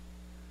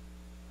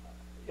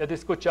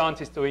there's good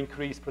chances to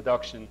increase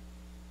production.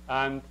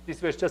 And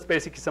this was just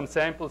basically some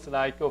samples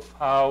like of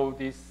how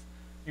this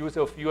use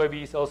of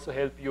UAVs also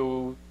help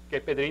you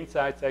get better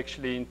insights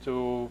actually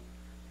into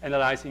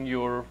analyzing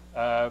your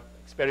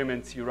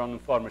experiments you run on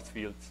farmers'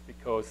 fields,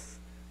 because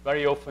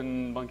very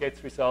often one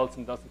gets results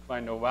and doesn't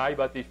quite know why,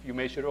 but if you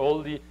measure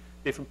all the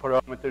different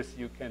parameters,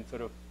 you can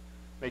sort of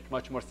make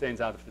much more sense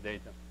out of the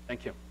data.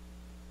 Thank you.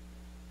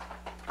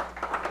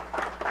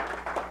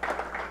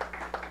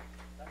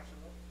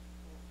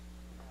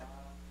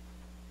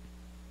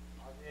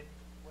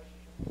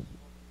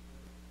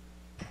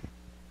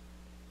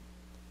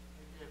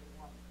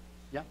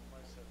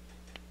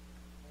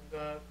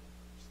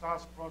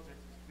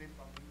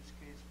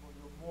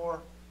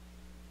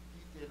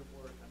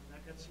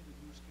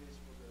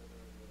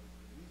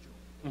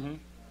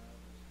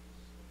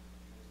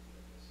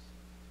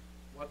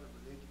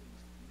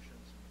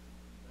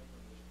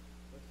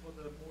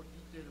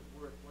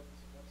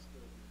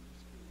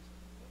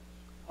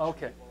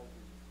 Okay.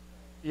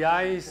 Yeah,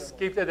 I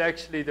skipped that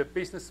actually. The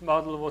business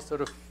model was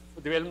sort of,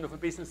 the development of a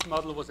business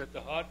model was at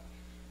the heart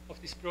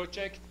of this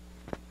project.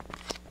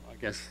 I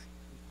guess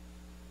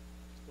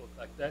just go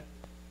like that.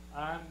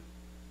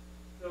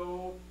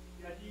 So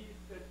the idea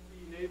is that we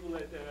enable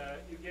an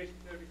irrigation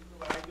service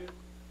provider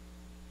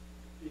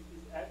with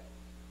this app,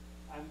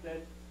 and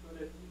that so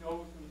that he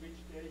knows on which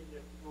day he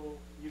has to go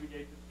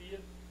irrigate the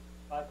field.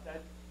 But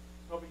that's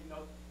probably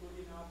not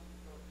good enough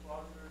because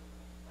farmers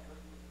are not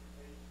used to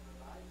pay their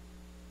life,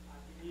 and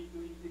we need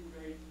to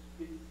integrate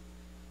this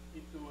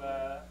into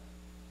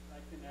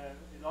like in a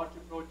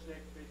larger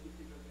project.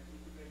 Basically, we can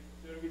integrate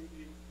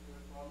services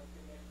where farmers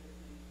can access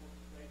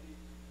inputs ready,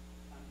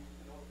 and we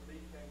can also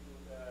link them to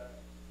the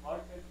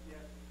market. We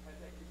have had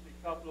actually a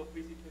couple of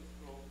visitors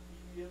from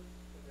India.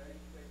 They're very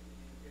interested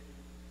in getting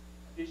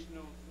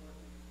additional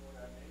sources for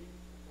their maize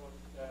because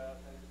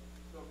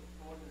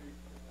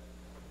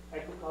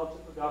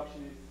agriculture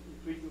production is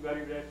increasing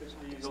very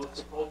rapidly, and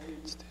also poultry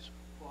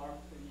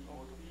farms they need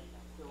more feed,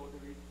 so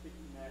there is big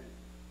demand.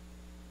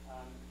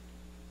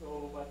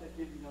 But that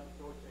will be not a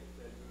project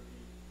that will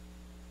be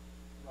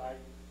right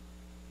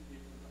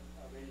different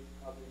ways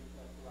covering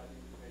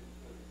providing integrated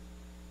service.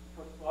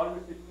 Because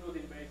farmers is not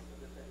in base,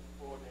 as I said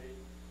before, they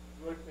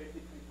work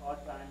basically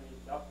part-time in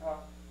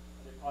Dhaka,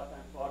 and the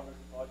part-time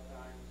farmers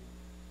part-time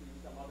doing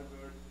some other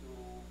work to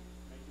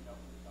make enough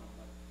income,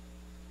 but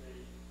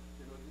they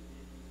don't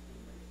need to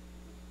make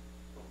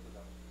crop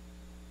production.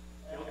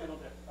 They also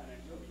don't have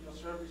financial means. The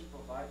service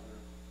provider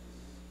is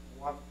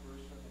one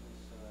person who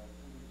is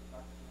doing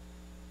production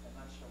and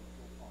not showing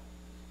full farm.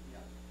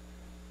 Yeah.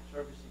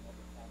 Servicing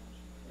other farmers.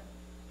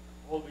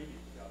 Yeah. All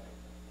village, yeah.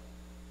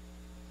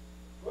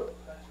 Good.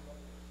 Thanks a lot.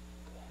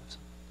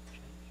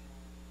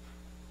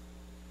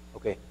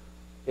 Okay,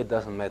 it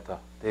doesn't matter.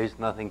 There is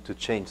nothing to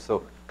change,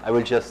 so I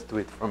will just do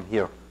it from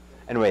here.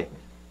 Anyway,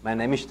 my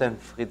name is Stein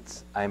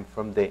Fritz. I'm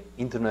from the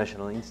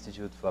International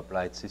Institute for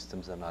Applied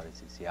Systems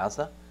Analysis,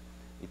 IASA.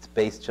 It's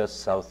based just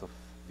south of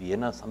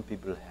Vienna. Some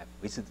people have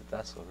visited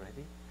us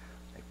already,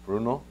 like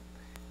Bruno.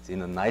 It's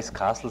in a nice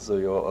castle, so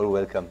you're all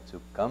welcome to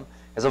come.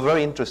 It has a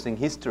very interesting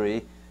history.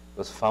 It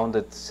was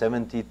founded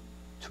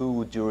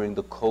 72 during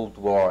the Cold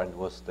War and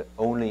was the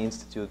only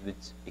institute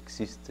which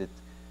existed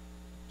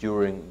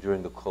during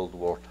the Cold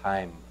War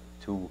time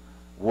to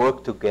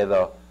work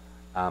together,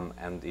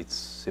 and it's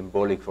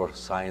symbolic for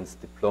science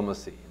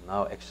diplomacy.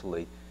 Now,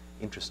 actually,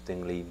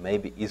 interestingly,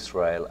 maybe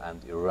Israel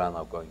and Iran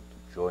are going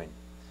to join.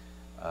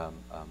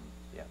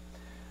 Yeah.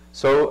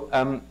 So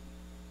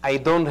I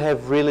don't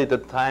have really the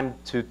time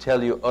to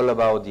tell you all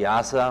about the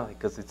IASA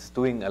because it's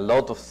doing a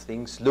lot of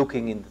things,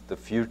 looking into the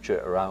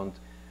future around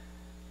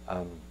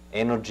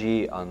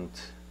energy and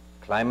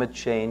climate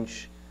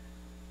change,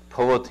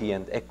 poverty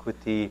and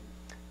equity,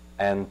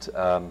 and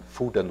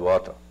food and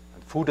water.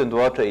 And food and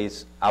water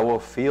is our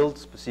field,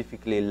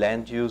 specifically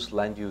land use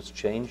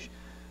change.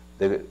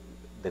 The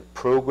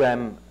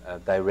program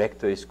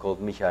director is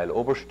called Michael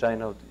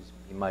Obersteiner.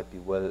 He might be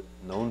well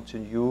known to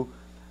you.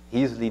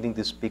 He's leading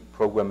this big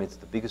program. It's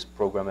the biggest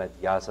program at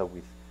IASA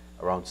with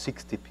around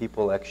 60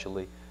 people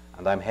actually.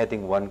 And I'm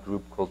heading one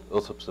group called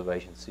Earth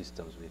Observation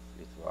Systems with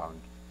around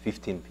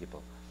 15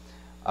 people.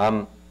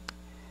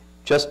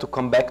 Just to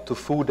come back to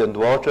food and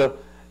water,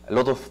 a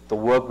lot of the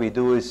work we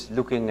do is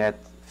looking at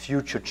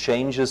future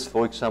changes.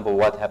 For example,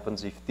 what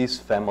happens if this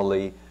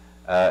family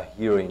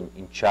here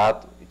in Chad,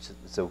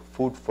 it's a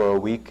food for a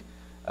week,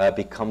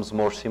 becomes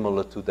more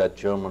similar to that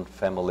German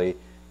family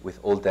with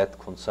all that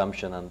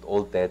consumption and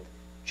all that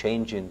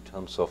change in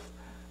terms of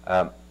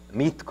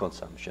meat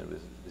consumption,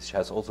 which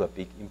has also a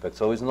big impact.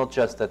 So it's not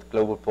just that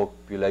global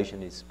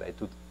population is by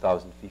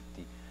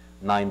 2050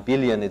 9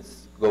 billion,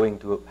 it's going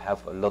to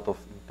have a lot of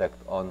impact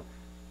on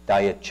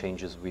diet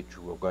changes which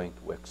we're going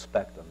to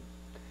expect. And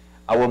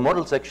our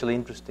models actually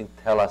interesting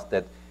tell us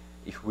that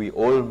if we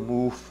all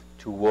move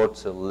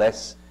towards a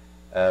less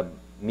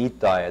meat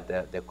diet,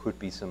 there could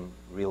be some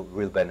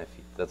real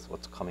benefit. That's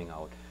what's coming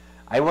out.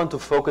 I want to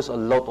focus a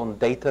lot on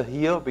data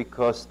here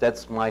because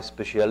that's my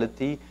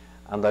specialty,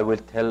 and I will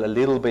tell a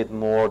little bit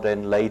more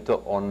then later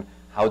on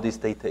how this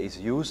data is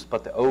used.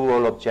 But the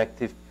overall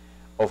objective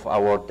of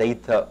our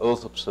data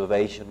Earth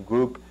observation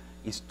group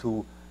is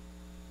to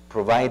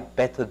provide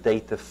better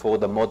data for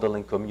the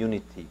modeling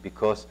community,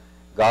 because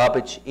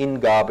garbage in,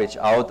 garbage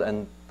out,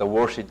 and the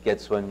worse it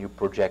gets when you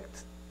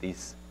project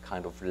these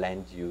kind of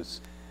land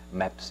use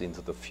maps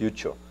into the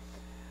future.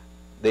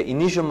 The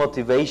initial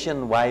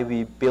motivation why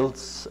we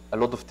built a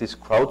lot of these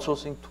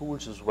crowdsourcing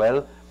tools as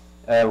well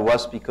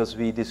was because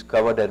we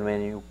discovered that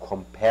when you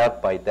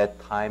compared by that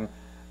time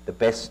the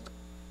best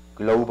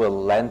global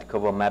land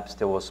cover maps,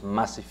 there was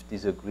massive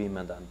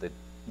disagreement, and the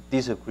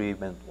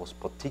disagreement was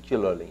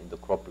particularly in the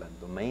cropland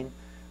domain.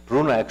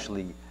 Bruno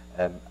actually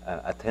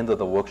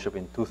attended a workshop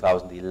in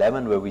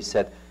 2011 where we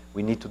said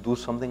we need to do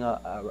something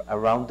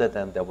around that,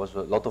 and there was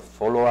a lot of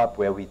follow-up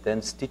where we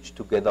then stitched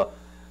together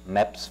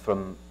maps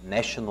from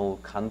national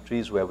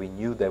countries where we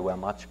knew they were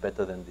much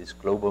better than these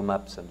global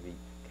maps, and we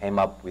came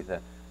up with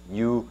a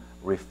new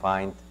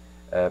refined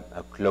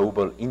a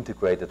global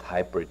integrated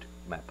hybrid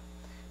map.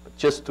 But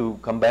just to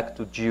come back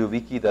to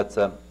GeoWiki, that's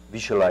a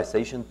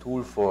visualization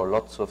tool for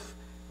lots of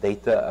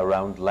data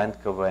around land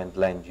cover and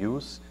land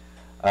use.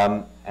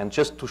 And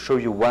just to show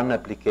you one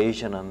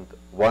application and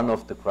one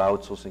of the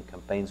crowdsourcing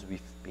campaigns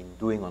we've been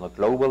doing on a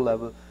global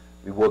level,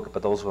 we work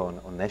but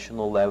also on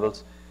national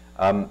levels.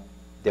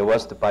 There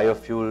was the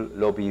biofuel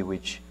lobby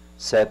which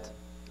said,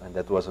 and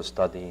that was a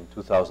study in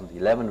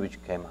 2011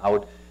 which came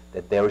out,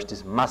 that there is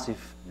this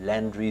massive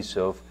land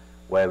reserve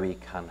where we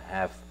can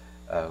have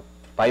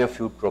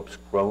biofuel crops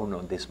grown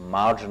on this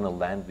marginal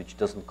land which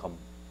doesn't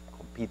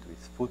compete with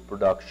food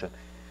production.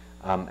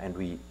 And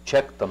we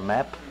checked the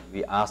map.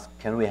 We asked,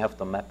 can we have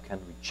the map? Can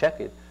we check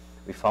it?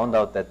 We found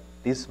out that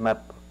this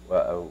map,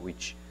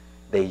 which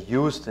they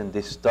used in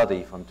this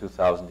study from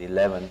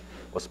 2011,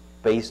 was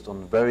based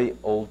on very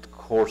old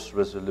coarse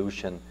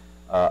resolution,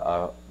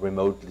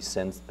 remotely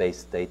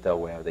sensed-based data,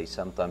 where they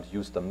sometimes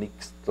used a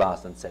mixed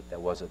class and said there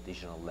was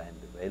additional land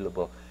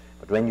available.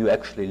 But when you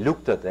actually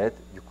looked at that,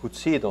 you could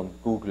see it on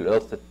Google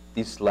Earth that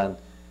this land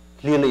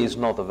clearly is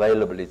not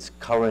available. It's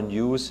current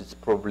use. It's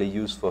probably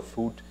used for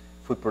food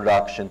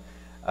production.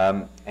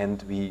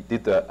 And we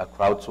did a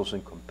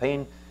crowdsourcing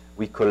campaign.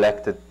 We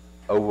collected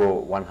over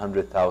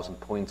 100,000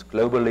 points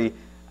globally,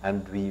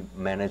 and we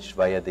managed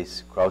via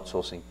this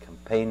crowdsourcing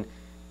campaign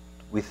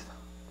with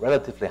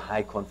relatively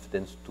high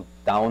confidence to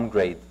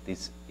downgrade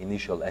these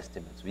initial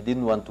estimates. We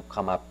didn't want to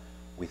come up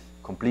with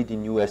completely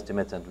new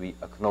estimates, and we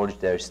acknowledge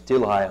there is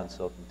still high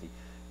uncertainty,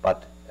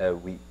 but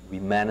we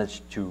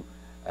managed to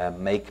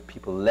make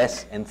people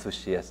less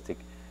enthusiastic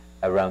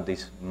around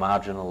this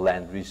marginal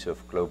land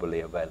reserve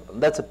globally available.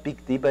 And that's a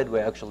big debate.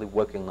 We're actually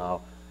working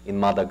now in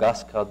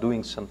Madagascar,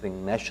 doing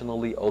something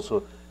nationally,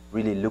 also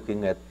really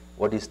looking at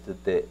what is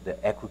the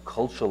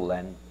agricultural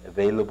land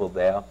available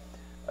there,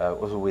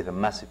 also with a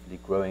massively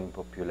growing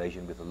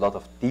population, with a lot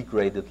of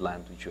degraded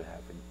land which you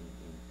have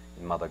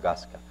in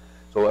Madagascar.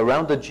 So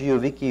around the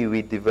GeoWiki,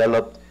 we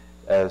developed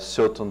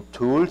certain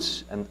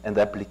tools and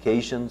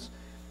applications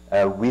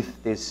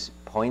with these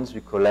points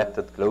we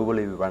collected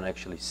globally. We ran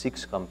actually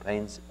 6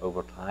 campaigns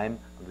over time.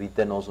 We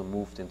then also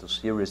moved into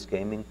serious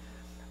gaming.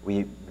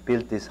 We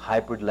built these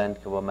hybrid land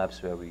cover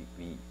maps where we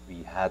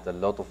had a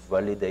lot of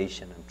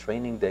validation and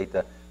training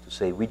data to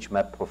say which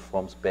map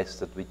performs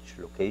best at which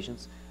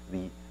locations.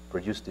 We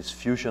produced these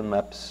fusion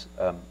maps,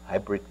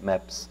 hybrid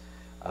maps,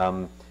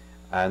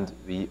 and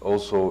we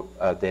also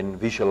then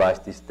visualize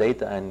this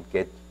data and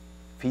get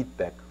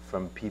feedback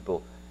from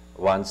people.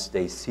 Once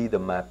they see the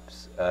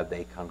maps,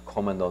 they can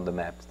comment on the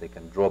maps, they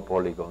can draw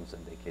polygons,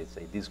 and they can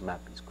say this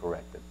map is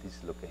correct at this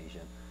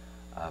location,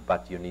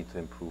 but you need to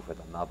improve at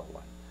another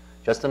one.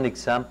 Just an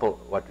example,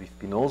 what we've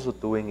been also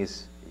doing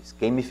is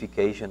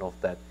gamification of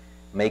that,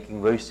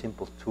 making very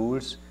simple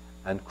tools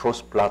and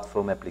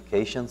cross-platform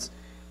applications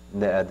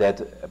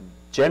that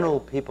general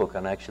people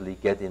can actually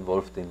get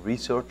involved in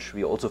research.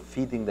 We're also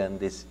feeding them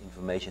this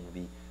information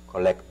we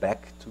collect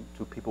back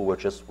to people who are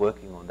just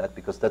working on that,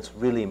 because that's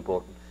really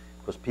important.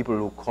 Because people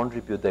who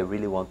contribute, they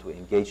really want to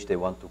engage, they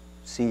want to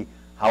see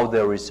how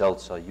their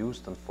results are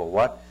used and for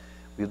what.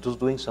 We're just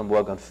doing some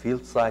work on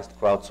field-sized,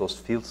 crowdsourced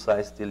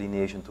field-sized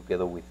delineation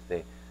together with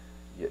the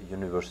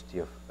University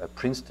of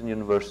Princeton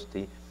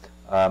University.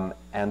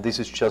 And this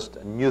is just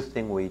a new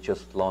thing we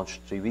just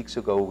launched 3 weeks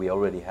ago. We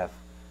already have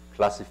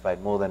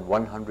classified more than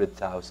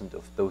 100,000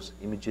 of those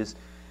images.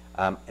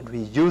 And we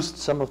used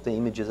some of the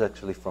images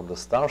actually from the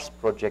STARS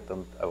project,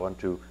 and I want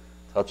to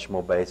touch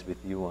more base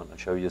with you and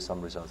show you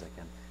some results. I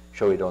can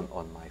show it on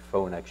my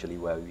phone actually,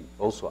 where we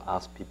also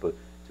ask people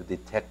to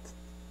detect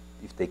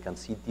if they can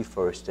see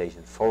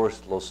deforestation,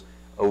 forest loss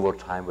over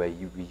time, where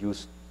we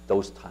use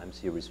those time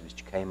series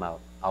which came out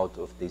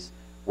of this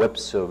web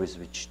service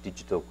which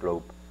Digital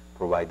Globe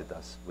provided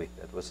us with.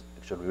 That was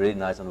actually really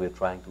nice, and we're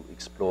trying to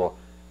explore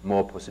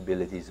more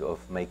possibilities of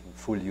making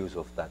full use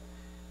of that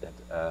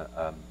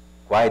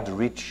quite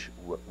rich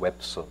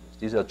web service.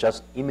 These are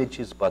just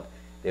images, but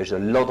there's a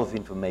lot of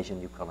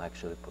information you can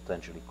actually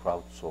potentially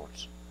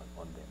crowdsource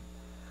on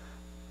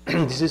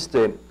them. This is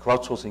the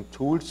crowdsourcing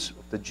tools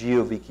of the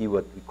GeoWiki,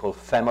 what we call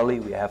family.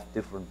 We have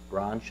different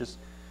branches.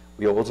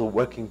 We are also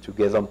working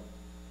together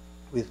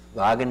with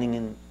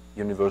Wageningen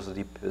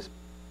University,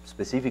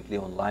 specifically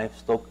on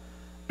livestock,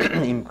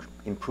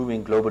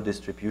 improving global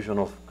distribution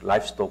of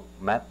livestock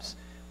maps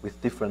with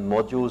different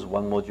modules.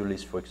 One module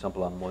is, for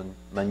example, a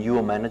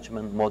manure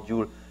management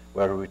module,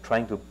 where we're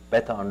trying to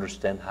better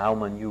understand how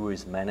manure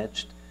is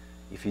managed,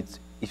 if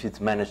it's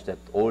managed at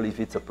all, if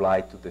it's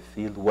applied to the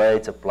field, where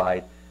it's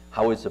applied,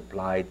 how it's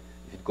applied,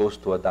 if it goes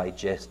to a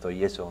digester,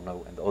 yes or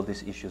no, and all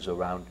these issues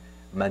around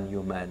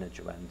manure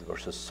management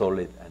versus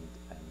solid and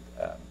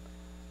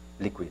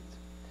liquid.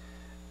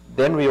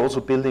 Then we're also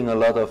building a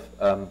lot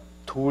of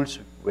tools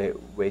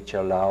which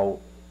allow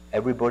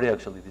everybody,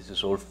 actually this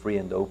is all free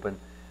and open,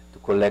 to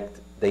collect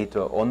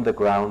data on the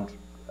ground,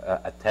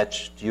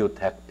 attach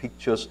geotag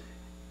pictures.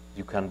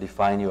 You can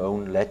define your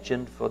own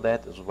legend for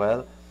that as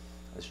well.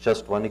 It's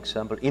just one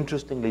example.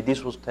 Interestingly,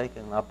 this was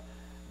taken up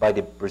by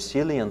the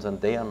Brazilians,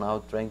 and they are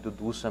now trying to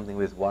do something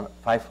with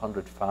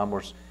 500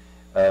 farmers,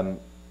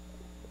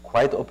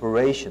 quite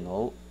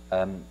operational,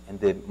 and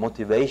the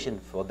motivation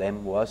for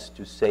them was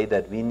to say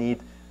that we need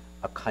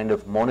a kind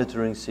of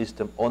monitoring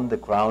system on the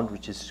ground,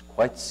 which is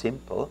quite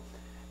simple,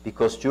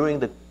 because during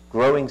the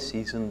growing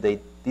season they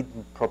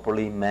didn't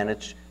properly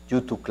manage,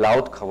 due to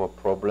cloud cover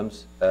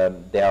problems,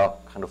 their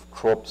kind of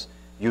crops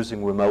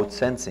using remote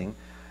sensing.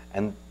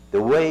 And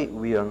the way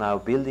we are now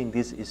building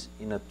this is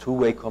in a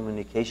two-way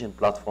communication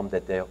platform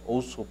that they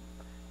also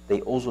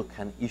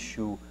can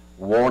issue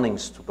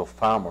warnings to the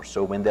farmer.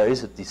 So when there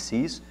is a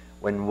disease,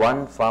 when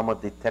one farmer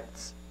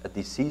detects a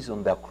disease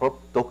on their crop,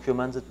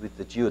 documents it with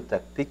the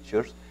geotag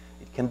pictures,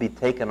 it can be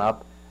taken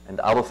up and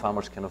other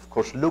farmers can of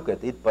course look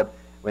at it, but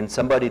when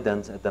somebody then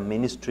at the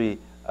ministry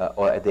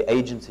or at the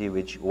agency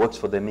which works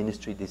for the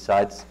ministry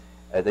decides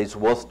that it's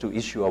worth to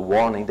issue a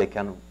warning, they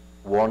can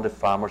warn the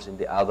farmers in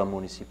the other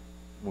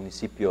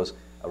municipios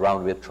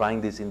around. We're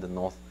trying this in the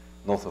north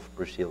of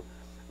Brazil.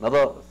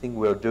 Another thing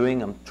we're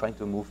doing, I'm trying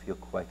to move here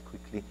quite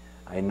quickly,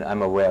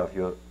 I'm aware of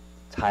your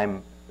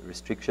time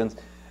restrictions,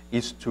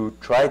 is to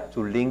try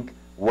to link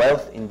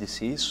wealth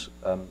indices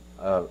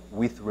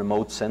with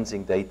remote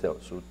sensing data.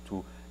 So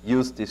to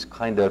use this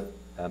kind of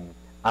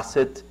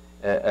asset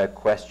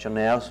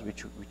questionnaires,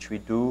 which we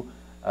do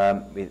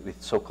with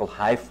so-called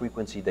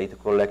high-frequency data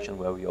collection,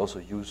 where we also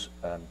use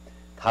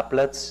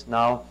tablets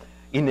now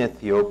in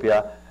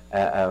Ethiopia,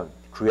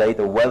 create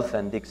a wealth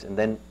index, and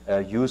then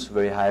use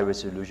very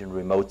high-resolution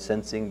remote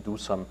sensing, do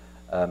some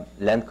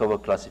land cover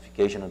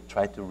classification, and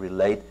try to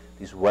relate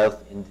these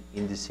wealth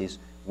indices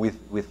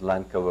with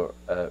land cover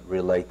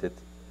related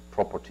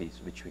properties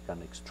which we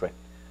can extract.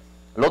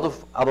 A lot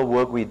of other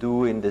work we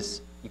do in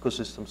this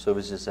ecosystem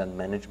services and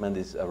management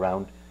is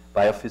around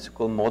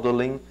biophysical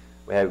modeling,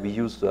 where we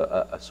use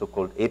a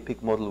so-called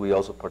EPIC model. We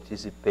also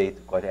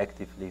participate quite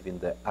actively in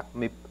the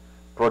CIMMYT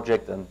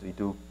project, and we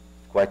do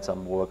quite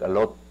some work, a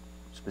lot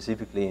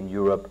specifically in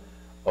Europe,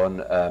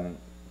 on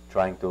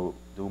trying to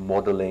do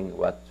modeling,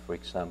 what, for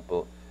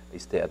example,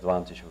 is the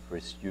advantage of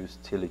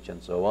reduced tillage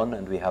and so on.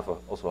 And we have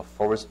also a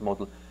forest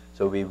model.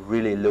 So we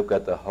really look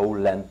at the whole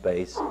land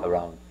base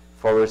around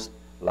forest,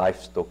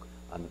 livestock,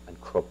 and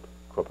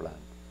cropland.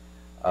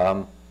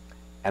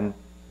 And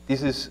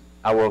this is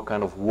our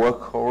kind of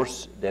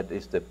workhorse. That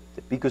is the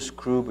biggest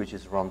group, which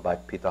is run by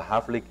Peter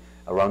Havlik,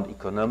 around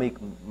economic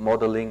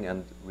modeling.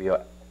 And we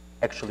are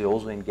actually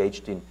also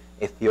engaged in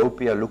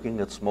Ethiopia, looking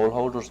at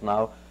smallholders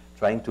now,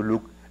 trying to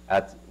look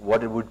at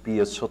what it would be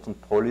a certain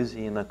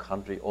policy in a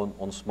country on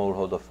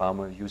smallholder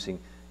farmers using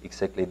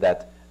exactly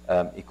that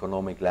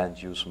economic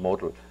land use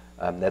model.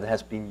 That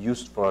has been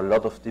used for a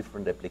lot of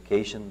different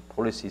application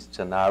policy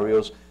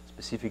scenarios,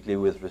 specifically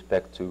with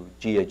respect to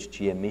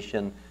GHG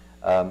emission,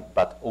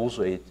 but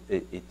also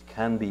it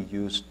can be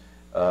used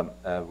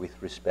with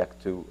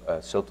respect to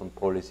certain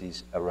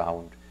policies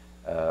around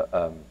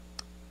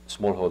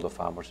smallholder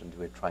farmers, and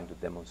we're trying to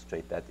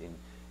demonstrate that in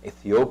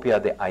Ethiopia.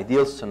 The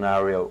ideal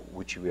scenario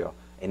which we are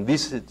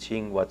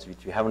envisaging, which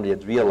we haven't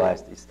yet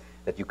realized, is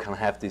that you can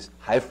have this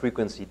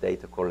high-frequency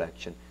data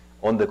collection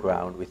on the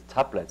ground with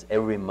tablets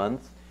every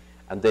month,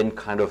 and then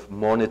kind of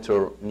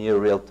monitor near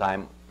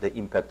real-time the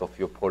impact of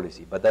your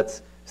policy. But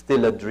that's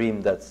still a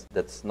dream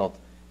that's not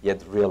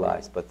yet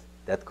realized, but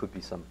that could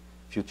be some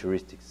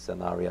futuristic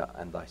scenario,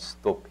 and I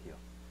stop here.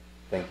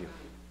 Thank you.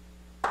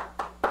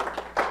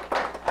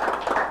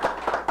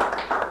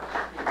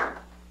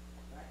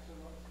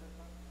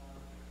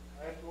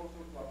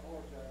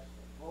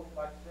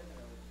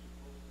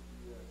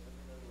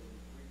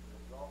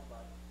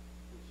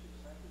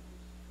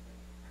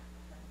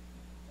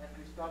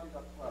 Started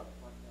at 12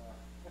 when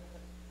there's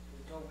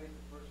no way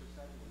to purchase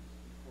sandwiches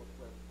before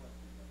 12:20.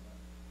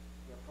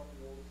 We are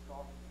probably all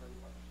starting very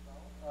much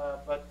now,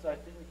 but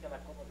I think we can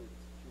accommodate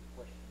a few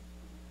questions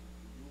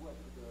to you and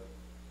to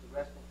the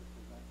rest of the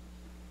presenters.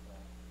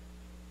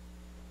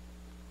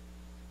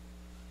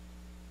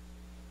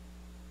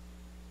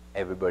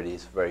 Everybody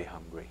is very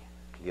hungry,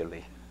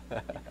 clearly.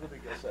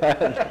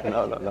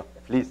 No.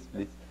 Please.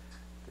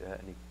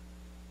 Any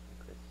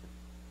question?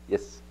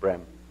 Yes,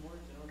 Bram.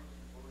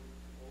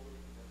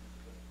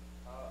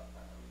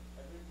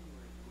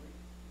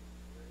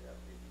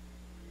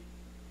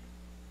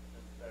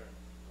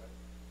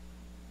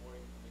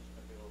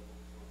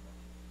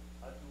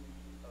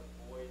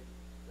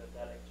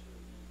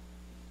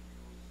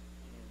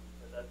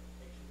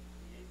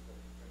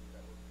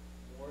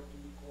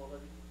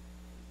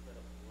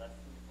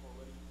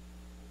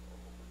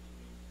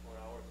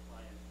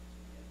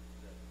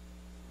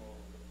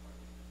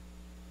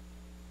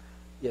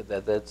 Yeah,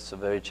 that's a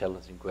very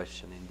challenging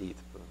question indeed.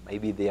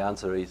 Maybe the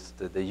answer is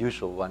the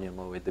usual one,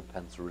 it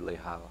depends really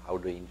how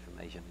the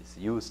information is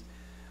used.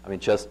 I mean,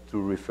 just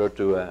to refer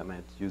to, I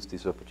might use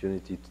this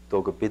opportunity to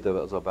talk a bit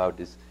about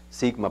this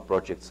CIMMYT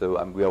project.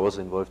 So we are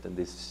also involved in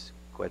this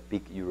quite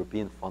big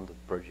European funded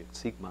project,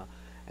 CIMMYT.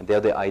 And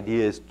there the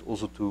idea is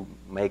also to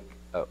make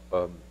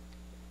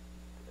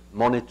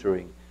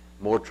monitoring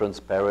more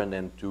transparent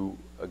and to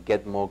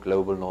get more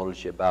global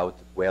knowledge about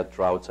where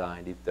droughts are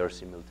and if there are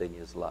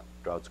simultaneous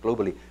droughts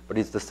globally. But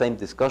it's the same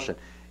discussion.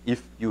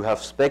 If you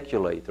have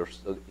speculators,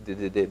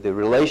 the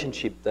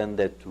relationship then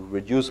that to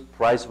reduce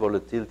price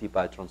volatility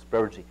by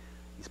transparency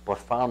is by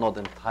far not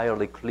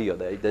entirely clear.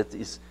 That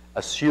is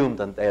assumed,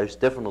 and there is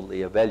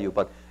definitely a value,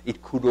 but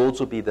it could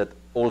also be that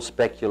all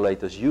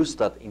speculators use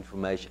that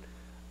information,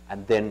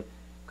 and then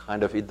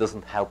kind of it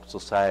doesn't help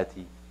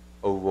society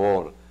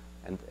overall.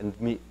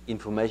 And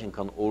information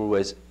can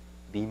always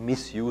be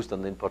misused,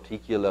 and in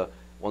particular,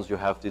 once you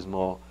have these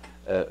more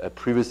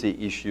privacy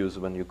issues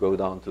when you go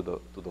down to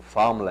the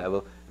farm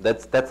level,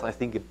 that's I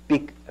think a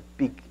big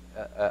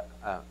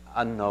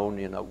unknown.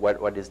 You know,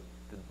 what is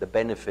the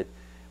benefit?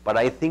 But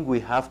I think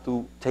we have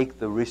to take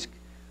the risk.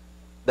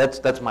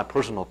 That's my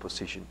personal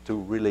position, to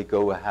really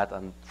go ahead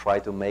and try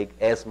to make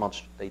as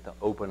much data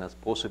open as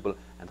possible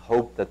and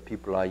hope that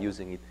people are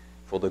using it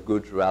for the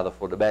good rather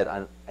for the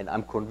bad. And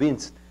I'm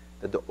convinced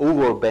that the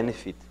overall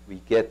benefit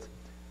we get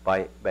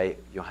by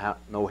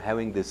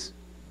having this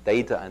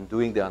data and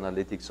doing the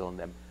analytics on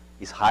them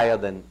is higher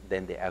than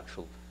the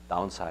actual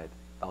downside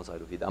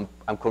of it.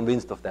 I'm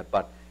convinced of that,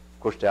 but of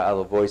course there are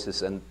other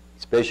voices, and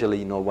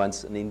especially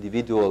once an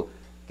individual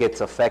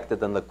gets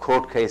affected and the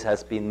court case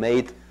has been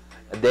made,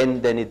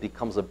 then it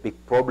becomes a big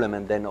problem,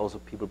 and then also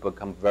people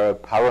become very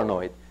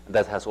paranoid, and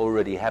that has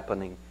already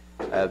happening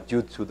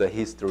due to the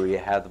history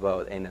I had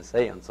about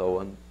NSA and so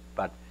on.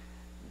 But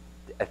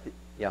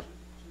yeah.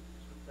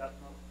 Should that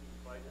not be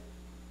divided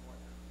into more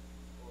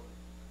emphasis for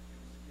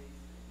use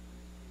case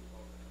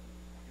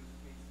and use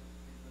case of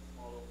business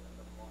models and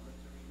the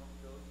monitoring of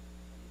those?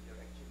 And if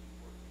they're actually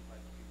working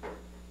like we were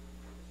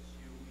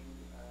assuming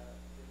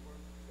they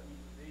work. I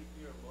mean, today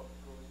here a lot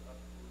goes up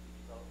to the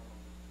development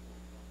of the tool,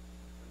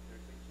 but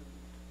there's actually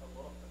a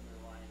lot of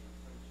underlying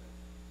assumptions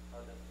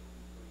how that tool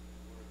is going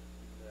to work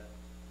in the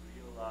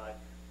real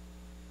life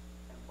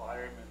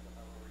environment,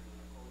 however you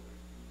want to call it,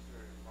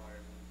 user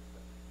environment.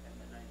 And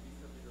then I miss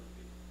a little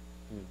bit,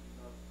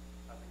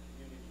 as a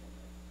community and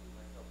with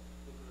myself,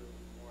 look a little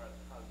bit more at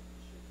how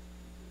usage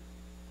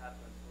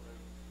happens, whether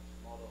usage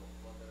models,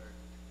 whether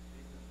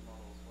business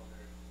models,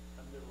 whether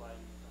underlying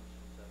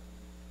assumptions that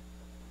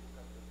we look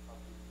at the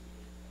public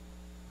usage.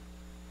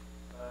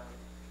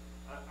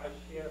 I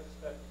share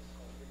Stefan's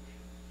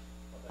conviction,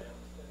 but I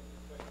understand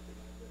the question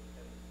and the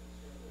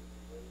concern that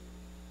you raised.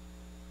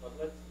 But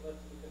let's look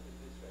at it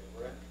this way.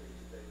 We're entering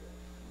the data.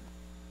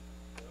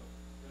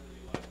 Whether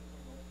you like it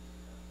or not,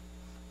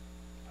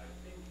 I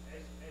think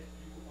as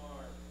you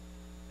are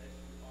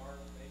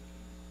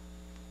making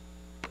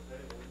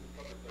available in the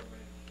public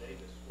domain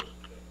data sources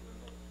that were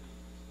not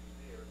previously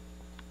there,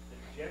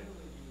 then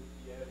generally you would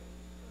be adding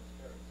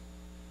transparency.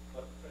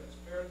 But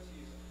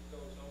transparency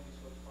goes only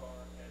so far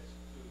as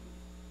to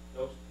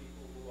those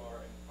people who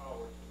are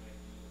empowered to make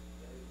use of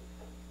the data.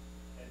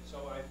 And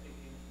so I think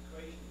in the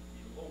equation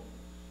belongs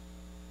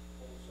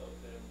also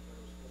then the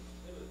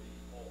responsibility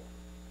of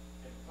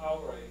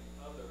empowering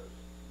others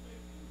to make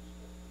use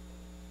of the data.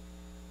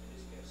 And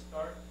this can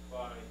start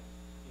by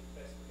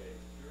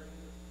investigating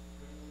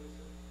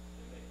journalism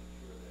and making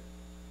sure that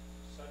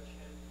such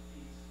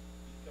entities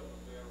become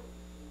aware of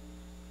the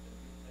tools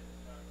and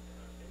are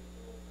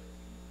capable of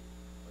making use.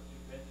 But you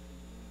mentioned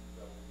you need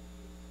to go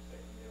into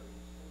secondary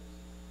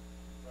sources,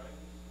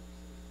 primary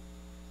sources,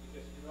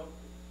 because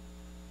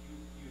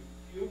you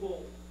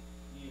fuel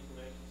the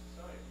information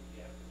society.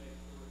 You have to make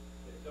sure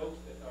that those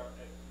that are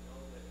at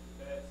the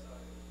bad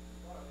side of the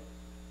divide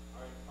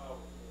are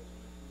empowered to also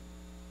make use.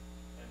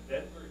 And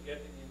then we're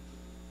getting into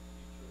the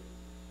futuristic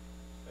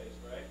space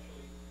where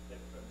actually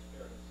that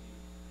transparency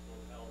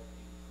will help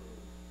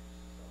improve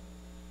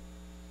society.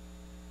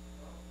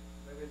 Well,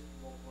 maybe it's a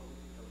more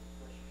political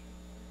question.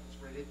 It's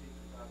related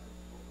to that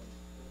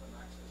open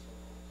access of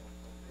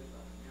data.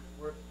 We've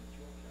worked in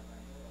Ethiopia, and I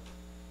know that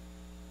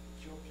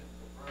Ethiopian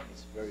government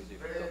It's very is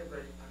difficult.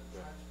 very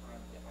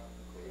transparent about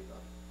the data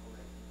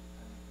collected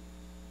and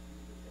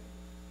used the data.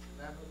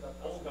 Remember that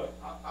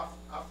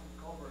after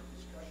covered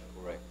discussion,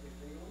 Correct. if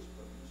they always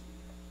produced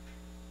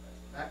a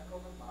map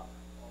cover map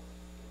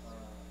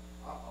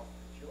of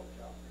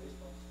Ethiopia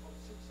based on spot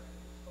 6, I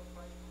think spot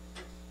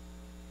 5.6.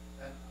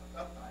 And at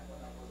that time,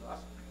 when I was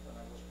asking, when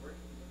I was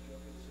working in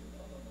Ethiopia, they said,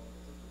 no,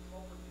 this is the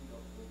property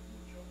of the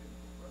Ethiopian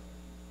government.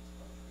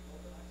 It's not free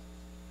open access.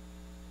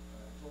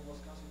 It's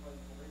almost classified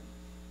information.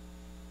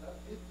 That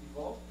it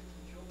evolved in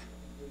Ethiopia.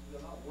 We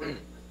are now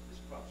working with this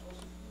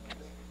crowdsourcing.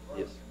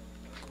 Yes.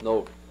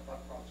 No.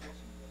 About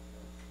crowdsourcing.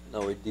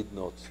 No, it did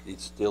not.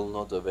 It's still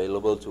not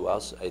available to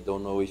us. I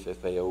don't know if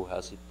FAO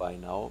has it by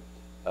now,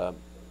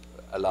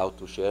 allowed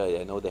to share.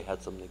 I know they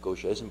had some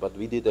negotiation, but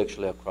we did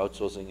actually a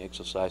crowdsourcing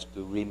exercise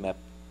to remap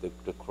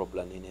the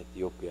cropland in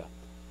Ethiopia.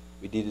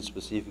 We did it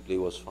specifically,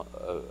 it was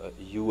a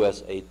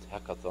US aid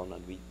hackathon,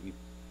 and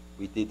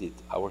we did it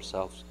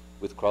ourselves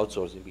with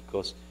crowdsourcing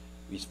because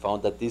we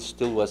found that this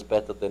still was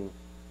better than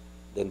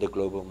the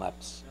global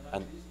maps.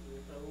 And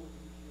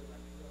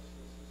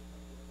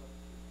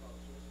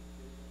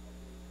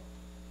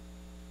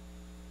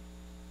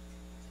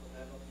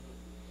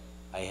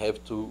I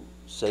have to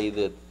say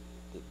that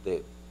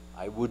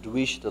I would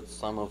wish that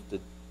some of the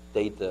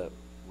data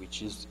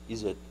which is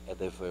at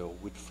FAO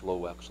would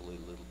flow actually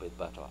a little bit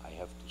better, I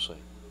have to say.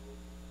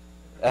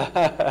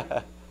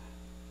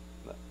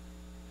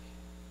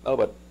 No,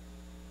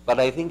 but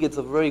I think it's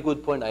a very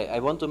good point. I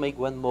want to make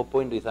one more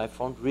point that I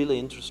found really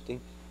interesting.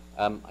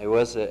 I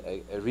was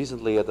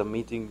recently at a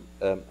meeting,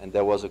 and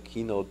there was a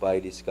keynote by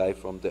this guy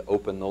from the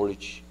Open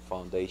Knowledge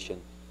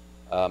Foundation,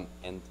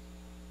 and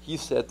he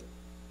said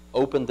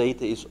open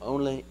data is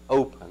only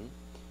open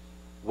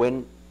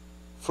when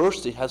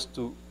first it has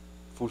to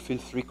fulfill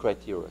 3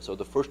 criteria. So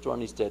the first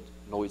one is that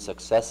it's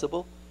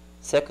accessible.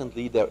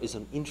 Secondly, there is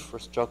an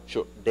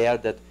infrastructure there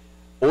that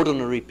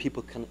ordinary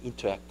people can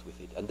interact with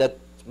it, and that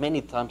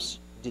many times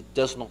it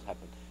does not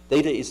happen.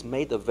 Data is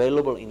made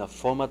available in a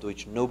format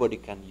which nobody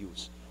can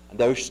use, and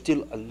there is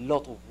still a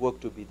lot of work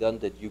to be done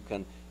that you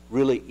can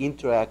really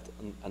interact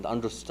and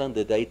understand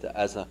the data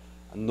as a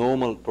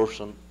normal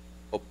person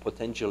or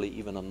potentially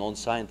even a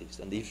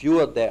non-scientist. And if you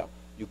are there,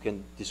 you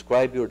can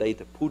describe your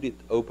data, put it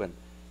open,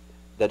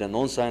 that a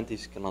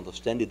non-scientist can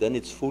understand it, then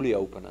it's fully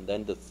open. And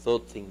then the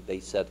third thing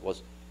they said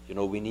was,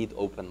 we need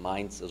open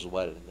minds as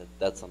well, and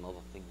that's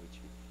another thing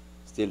which we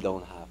still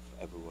don't have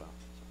everywhere.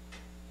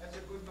 That's a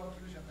good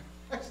conclusion.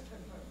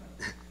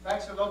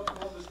 Thanks a lot to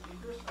all the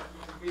speakers. I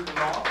think it's been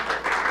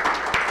long.